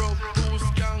them broke two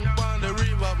skank on the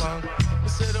river bank. Me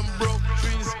say them broke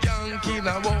three skank in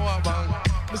a boa bank.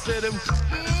 Me say them,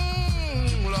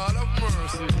 Lord of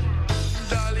mercy.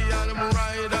 Dolly and them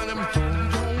ride and them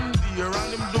doing deer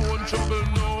and them don't trouble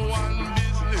no one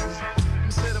business.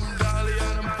 Me say them dolly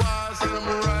and them pass and them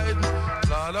ride.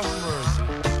 Lord of mercy.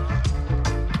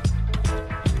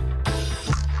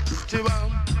 Chibam,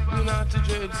 the naughty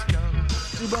dread scam.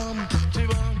 Chibam,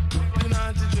 the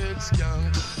naughty dread scam.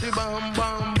 Chibam,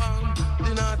 bam, bam,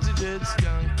 the naughty dread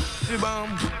scam. Chibam.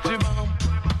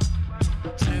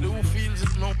 Say who feels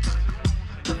it no.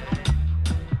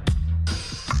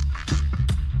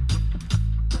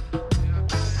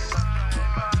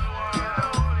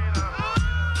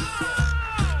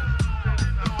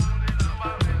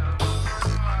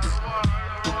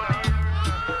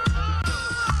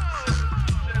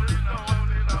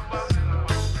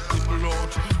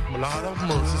 Lord of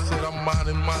mercy, said I'm mad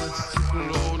and mad,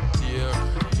 sickle out here,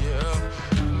 yeah.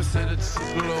 Me said it's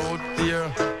sickle out here,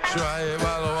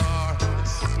 tribal war,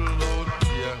 sickle out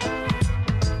here.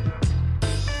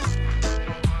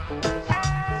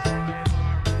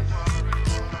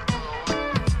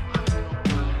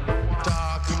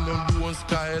 Talking them doing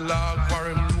skylark, for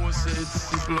him no say it's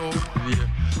sickle out here.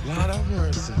 Lord of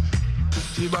mercy,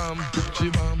 chibam,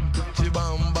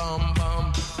 bam,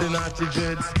 bam, the naughty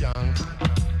dread skank.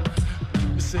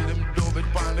 Me say them dub it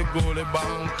on the goalie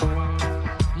bank.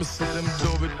 Me say them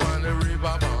dub it on the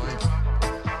river bank.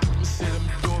 Me say them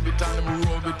dub it and them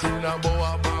rub it in a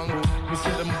boa bank. Me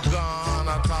say them gone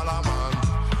a Talaman.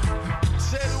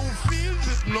 Say who feels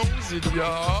it knows it,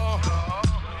 y'all.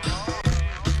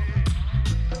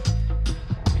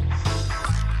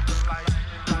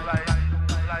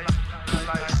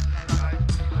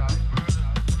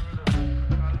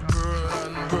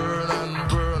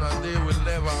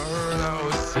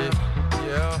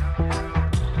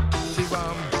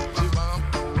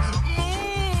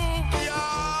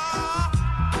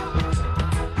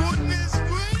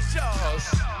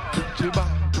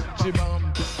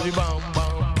 Chibam,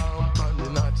 bam, bam, and the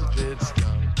naughty dread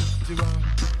scam. Chibam,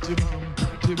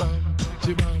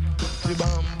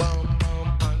 bam, bam,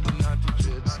 and the naughty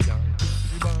dread scam.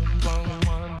 Chibam, bam,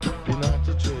 one, the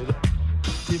naughty dread.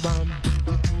 Chibam,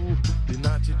 the two, the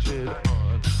naughty dread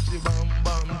on. Chibam,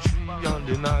 bam, three, and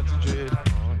the naughty dread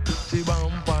on.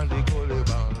 Chibam, pan the goalie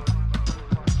bank.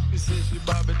 Me say she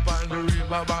bob it pan the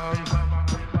river bank.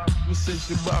 Me say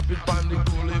she bob it pan the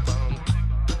goalie bank.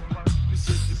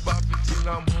 Bop it in a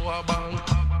boa bank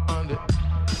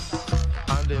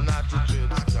and the naughty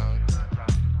dread skank.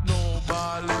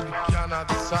 Nobody cannot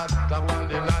sat up on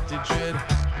the naughty dread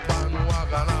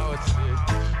bandwagon outside.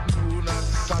 Do not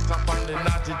sat up on the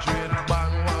naughty dread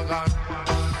bandwagon.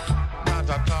 Not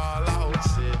at all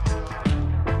outside.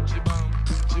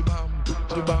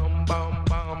 Chibam, bam,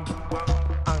 bam,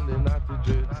 and the naughty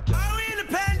dread skank. Are we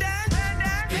independent?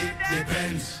 It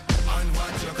depends on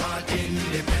what you call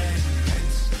independent.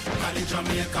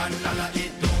 Jamaican dollar,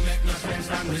 it don't make no sense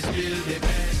and we still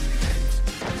depend.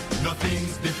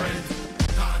 Nothing's different,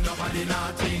 can't nobody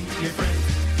nothing different.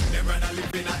 Them rather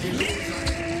live in a illusion.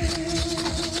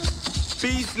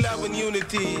 Peace, love and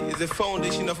unity is the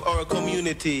foundation of our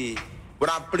community. What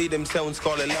I play them sounds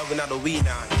called a love and not a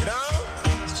winner, you know?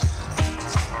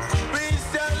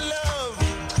 Peace and love,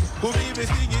 who be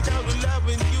sing it out with love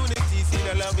and unity. See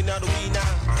the love and not a winner.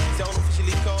 Sound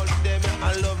officially called them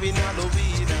a love and not a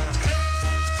winner.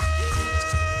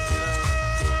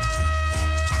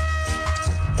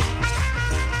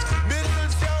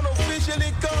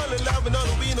 Call it love and all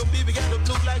the we no baby got to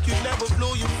blow like you never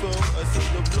blow you from. I see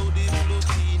the blow this blow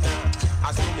Tina.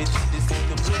 I saw me this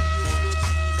the blow you blow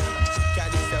Tina. Can't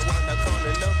you say what I call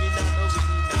it love in a winner.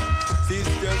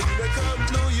 Sister we come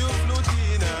blow you blow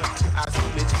Tina. I saw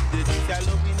me this I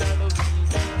love in a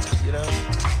winner. You know.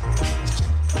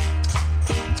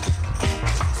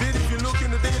 See if you look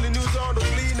in the daily news on the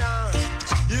cleaner,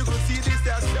 you can see this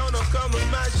that sound of coming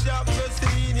match up the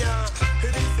senior.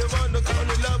 It is the one that call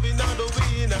it loving on the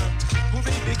winner. Who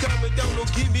baby coming down, no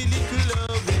give me little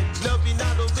loving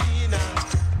on the winner.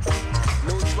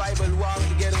 No tribal war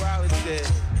together, I would say.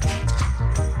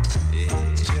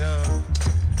 Yeah.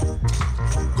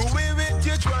 Go away with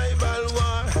your tribal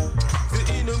war.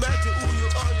 See, no matter who you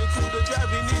are, you could have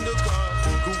driving in the car.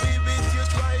 Go away with your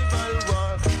tribal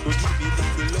war. Go give me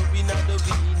little loving on the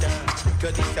winner.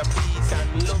 Cause it's a peace and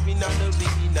loving on the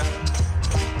winner.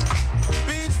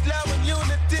 Peace, love and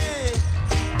unity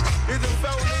is the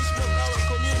foundation of our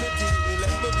community.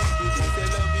 Let me be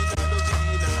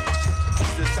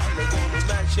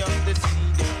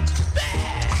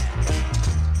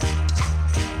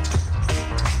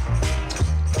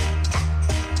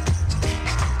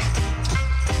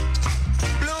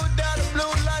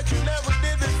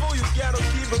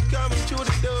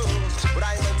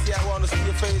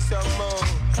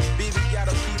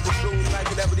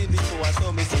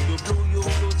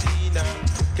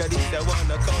that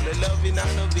wanna call it loving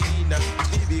on the Vina.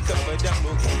 Baby, come down,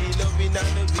 no give me loving on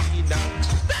the Vina.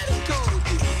 Very cold,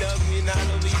 give me loving on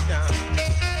the Vina.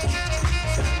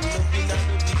 Loving on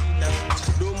the Vina.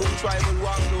 No more tribal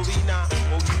walk, no Vina.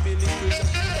 Oh, give me little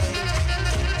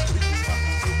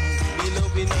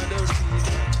loving on the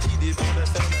Vina. He did on the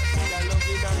sun, I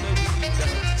loving on the Vina.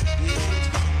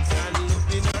 And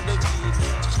loving on the Vina.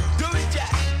 Do it, Jack.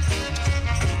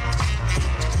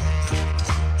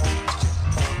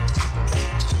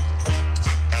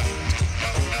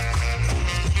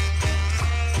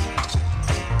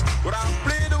 But I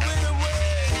play the winning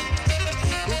way.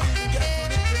 But we even got to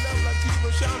live the love like people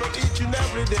shout out each and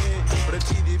every day. But the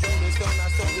TV bonus on,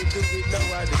 I saw we do it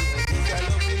nowadays. I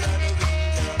love it, I love it.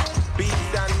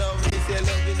 Peace and love, they say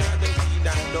love it, I love it.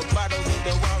 No matter with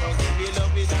the war, I'll give you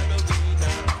love it, I love it.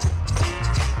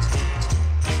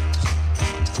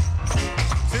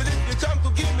 Said if you come to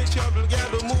give me trouble, you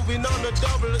gotta moving on the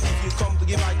double. If you come to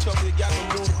give my trouble, you gotta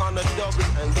move on the double.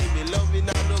 And give me love it,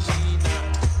 I love it.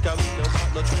 Cause we don't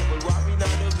want no trouble, worry not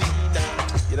the Vina,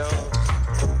 you know.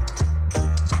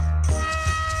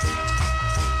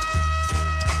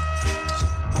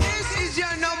 This is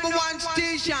your number one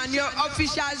station, your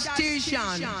official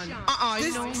station.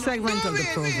 This segment of the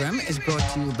program is brought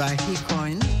to you by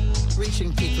HeCoin,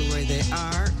 reaching people where they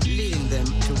are, leading them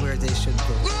to where they should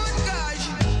go. Good gosh.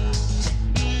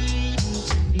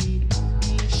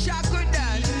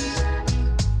 Shakudan.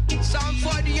 Some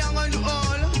for the young and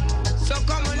old. So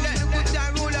come and let the good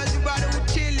time rule as your brother will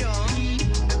kill you.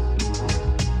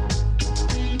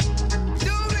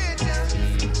 Do it.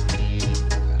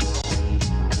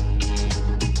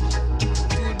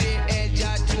 To the edge,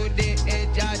 to the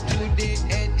edge, to the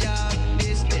edge of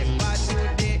this step. To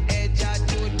the edge,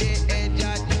 to the edge,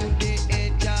 to the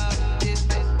edge of this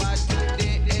step. To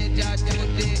the edge, to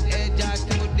the edge,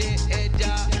 to the edge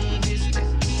of this step.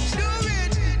 Do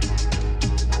it.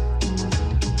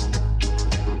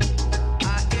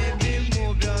 Every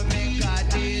move you make a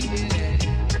deal.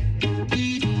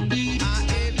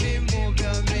 Every move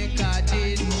you make a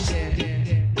deal.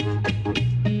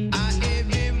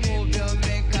 Every move you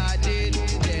make a deal.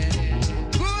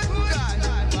 Good God,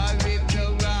 but if you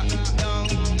rock down,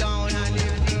 down, and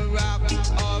if you rock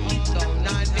up, down,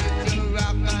 and if you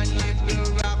rock, and if you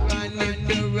rock, and if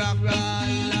you rock all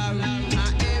around,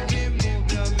 every move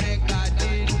you make a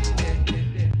deal.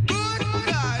 Good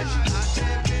God,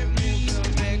 every move you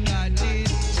make a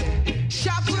deal.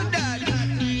 Shuffle that.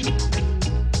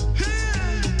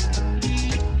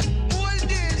 Hold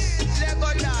this, let go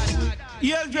that.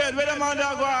 Yes, Dread, where the man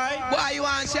that go? Why you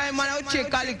want to say, man, I'll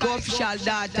check all the official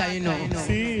data, you know?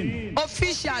 Seen.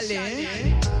 Officially,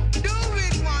 do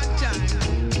it one time.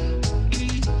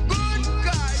 Good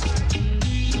God.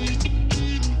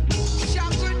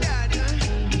 Shuffle that.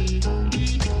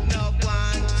 No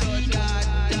one to that,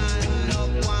 no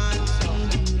one to.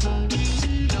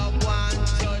 No one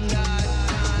to that,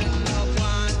 no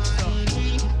one to.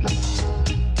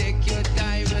 Take your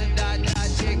time with that,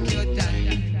 take your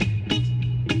time.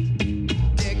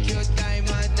 Take your time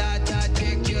and data,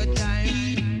 take your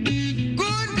time.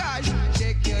 Good gosh,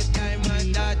 take your time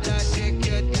and data.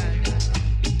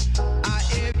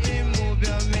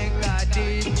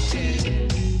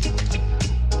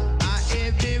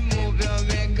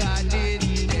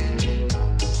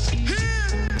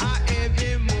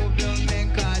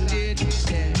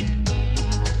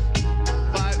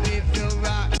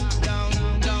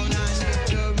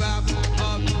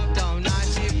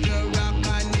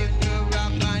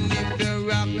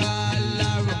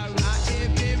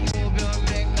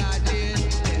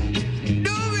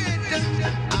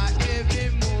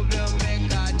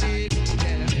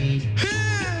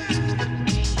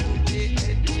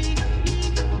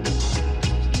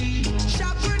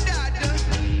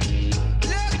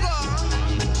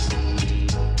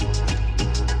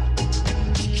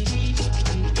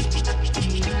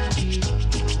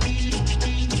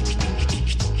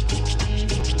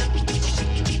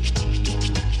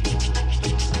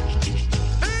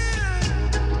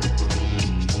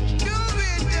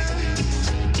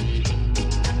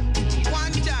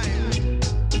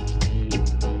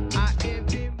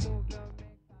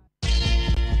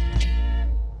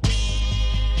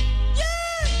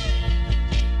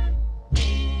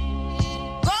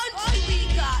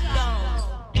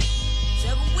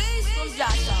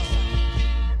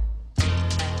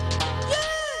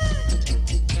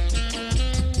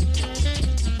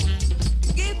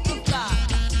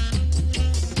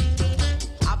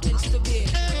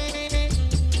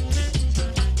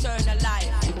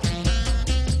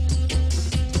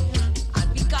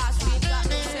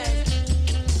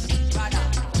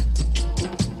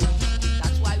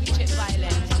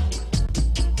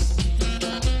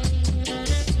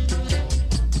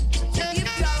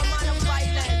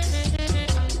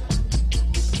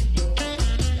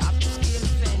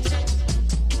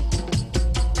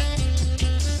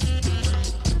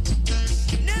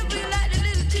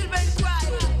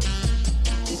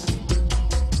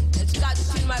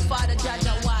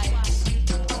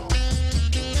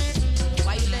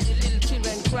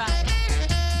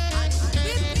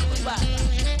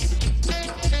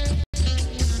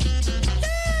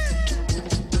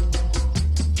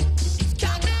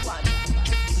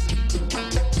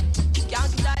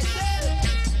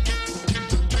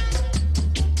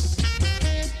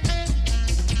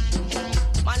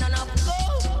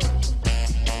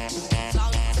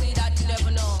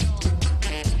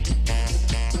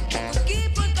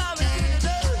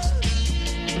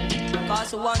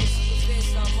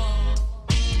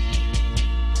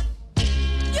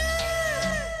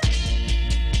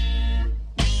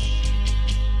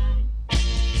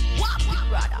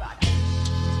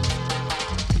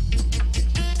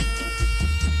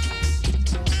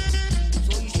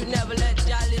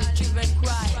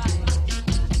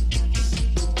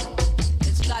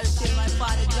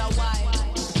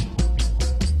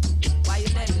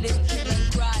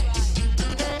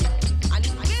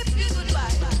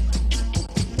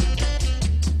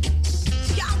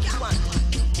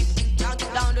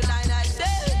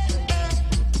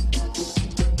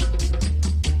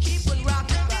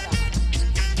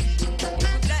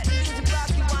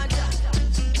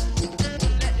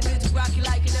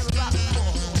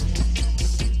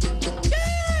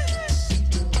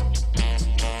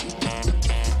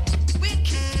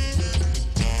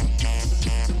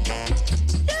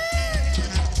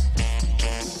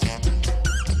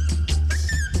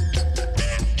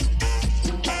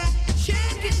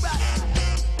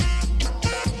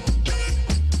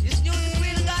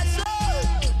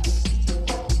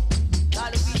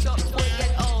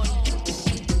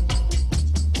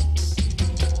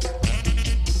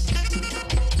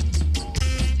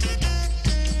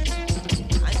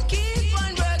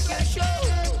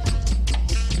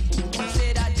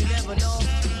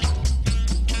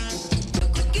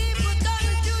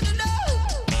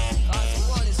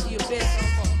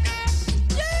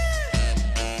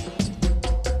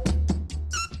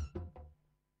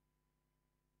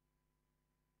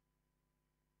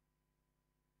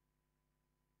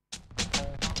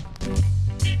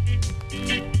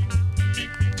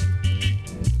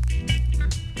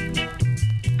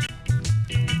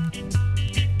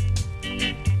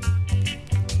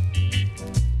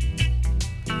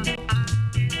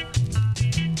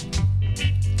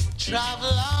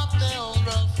 travel up the old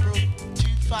rough road to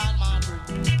find my break,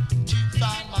 to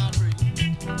find my break.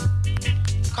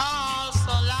 Call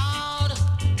so loud,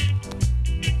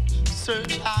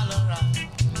 search all around.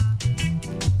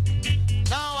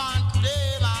 No one could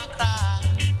ever cry.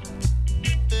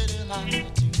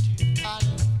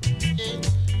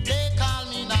 They call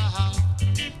me now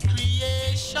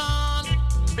creation,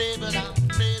 brave enough,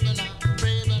 brave enough,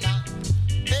 brave enough.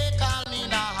 They call me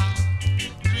now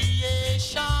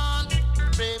creation,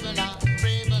 brave enough,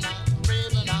 brave enough,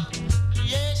 brave enough.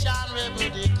 Creation rebel,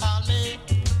 they call me.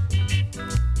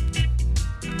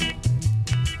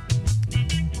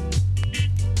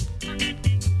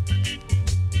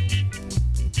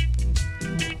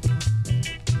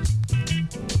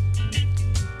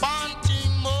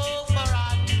 Wanting more for I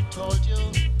told you,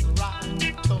 right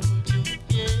told you,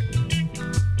 yeah.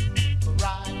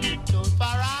 Right told, for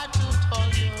I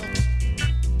told you.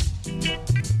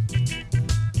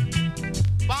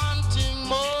 Wanting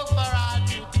more for I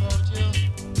told you.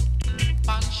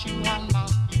 Pants shoe on my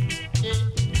feet, yeah.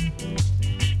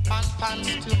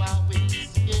 Pants to my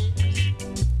waist, yeah.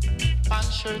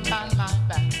 Pants shirt on my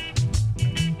back.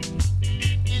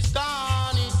 It's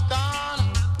gone, it's gone.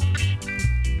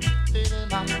 Little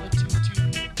mama tutu,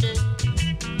 yeah.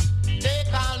 They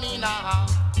call me now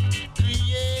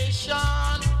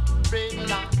creation, brave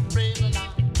enough, brave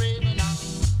enough, brave enough.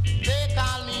 They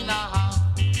call me now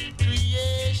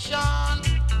creation,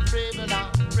 brave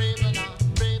enough, brave enough,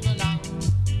 brave enough.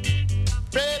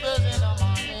 Bravers in the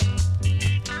morning,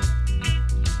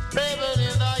 bravers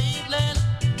in the evening,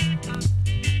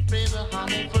 braver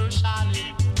honey for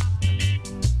Charlie,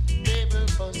 braver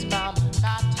for spam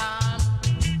that time.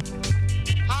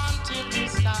 Until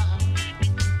this time,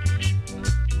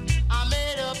 I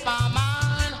made up my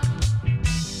mind.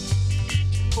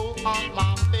 Go on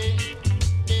my way,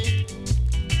 yeah.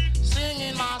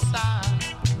 Singing my song.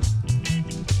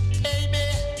 Maybe,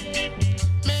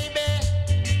 maybe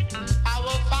I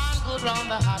will find good on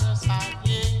the other side,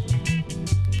 yeah.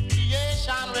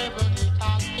 Creation rebel, they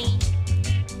call me.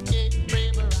 Yeah,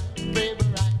 braver right, braver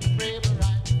right, braver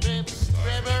right,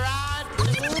 braver right.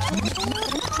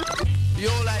 The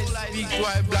whole I speak to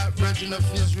I black virgin of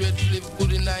Israel to live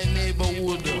good in thy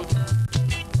neighborhood.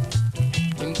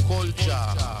 In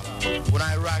culture, when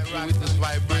I rock you with this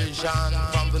vibration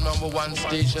from the #1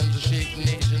 station to shake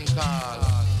nation call.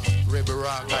 Rebel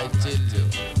Rock, I tell you.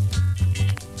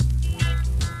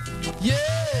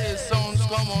 Yeah, sounds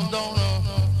come on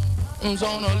down.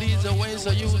 Sound leads the way,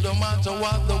 so you no matter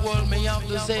what the world may have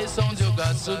to say, sounds you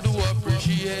got to do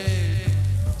appreciate.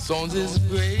 Sounds is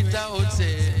great, I would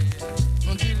say.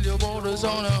 Until you bow the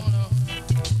sound.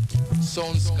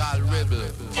 Sounds called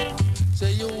rebel.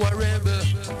 Say you a rebel.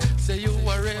 Say you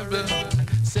a rebel.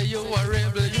 Say you a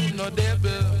rebel. You no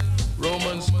devil.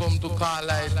 Romans come to call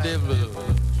like devil.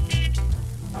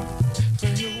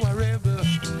 Say you a rebel.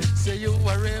 Say you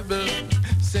a rebel.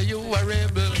 Say you a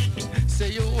rebel. Say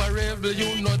you a rebel.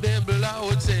 You no devil. I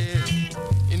would say.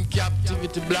 In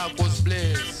captivity, black was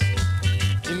blessed.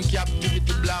 In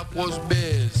captivity, black was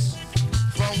best.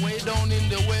 From way down in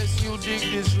the west, you dig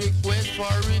this request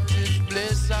for it is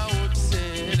blessed. I would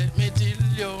say, let me tell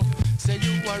you, say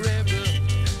you a rebel,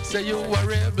 say you a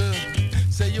rebel,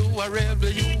 say you a rebel,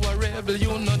 you a rebel,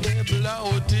 you no devil. I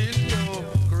would tell you,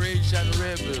 creation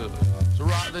rebel, to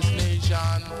rock this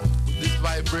nation with this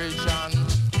vibration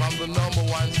from the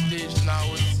 #1 station. I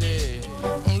would say,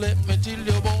 let me tell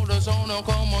you about the sound of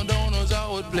come on down as I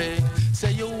would play.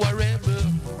 Say you a rebel.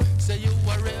 Say you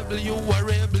a rebel, you a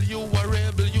rebel, you a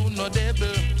rebel, you no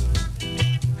devil.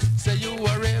 Say you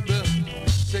a rebel,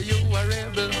 say you a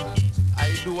rebel.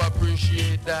 I do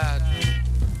appreciate that.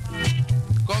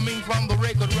 Coming from the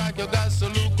record rock, you got to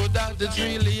look at that. It's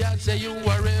really hard. Say you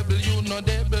a rebel, you no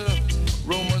devil.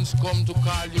 Romans come to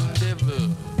call you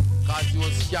devil, cause you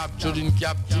was captured in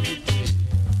captivity.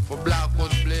 For black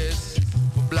was blessed,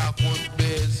 for black was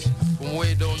best, from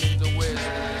way down in the west.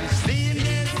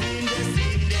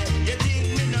 You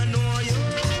think me no know you?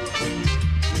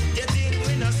 You think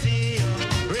we no see you?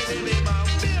 Really about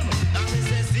them. Now me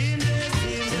say see me.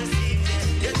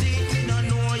 You think me no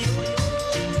know you?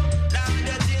 Now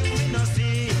you think we no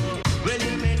see you? Well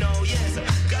you may know, yes.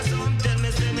 Cause some tell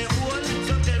me say me old,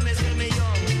 some tell me say me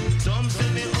young. Some say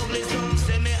me ugly, some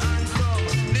say me handsome.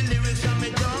 The lyrics on me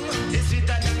tongue is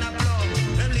sweeter than a plum.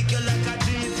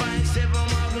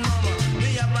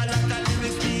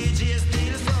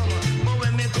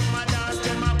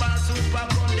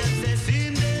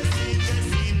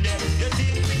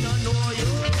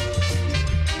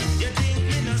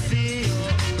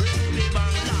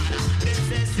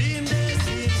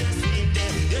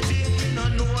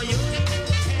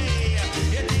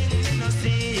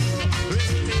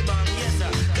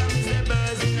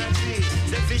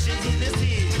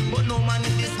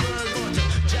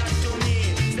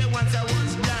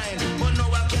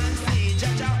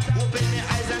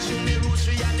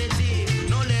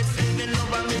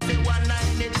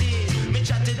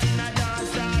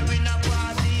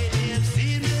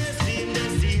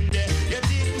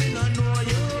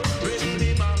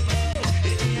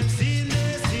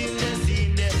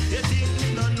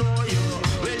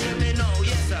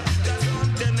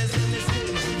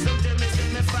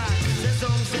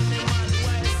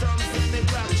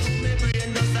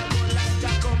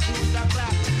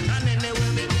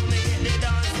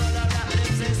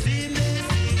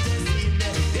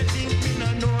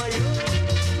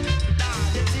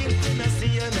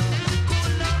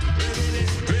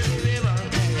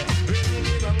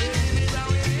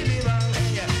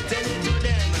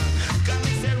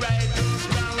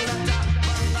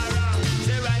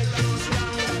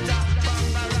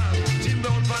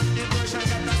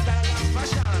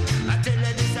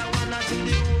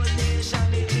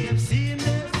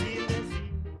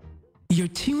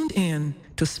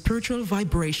 to spiritual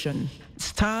vibration.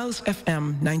 Styles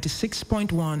FM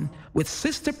 96.1 with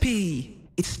Sister P.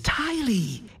 It's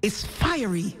styly, it's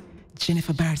fiery.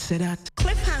 Jennifer Barrett said that.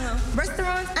 Cliffhanger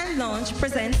Restaurant and Lounge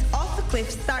presents Off the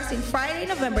Cliff starting Friday,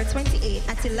 November 28th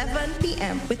at 11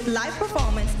 p.m. with live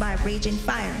performance by Raging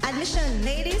Fire. Admission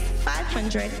ladies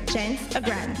 500, gents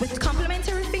 $1,000 with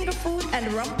complimentary finger food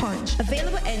and rum punch.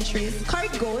 Available entries: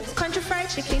 curried goat, country fried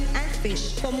chicken, and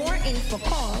fish. For more info,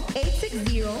 call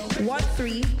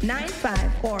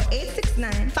 860-1395 or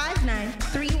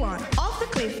 869-5931. Off the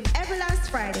Cliff every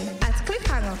last Friday at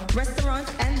Cliffhanger Restaurant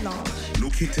and Lounge.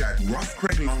 Located at Ross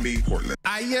Craig Long Bay, Portland.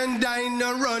 I and I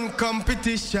no run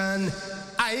competition.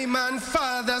 I man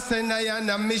fathers and I on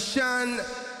a mission.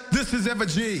 This is Ever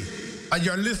G, and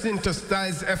you're listening to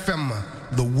Styles FM,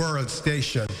 the world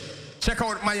station. Check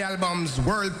out my albums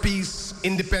World Peace,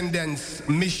 Independence,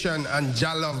 Mission, and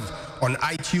Jah Love on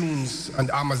iTunes and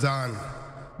Amazon.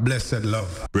 Blessed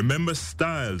love. Remember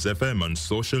Styles FM on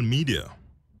social media.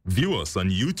 View us on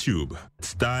YouTube,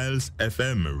 Styles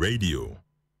FM Radio.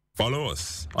 Follow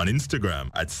us on Instagram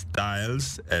at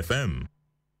Styles FM.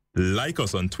 Like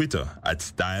us on Twitter at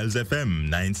Styles FM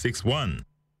 961.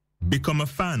 Become a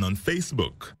fan on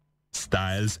Facebook,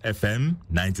 Styles FM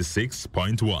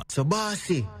 96.1. So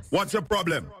bossy, what's your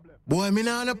problem? Boy, me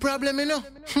nah no problem, you know.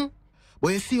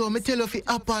 But you see how me tell you if you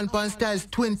up on Styles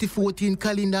 2014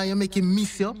 calendar, you make him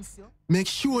miss you. Make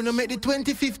sure no make the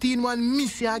 2015 one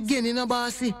miss you again, you know,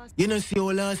 bossy. You know, see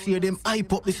how last year them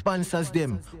hype up the sponsors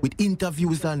them with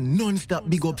interviews and non-stop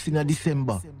big ups in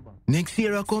December. Next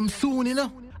year I come soon, you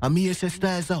know. And me say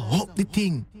Styles up the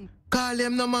thing. Call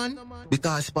them no man,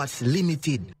 because spots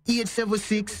limited.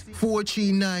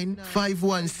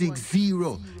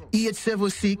 876-439-5160.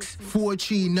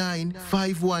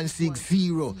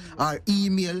 876-439-5160 or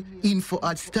email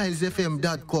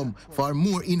info@stylesfm.com for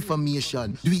more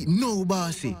information. Do it now,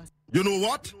 bossy. You know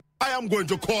what? I am going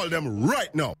to call them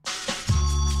right now.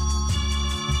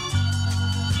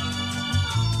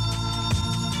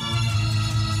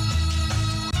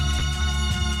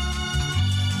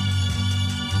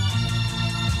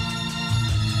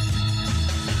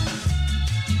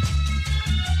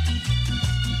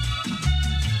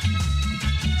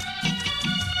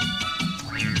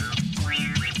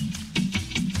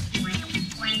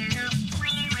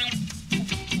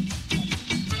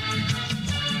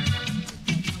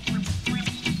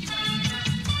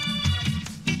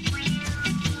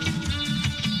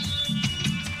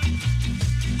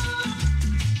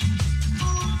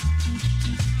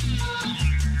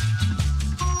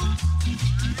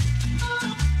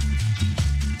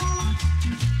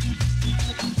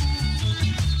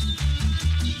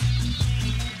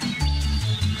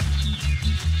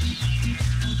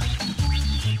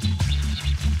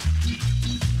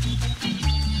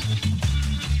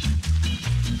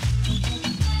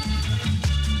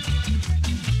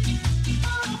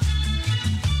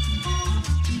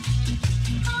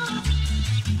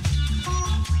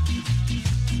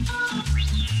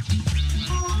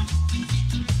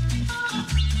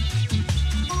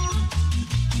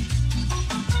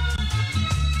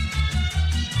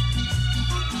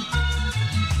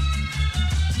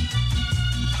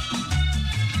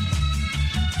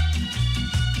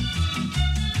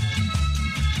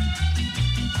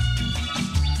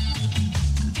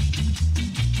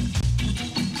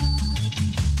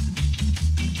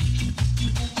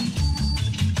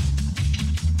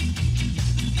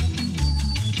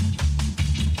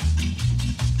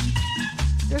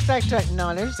 I'd like to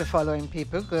acknowledge the following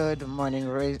people. Good morning,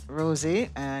 Rosie,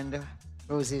 and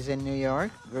Rosie's in New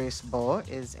York. Grace Bow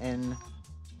is in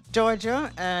Georgia,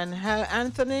 and Hal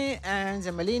Anthony and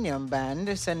the Millennium Band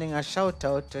is sending a shout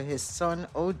out to his son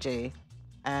OJ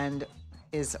and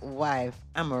his wife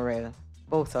Amarel,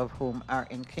 both of whom are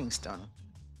in Kingston.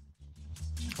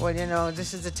 Well, you know,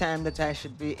 this is the time that I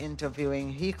should be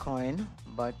interviewing HeCoin,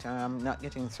 but I'm not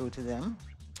getting through to them.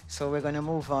 So we're going to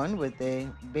move on with the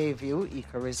Bayview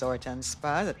Eco Resort and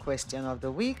Spa, the question of the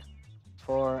week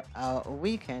for our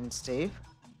weekend stay.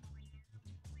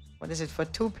 What is it, for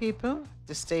two people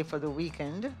to stay for the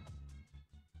weekend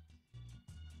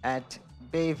at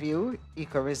Bayview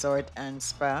Eco Resort and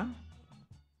Spa?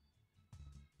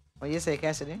 What do you say,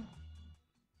 Cassidy?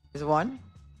 Is one?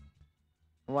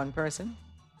 One person?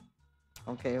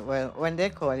 Okay, well, when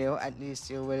they call you, at least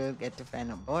you will get to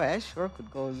find out, boy, I sure could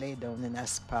go lay down in a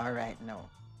spa right now.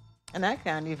 And I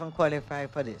can't even qualify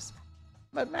for this.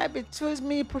 But maybe it was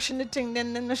me pushing the thing,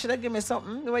 then should I give me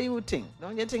something? What do you think?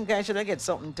 Don't you think I should have get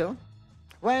something too?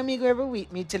 Why me go every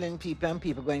week, me telling people and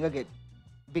people going to get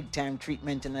big time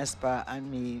treatment in a spa, and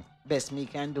me, best me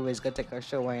can do is go take a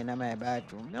shower in my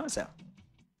bathroom? No, sir.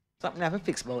 Something I have to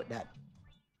fix about that.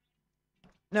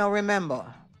 Now remember,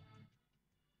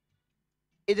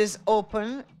 it is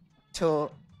open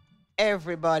to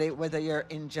everybody, whether you're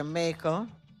in Jamaica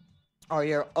or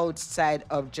you're outside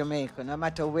of Jamaica, no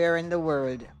matter where in the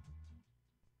world.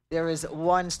 There is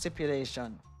one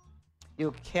stipulation.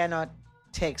 You cannot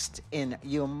text in.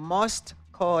 You must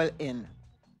call in.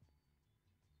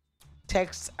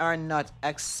 Texts are not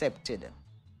accepted.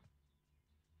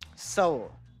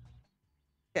 So,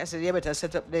 Cassidy, you better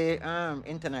set up the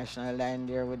international line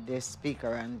there with the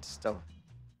speaker and stuff.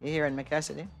 You hearing me,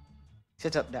 Cassidy?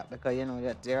 Set up that, because you know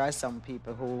that there are some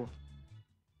people who...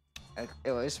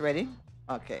 Oh, it's ready?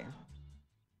 Okay.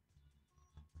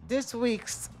 This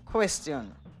week's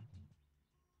question.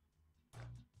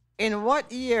 In what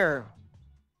year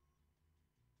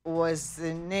was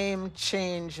the name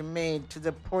change made to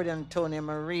the Port Antonio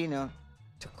Marina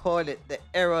to call it the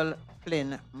Errol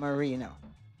Flynn Marina?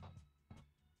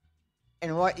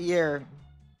 In what year?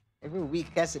 Every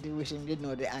week Cassidy wishing you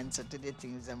know the answer to the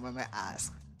things I'm going to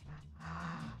ask.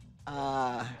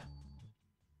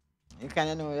 You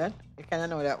kind of know that? You kind of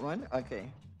know that one? Okay.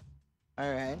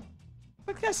 All right.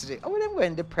 But Cassidy, how would I go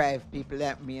and deprive people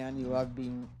like me and you of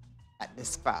being at the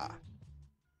spa?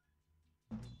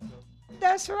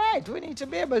 That's right. We need to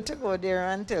be able to go there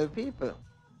and tell people.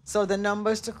 So the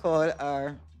numbers to call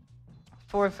are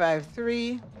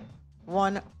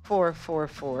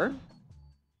 453-1444.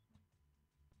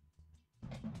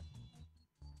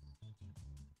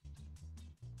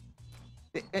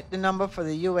 The number for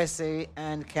the USA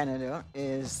and Canada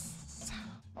is,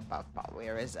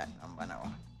 where is that number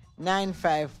now?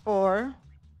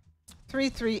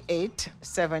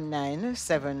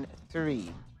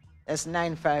 954-338-7973. That's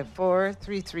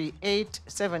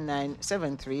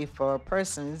 954-338-7973 for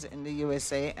persons in the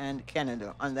USA and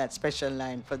Canada on that special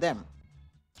line for them.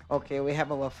 Okay, we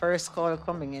have our first call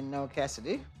coming in now,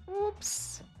 Cassidy.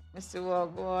 Oops, Mr.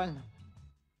 Wagwan.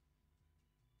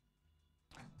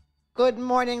 Good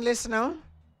morning, listener.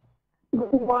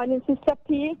 Good morning, Sister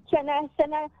P. Can I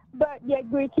send a birthday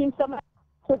greeting to my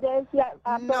today?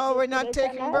 No, we're not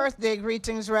taking birthday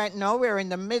greetings right now. We're in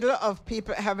the middle of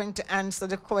people having to answer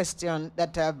the question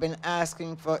that I've been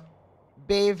asking for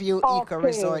Bayview Eco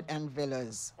Resort and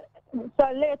Villas.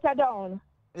 So later down?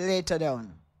 Later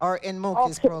down. Or in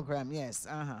Mookie's program, yes.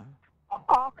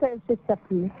 Okay, Sister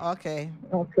P. Okay.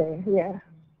 Okay, yeah.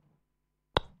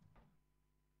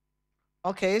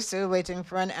 Okay, still waiting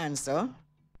for an answer.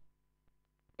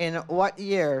 In what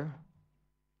year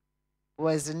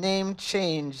was the name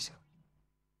changed?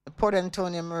 The Port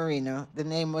Antonio Marina, the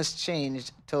name was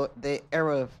changed to the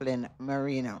Errol Flynn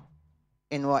Marina.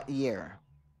 In what year?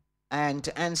 And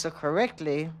to answer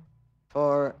correctly,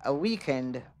 for a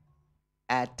weekend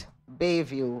at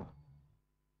Bayview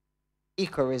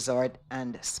Eco Resort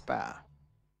and Spa.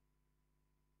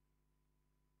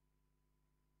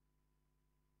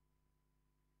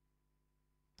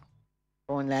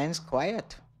 Phone lines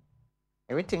quiet.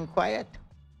 Everything quiet.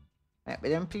 But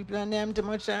them people and them too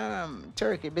much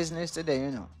turkey business today,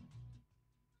 you know.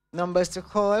 Numbers to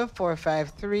call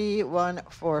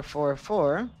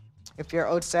 453-1444. If you're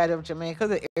outside of Jamaica,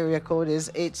 the area code is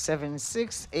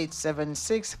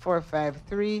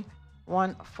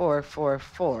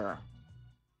 876-876-453-1444.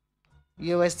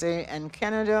 USA and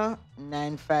Canada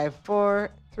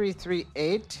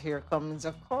 954-338. Here comes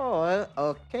a call.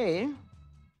 Okay.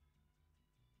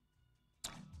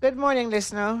 Good morning,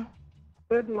 listener.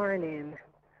 Good morning.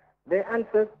 The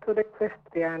answer to the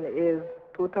question is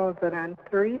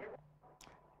 2003.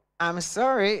 I'm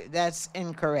sorry, that's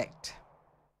incorrect.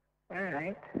 All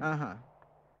right.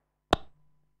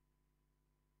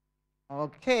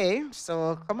 Okay,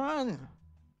 so come on.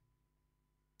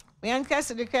 We and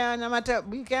Cassidy can, no matter,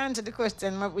 we can answer the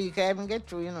question, but we can't even get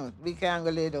through, you know. We can go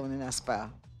lay down in a spa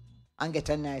and get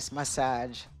a nice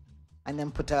massage and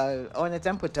then put all, on it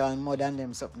and put all mud and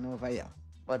them something over here.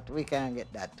 But we can't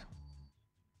get that.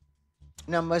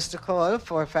 Numbers to call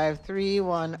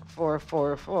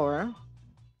 453-1444.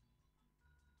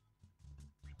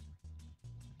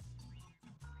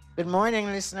 Good morning,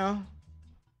 listener.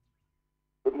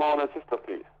 Good morning, Sister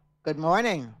P. Good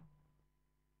morning.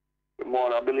 Good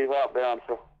morning. I believe I have the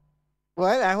answer.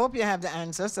 Well, I hope you have the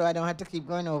answer so I don't have to keep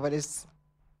going over this.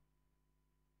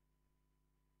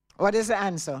 What is the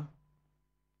answer?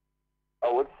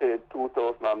 I would say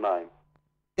 2009.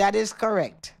 That is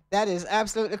correct. That is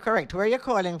absolutely correct. Where are you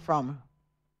calling from?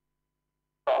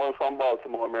 I'm from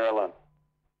Baltimore, Maryland.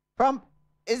 From,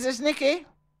 is this Nikki?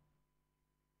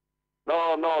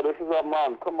 No, this is a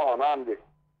man. Come on, Andy.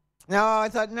 No, I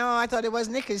thought it was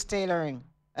Nikki's tailoring.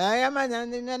 I am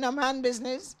in a man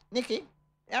business. Nikki?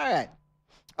 All right.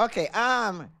 Okay.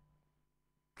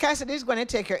 Cassidy's going to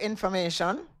take your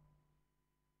information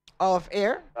off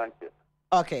air. Thank you.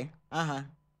 Okay.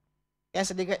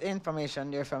 Cassidy, get the information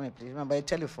there for me, please. Remember the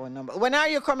telephone number. When are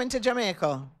you coming to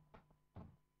Jamaica?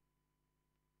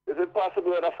 Is it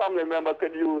possible that a family member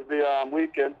could use the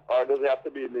weekend, or does it have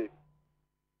to be me?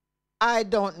 I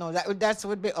don't know. That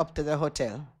would be up to the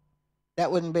hotel.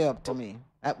 That wouldn't be up to me.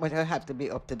 That would have to be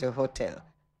up to the hotel.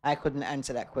 I couldn't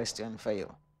answer that question for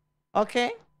you.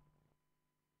 Okay?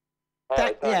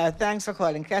 Yeah, thanks for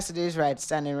calling. Cassidy is right,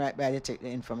 standing right by to take the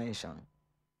information.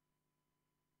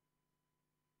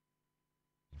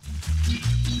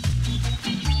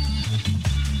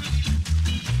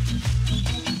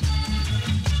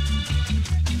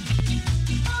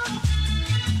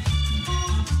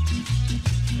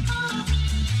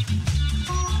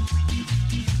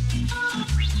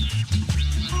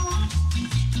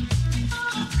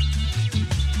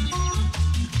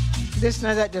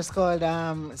 Listener that just called,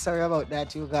 sorry about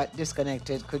that, you got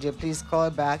disconnected. Could you please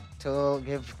call back to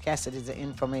give Cassidy the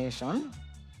information?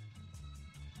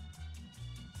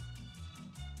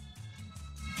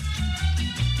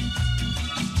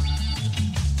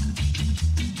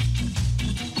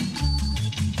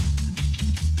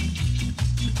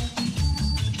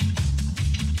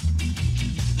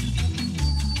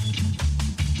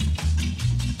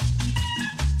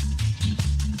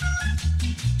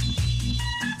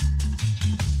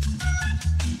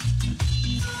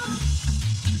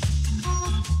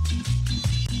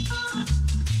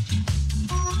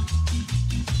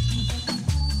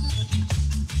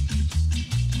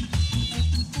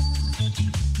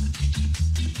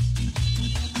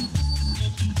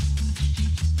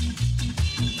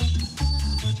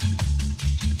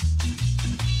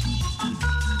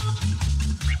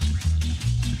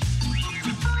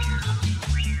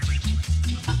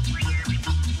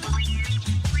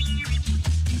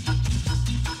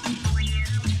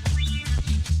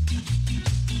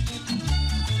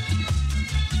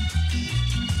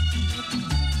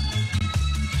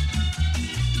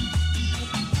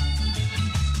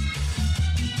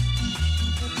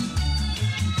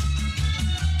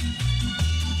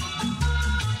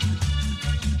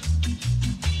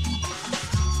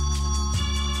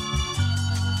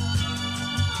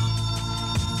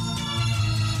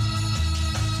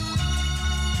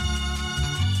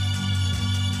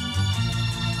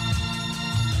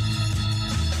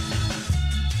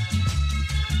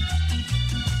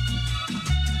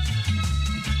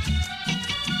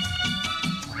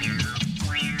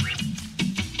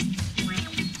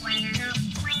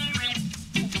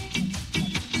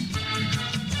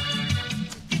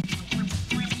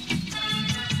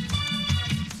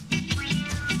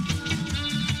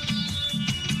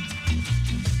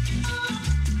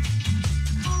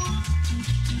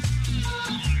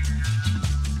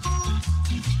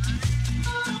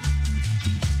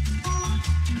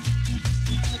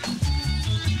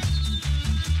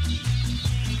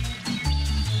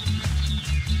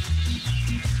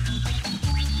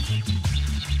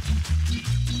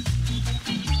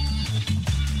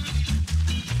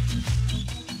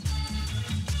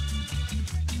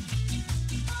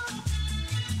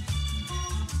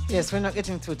 Yes, we're not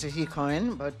getting through to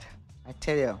Hecoin, but I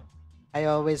tell you, I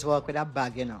always walk with a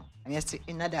bag, you know. And you see,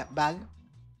 in that bag,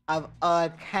 I have all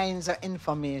kinds of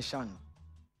information.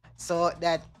 So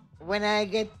that when I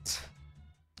get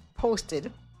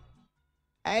posted,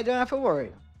 I don't have to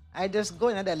worry. I just go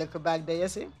in that little bag there, you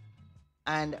see,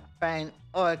 and find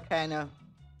all kind of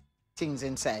things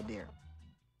inside there.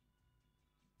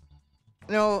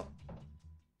 Now,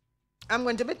 I'm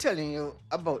going to be telling you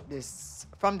about this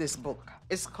from this book.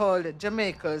 It's called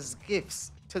Jamaica's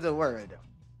Gifts to the World,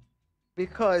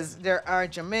 because there are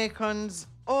Jamaicans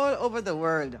all over the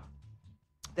world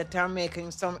that are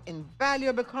making some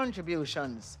invaluable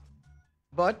contributions,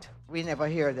 but we never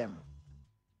hear them.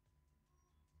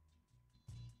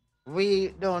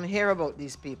 We don't hear about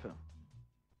these people.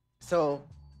 So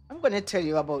I'm going to tell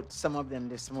you about some of them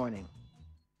this morning.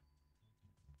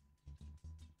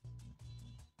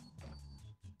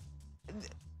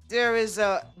 There is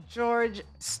a George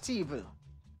Steeble.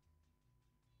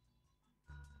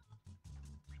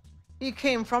 He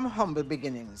came from humble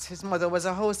beginnings. His mother was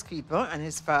a housekeeper and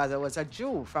his father was a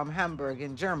Jew from Hamburg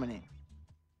in Germany.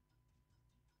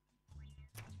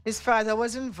 His father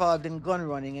was involved in gun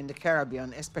running in the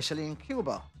Caribbean, especially in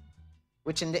Cuba,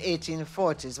 which in the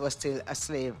 1840s was still a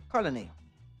slave colony.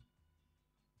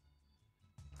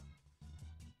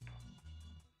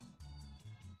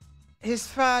 His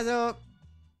father,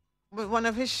 one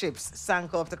of his ships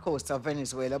sank off the coast of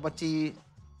Venezuela, but he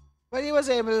was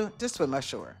able to swim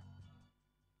ashore.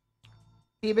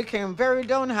 He became very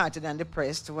downhearted and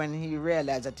depressed when he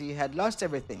realized that he had lost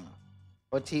everything,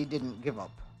 but he didn't give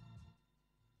up.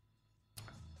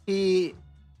 He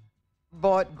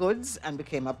bought goods and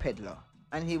became a peddler,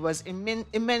 and he was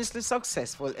immensely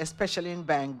successful, especially in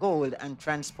buying gold and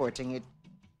transporting it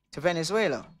to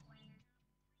Venezuela.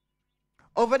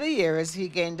 Over the years, he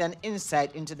gained an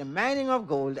insight into the mining of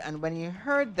gold, and when he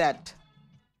heard that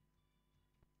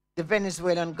the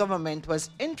Venezuelan government was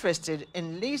interested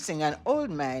in leasing an old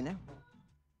mine,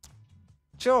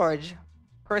 George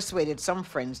persuaded some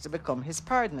friends to become his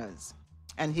partners,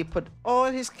 and he put all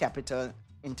his capital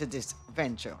into this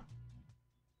venture.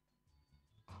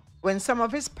 When some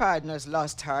of his partners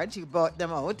lost heart, he bought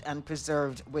them out and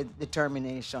preserved with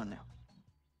determination.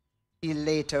 He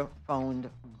later found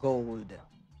gold.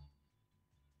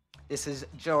 This is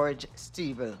George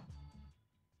Stevel,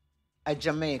 a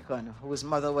Jamaican whose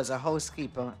mother was a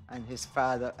housekeeper and his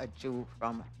father a Jew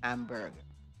from Hamburg.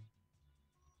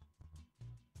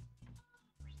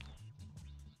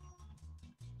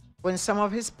 When some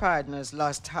of his partners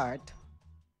lost heart,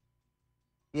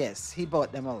 yes, he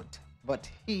bought them out, but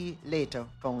he later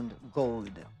found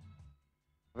gold.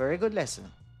 Very good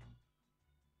lesson.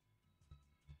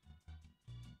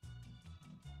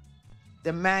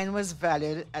 The mine was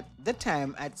valued at the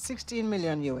time at 16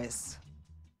 million US,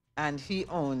 and he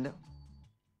owned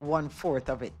 1/4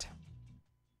 of it.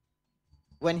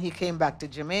 When he came back to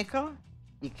Jamaica,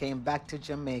 he came back to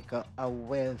Jamaica a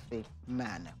wealthy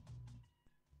man.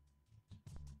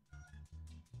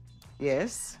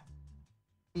 Yes,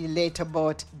 he later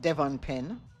bought Devon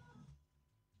Pen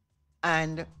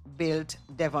and built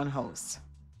Devon House.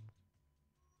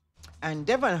 And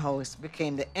Devon House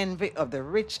became the envy of the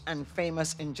rich and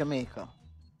famous in Jamaica.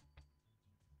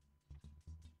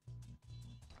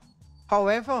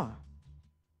 However,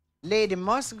 Lady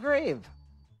Musgrave,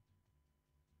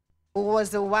 who was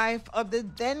the wife of the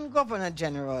then Governor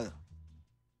General,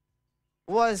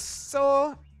 was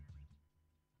so,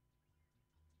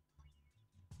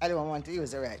 I don't want to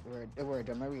use the right word, the word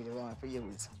I really want to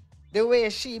use. The way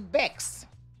she begs,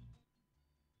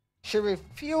 she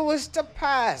refused to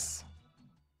pass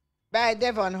by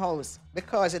Devon House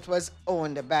because it was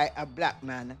owned by a black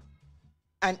man,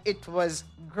 and it was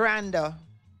grander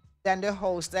than the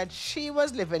house that she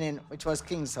was living in, which was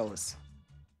King's House.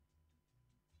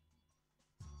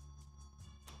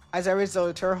 As a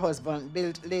result, her husband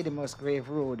built Lady Musgrave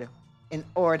Road in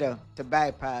order to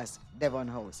bypass Devon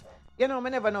House. You know, I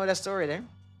never know the story there.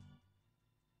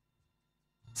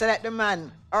 So that the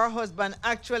man, her husband,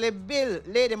 actually built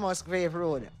Lady Musgrave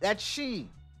Road. That she,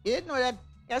 you didn't know that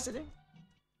yesterday?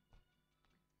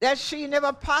 That she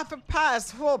never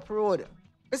passed Hope Road.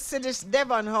 We see this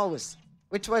Devon House,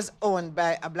 which was owned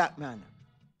by a black man.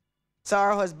 So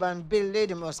her husband built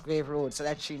Lady Musgrave Road so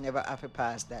that she never have to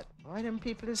pass that. Why them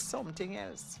people is something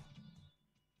else.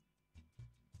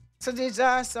 So these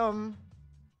are some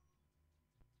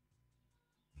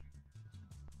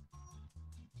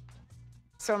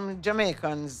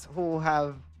Jamaicans who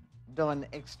have done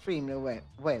extremely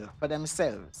well for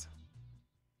themselves.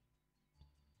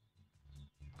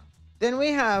 Then we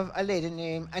have a lady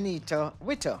named Anita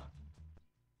Witter.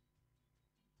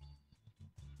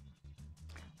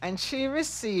 And she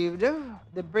received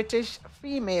the British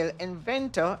Female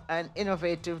Inventor and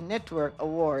Innovative Network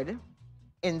Award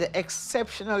in the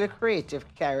Exceptionally Creative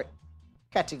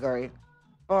category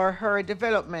for her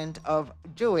development of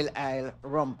Jewel Isle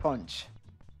Rum Punch.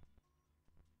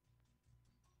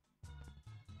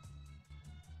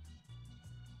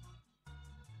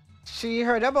 She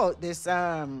heard about this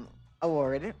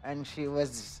award and she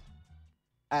was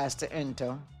asked to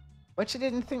enter, but she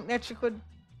didn't think that she could.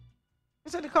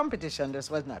 So the competition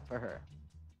just was not for her.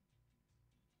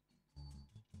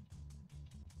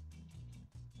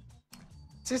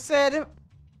 She said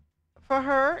for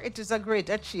her it is a great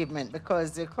achievement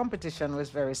because the competition was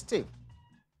very stiff.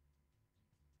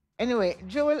 Anyway,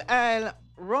 Jewel Isle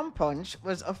Rum Punch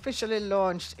was officially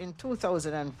launched in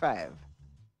 2005.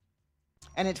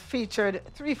 And it featured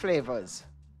 3 flavors: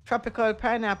 tropical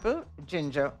pineapple,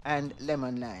 ginger, and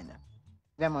lemon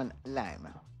lime.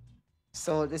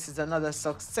 So this is another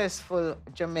successful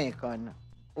Jamaican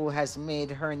who has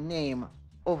made her name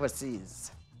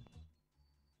overseas.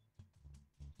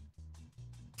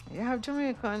 You have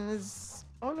Jamaicans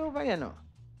all over, you know.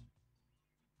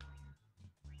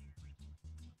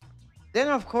 Then,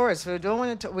 of course,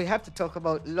 we have to talk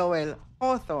about Lowell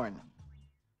Hawthorne,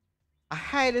 a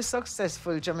highly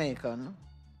successful Jamaican,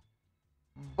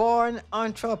 born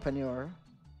entrepreneur,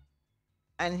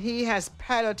 and he has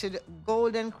piloted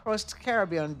Golden Crust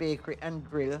Caribbean Bakery and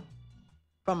Grill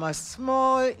from a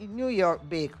small New York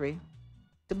bakery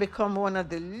to become one of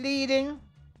the leading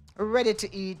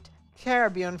ready-to-eat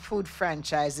Caribbean food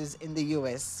franchises in the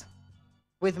U.S.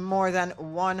 with more than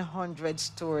 100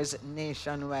 stores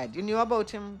nationwide. You knew about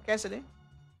him, Cassidy?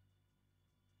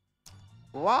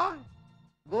 What?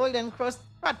 Golden Crust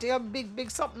Patty, a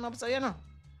big something up, so you know.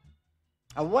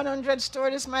 A 100 store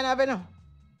this man have, you know.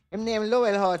 Him named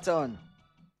Lowell Hawthorne.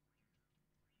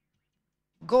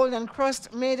 Golden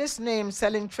Crust made its name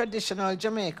selling traditional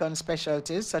Jamaican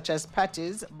specialties such as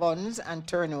patties, buns, and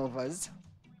turnovers,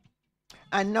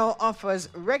 and now offers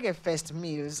Reggae Fest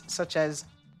meals such as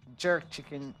jerk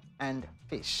chicken and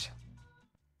fish.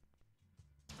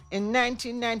 In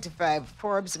 1995,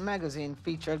 Forbes magazine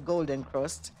featured Golden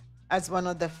Crust as one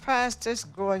of the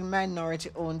fastest growing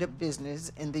minority-owned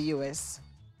businesses in the U.S.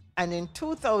 And in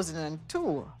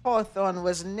 2002, Hawthorne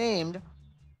was named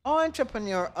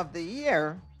Entrepreneur of the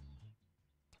Year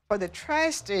for the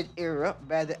tri-state area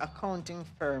by the accounting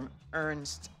firm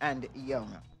Ernst &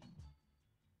 Young.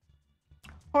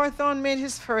 Hawthorne made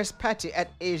his first patty at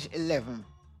age 11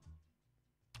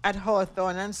 at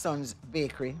Hawthorne & Sons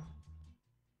Bakery,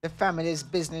 the family's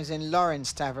business in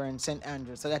Lawrence Tavern, St.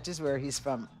 Andrews. So that is where he's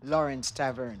from, Lawrence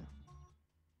Tavern.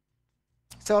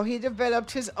 So he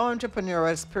developed his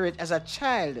entrepreneurial spirit as a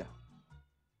child.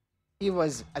 He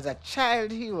was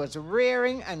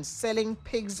rearing and selling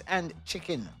pigs and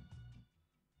chicken.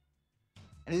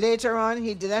 And later on,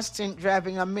 he did a stint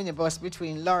driving a minibus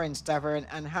between Lawrence Tavern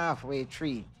and Halfway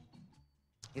Tree.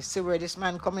 You see where this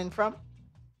man coming from?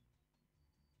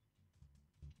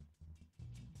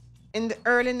 In the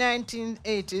early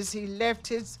 1980s, he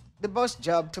left the bus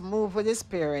job to move with his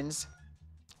parents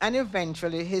and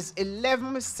eventually his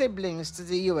 11 siblings to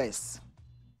the U.S.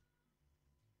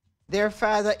 Their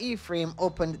father, Ephraim,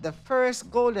 opened the first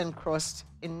Golden Crust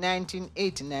in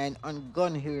 1989 on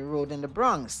Gun Hill Road in the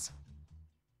Bronx,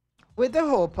 with the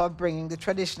hope of bringing the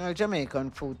traditional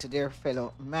Jamaican food to their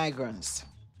fellow migrants.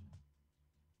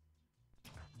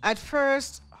 At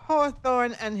first,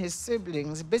 Hawthorne and his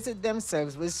siblings busied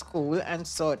themselves with school and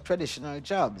sought traditional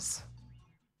jobs.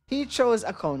 He chose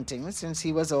accounting since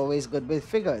he was always good with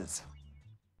figures.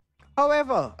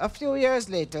 However, a few years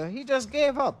later, he just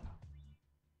gave up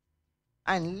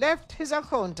and left his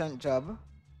accountant job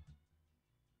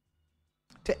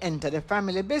to enter the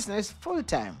family business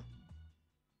full-time.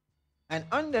 And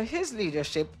under his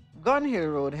leadership, Gun Hill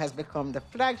Road has become the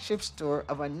flagship store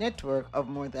of a network of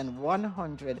more than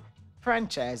 100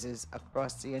 franchises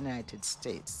across the United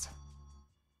States.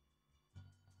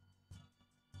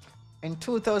 In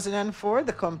 2004,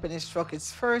 the company struck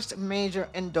its first major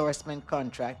endorsement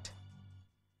contract,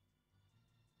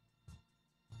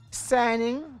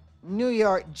 signing New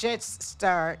York Jets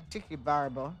star Tiki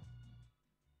Barber.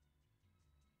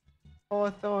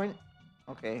 Hawthorne,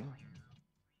 okay.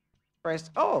 First,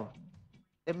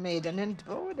 they made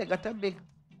they got a big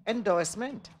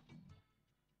endorsement.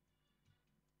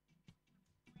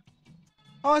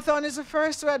 Hawthorne is the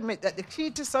first to admit that the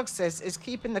key to success is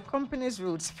keeping the company's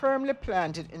roots firmly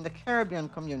planted in the Caribbean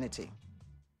community.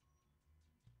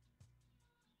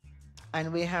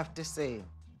 And we have to say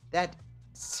that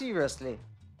seriously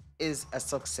is a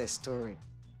success story.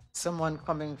 Someone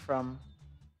coming from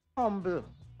humble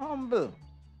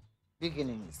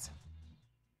beginnings.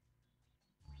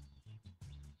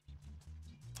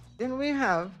 Then we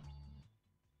have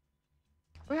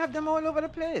them all over the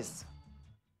place.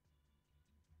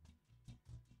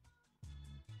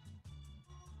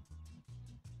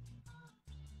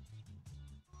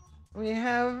 We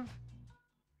have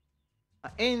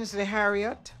Ainsley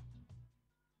Harriott.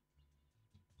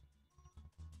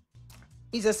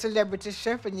 He's a celebrity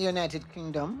chef in the United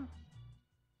Kingdom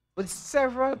with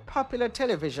several popular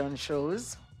television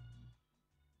shows.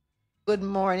 Good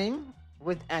Morning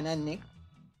with Anna Nick,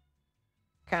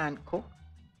 Can't Cook,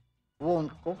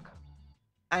 Won't Cook,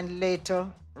 and later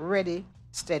Ready,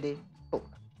 Steady, Cook.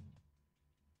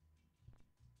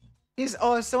 He's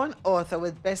also an author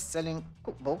with best-selling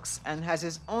cookbooks and has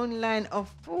his own line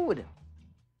of food,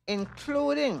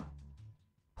 including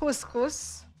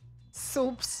couscous,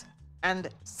 soups, and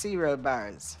cereal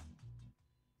bars.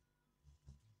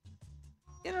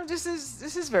 You know, this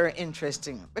is very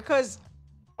interesting because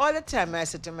all the time I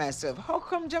say to myself, how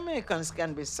come Jamaicans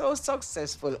can be so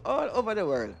successful all over the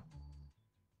world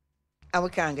and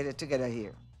we can't get it together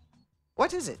here?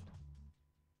 What is it?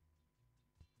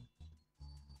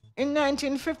 In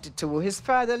 1952, his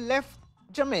father left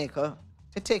Jamaica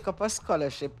to take up a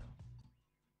scholarship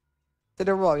to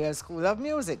the Royal School of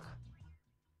Music,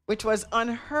 which was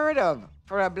unheard of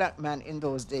for a black man in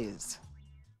those days.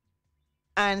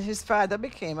 And his father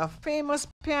became a famous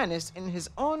pianist in his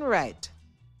own right.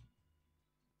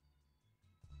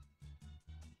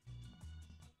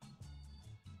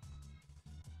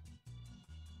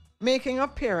 making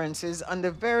appearances on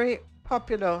the very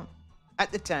popular,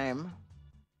 at the time,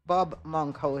 Bob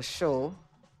Monkhouse show,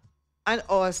 and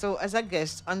also as a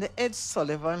guest on the Ed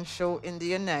Sullivan show in the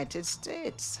United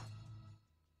States.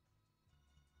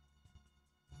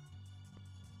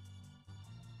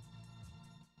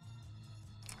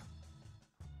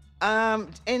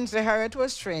 Ainsley Harriott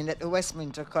was trained at the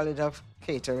Westminster College of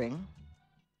Catering,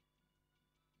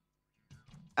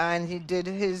 and he did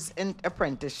his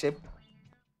apprenticeship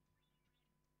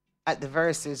at the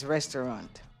Versus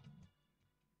restaurant.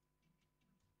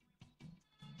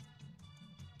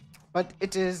 But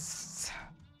it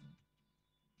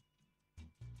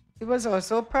was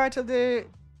also part of the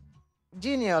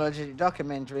genealogy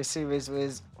documentary series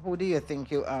with Who Do You Think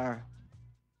You Are,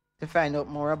 to find out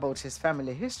more about his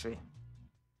family history.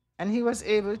 And he was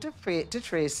able to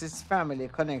trace his family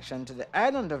connection to the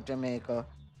island of Jamaica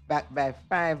back by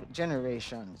 5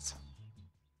 generations.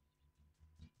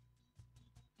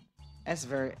 That's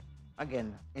very,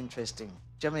 again, interesting.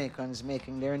 Jamaicans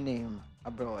making their name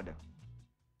abroad.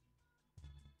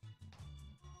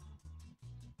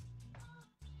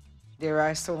 There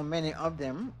are so many of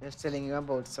them. Just telling you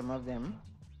about some of them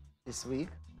this week.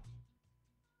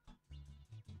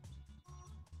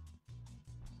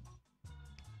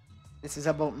 This is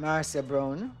about Marcia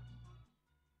Brown.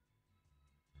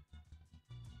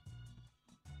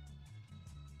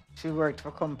 She worked for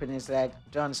companies like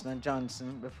Johnson &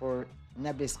 Johnson before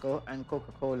Nabisco and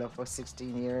Coca-Cola for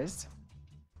 16 years.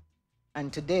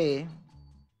 And today,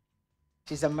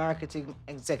 she's a marketing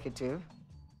executive.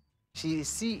 She is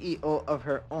CEO of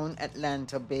her own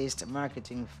Atlanta-based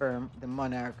marketing firm, the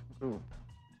Monarch Group.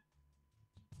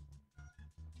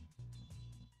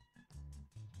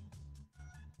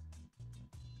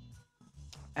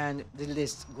 And the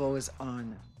list goes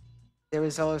on. There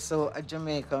is also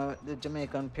the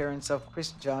Jamaican parents of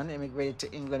Chris John immigrated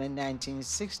to England in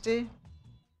 1960.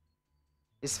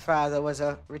 His father was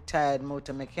a retired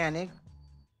motor mechanic.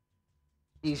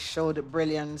 He showed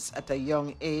brilliance at a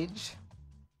young age.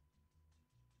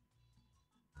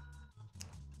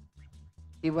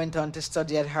 He went on to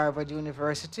study at Harvard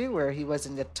University, where he was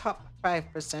in the top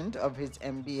 5% of his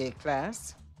MBA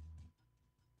class.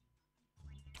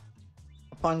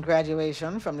 Upon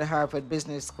graduation from the Harvard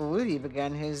Business School, he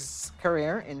began his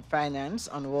career in finance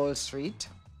on Wall Street.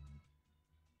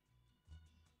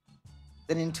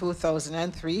 Then in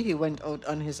 2003, he went out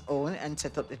on his own and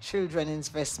set up the Children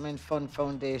Investment Fund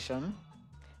Foundation.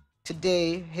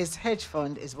 Today, his hedge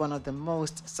fund is one of the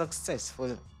most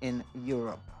successful in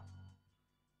Europe.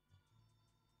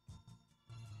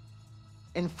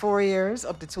 In 4 years,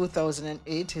 up to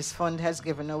 2008, his fund has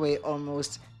given away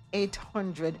almost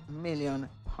 800 million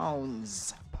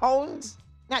pounds. Pounds?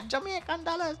 Not Jamaican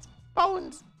dollars.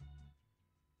 Pounds.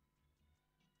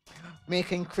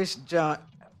 Making Chris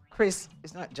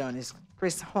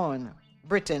Horn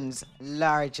Britain's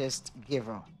largest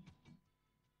giver.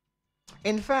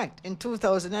 In fact, in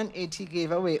 2008, he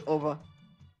gave away over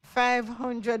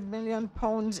 500 million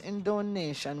pounds in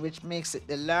donation, which makes it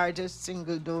the largest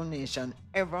single donation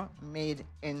ever made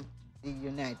in the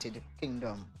United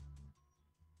Kingdom.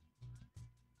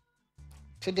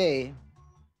 Today,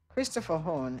 Christopher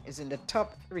Horn is in the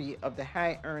top 3 of the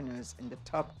high earners in the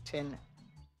top 10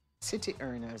 city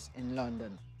earners in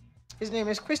London. His name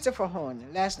is Christopher Horn,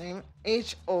 last name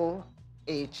Hohn.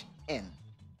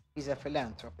 He's a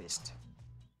philanthropist.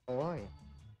 Boy,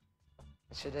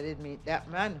 I should have did meet that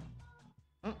man.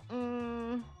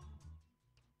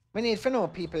 We need to know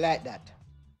people like that.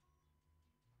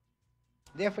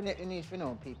 Definitely need to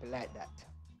know people like that.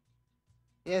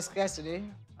 Yes, Cassidy,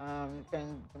 you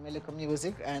can give me a little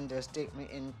music and just take me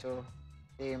into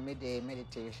the midday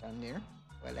meditation there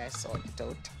while I sort it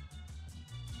out.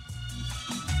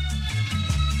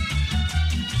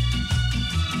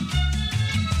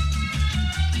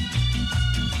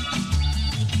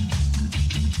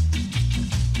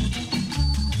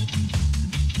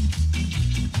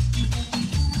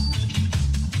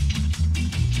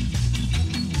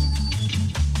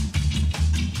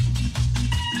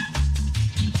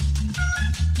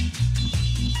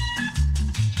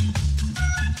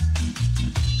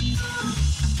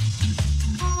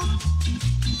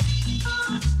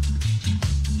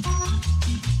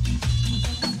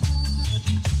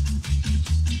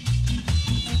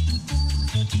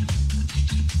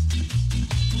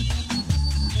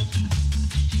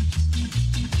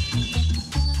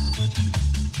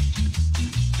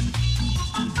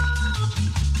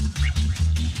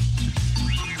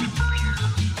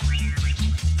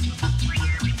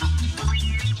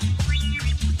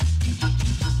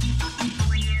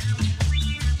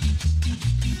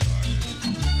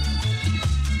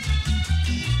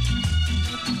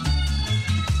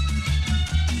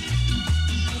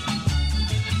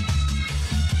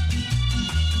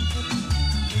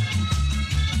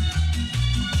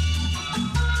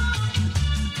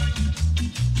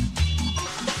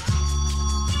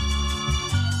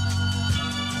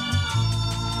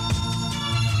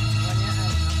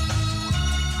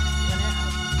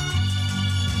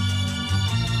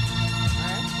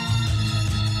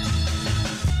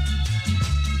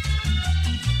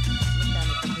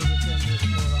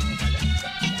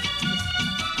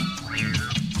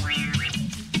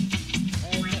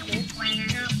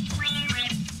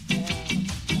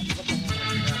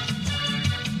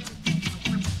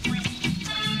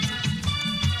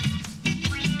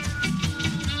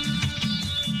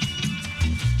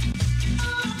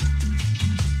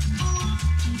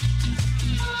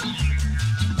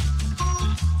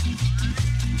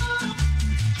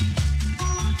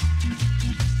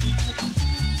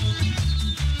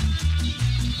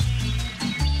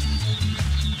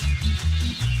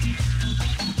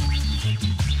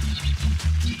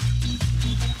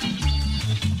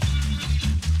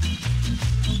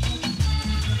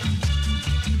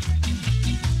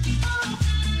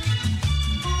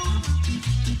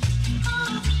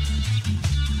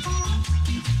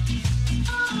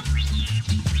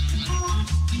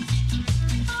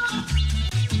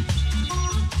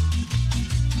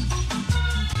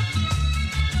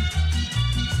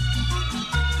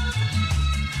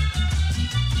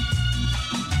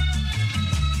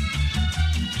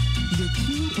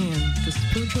 tuned in to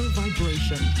Spiritual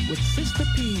Vibration with Sister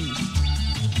P.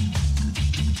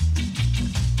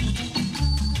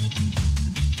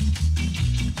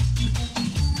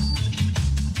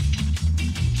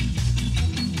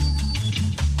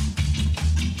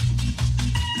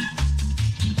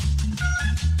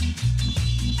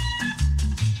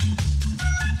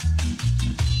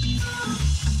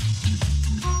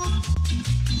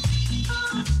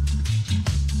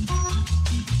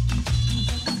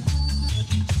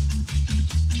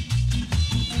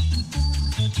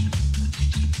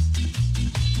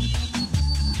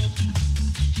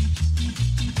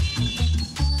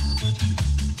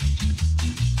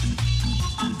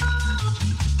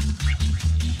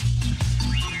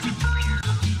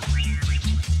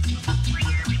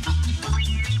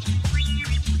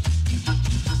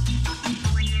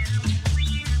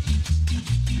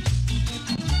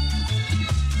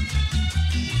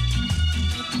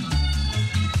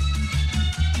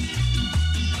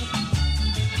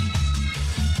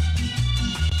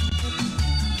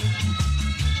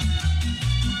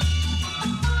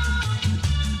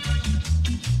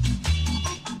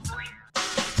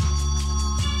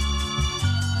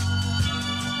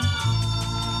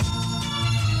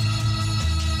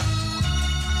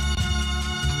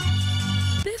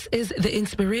 Is the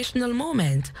inspirational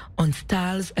moment on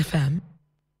Styles FM.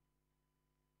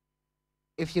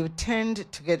 If you tend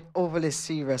to get overly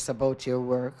serious about your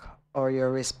work or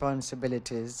your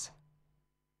responsibilities,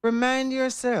 remind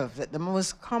yourself that the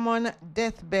most common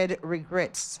deathbed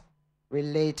regrets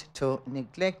relate to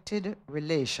neglected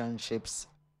relationships,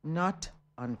 not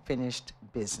unfinished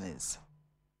business.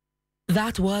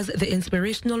 That was the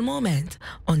inspirational moment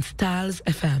on Styles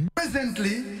FM.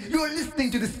 Presently, you are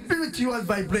listening to the Spiritual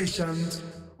Vibrations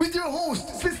with your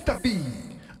host, Sister P.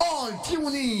 All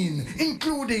tune in,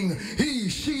 including he,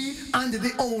 she, and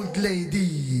the old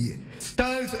lady.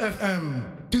 Styles FM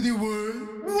to the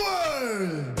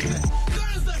world.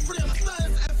 Thursday, freedom,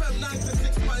 Styles FM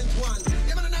 96.1.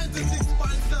 Even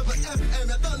 96.7 FM, you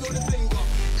don't know the thing, but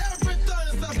every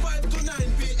Thursday, 5 to 9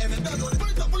 p.m., you don't know the thing.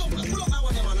 Pull up, now,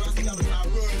 man.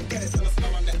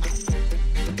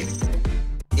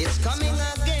 It's coming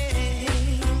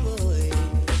again, boy.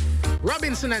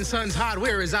 Robinson & Sons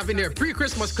Hardware is having their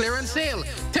pre-Christmas clearance sale.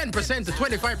 10% to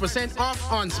 25%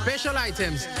 off on special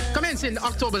items. Commencing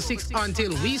October 6th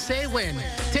until we say when.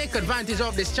 Take advantage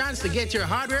of this chance to get your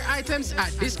hardware items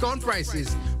at discount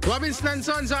prices. Robinson &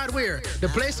 Sons Hardware, the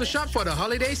place to shop for the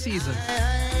holiday season.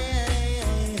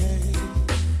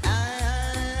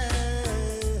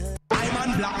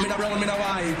 Black, me da brown, me da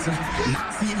white.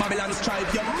 See Babylon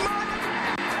stripe, your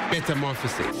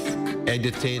Metamorphosis,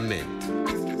 entertainment.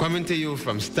 Coming to you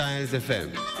from Styles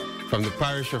FM, from the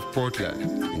parish of Portland,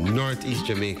 in Northeast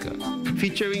Jamaica.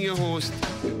 Featuring your host,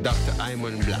 Dr.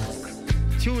 Iman Black.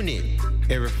 Tune in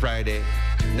every Friday,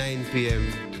 9 p.m.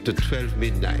 to 12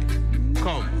 midnight.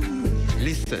 Come,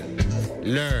 listen,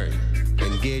 learn,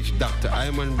 engage Dr.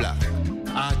 Iman Black.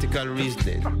 Article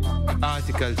reasoning,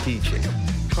 article teaching.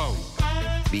 Come,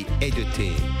 be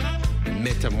edutained.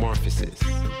 Metamorphosis.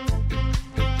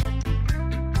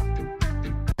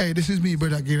 Hey, this is me,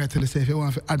 Brother Gary. I tell you, say, if you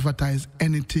want to advertise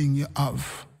anything you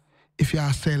have, if you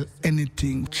sell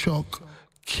anything, truck,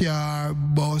 car,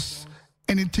 bus,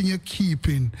 anything you're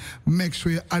keeping, make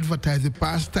sure you advertise it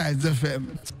past Styles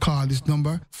FM. Call this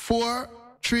number,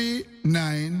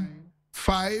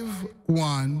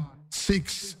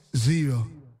 439-5160.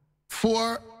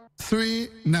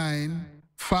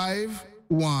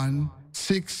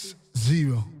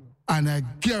 439-5160. And I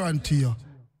guarantee you,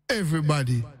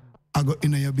 everybody I go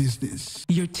in your business.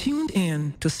 You're tuned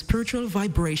in to Spiritual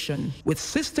Vibration with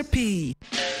Sister P.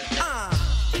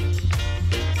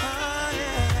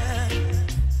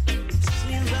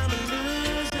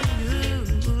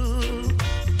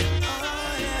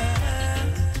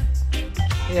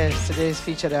 Yes, today's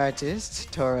featured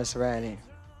artist, Taurus Riley.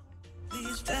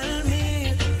 Please tell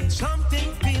me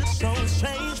something feels so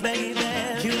strange, baby.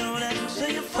 You don't answer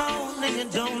your phone and you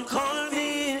don't call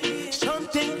me.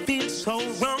 Something feels so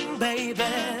wrong, baby.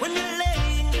 When you're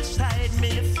laying beside me,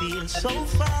 it feels so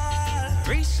far.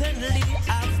 Recently,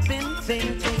 I've been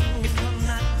thinking, if I'm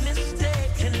not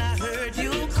mistaken, I heard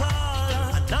you call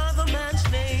another man's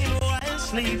name while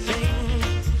sleeping.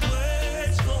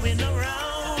 Words going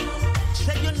around,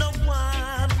 say you know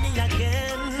why me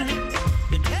again.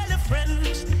 You tell your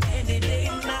friends any day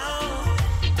now,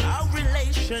 our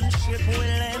relationship will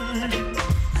end.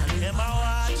 And them I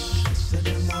watch, sit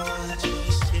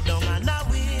down and I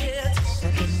wait.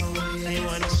 They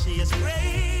wanna see us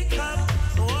break up,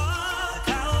 walk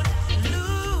out,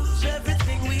 lose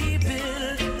everything we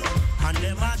build. And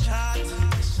them I chat,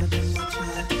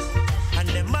 And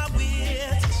them my wait.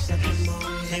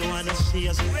 They wanna see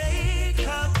us break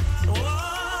up,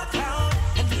 walk out,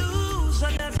 and lose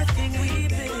on everything we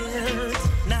built.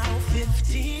 Now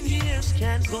 15 years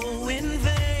can't go in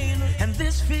vain, and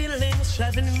this feeling's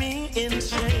driving me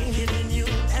insane. Giving you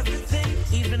everything,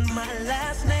 even my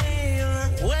last name.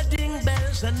 Wedding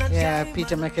bells and a Yeah,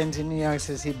 Peter McKenzie, New York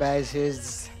says he buys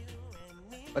his.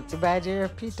 What's the bad here,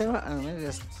 Peter? I'm gonna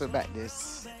just put back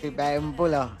this. He buy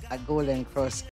Mbula at Golden Cross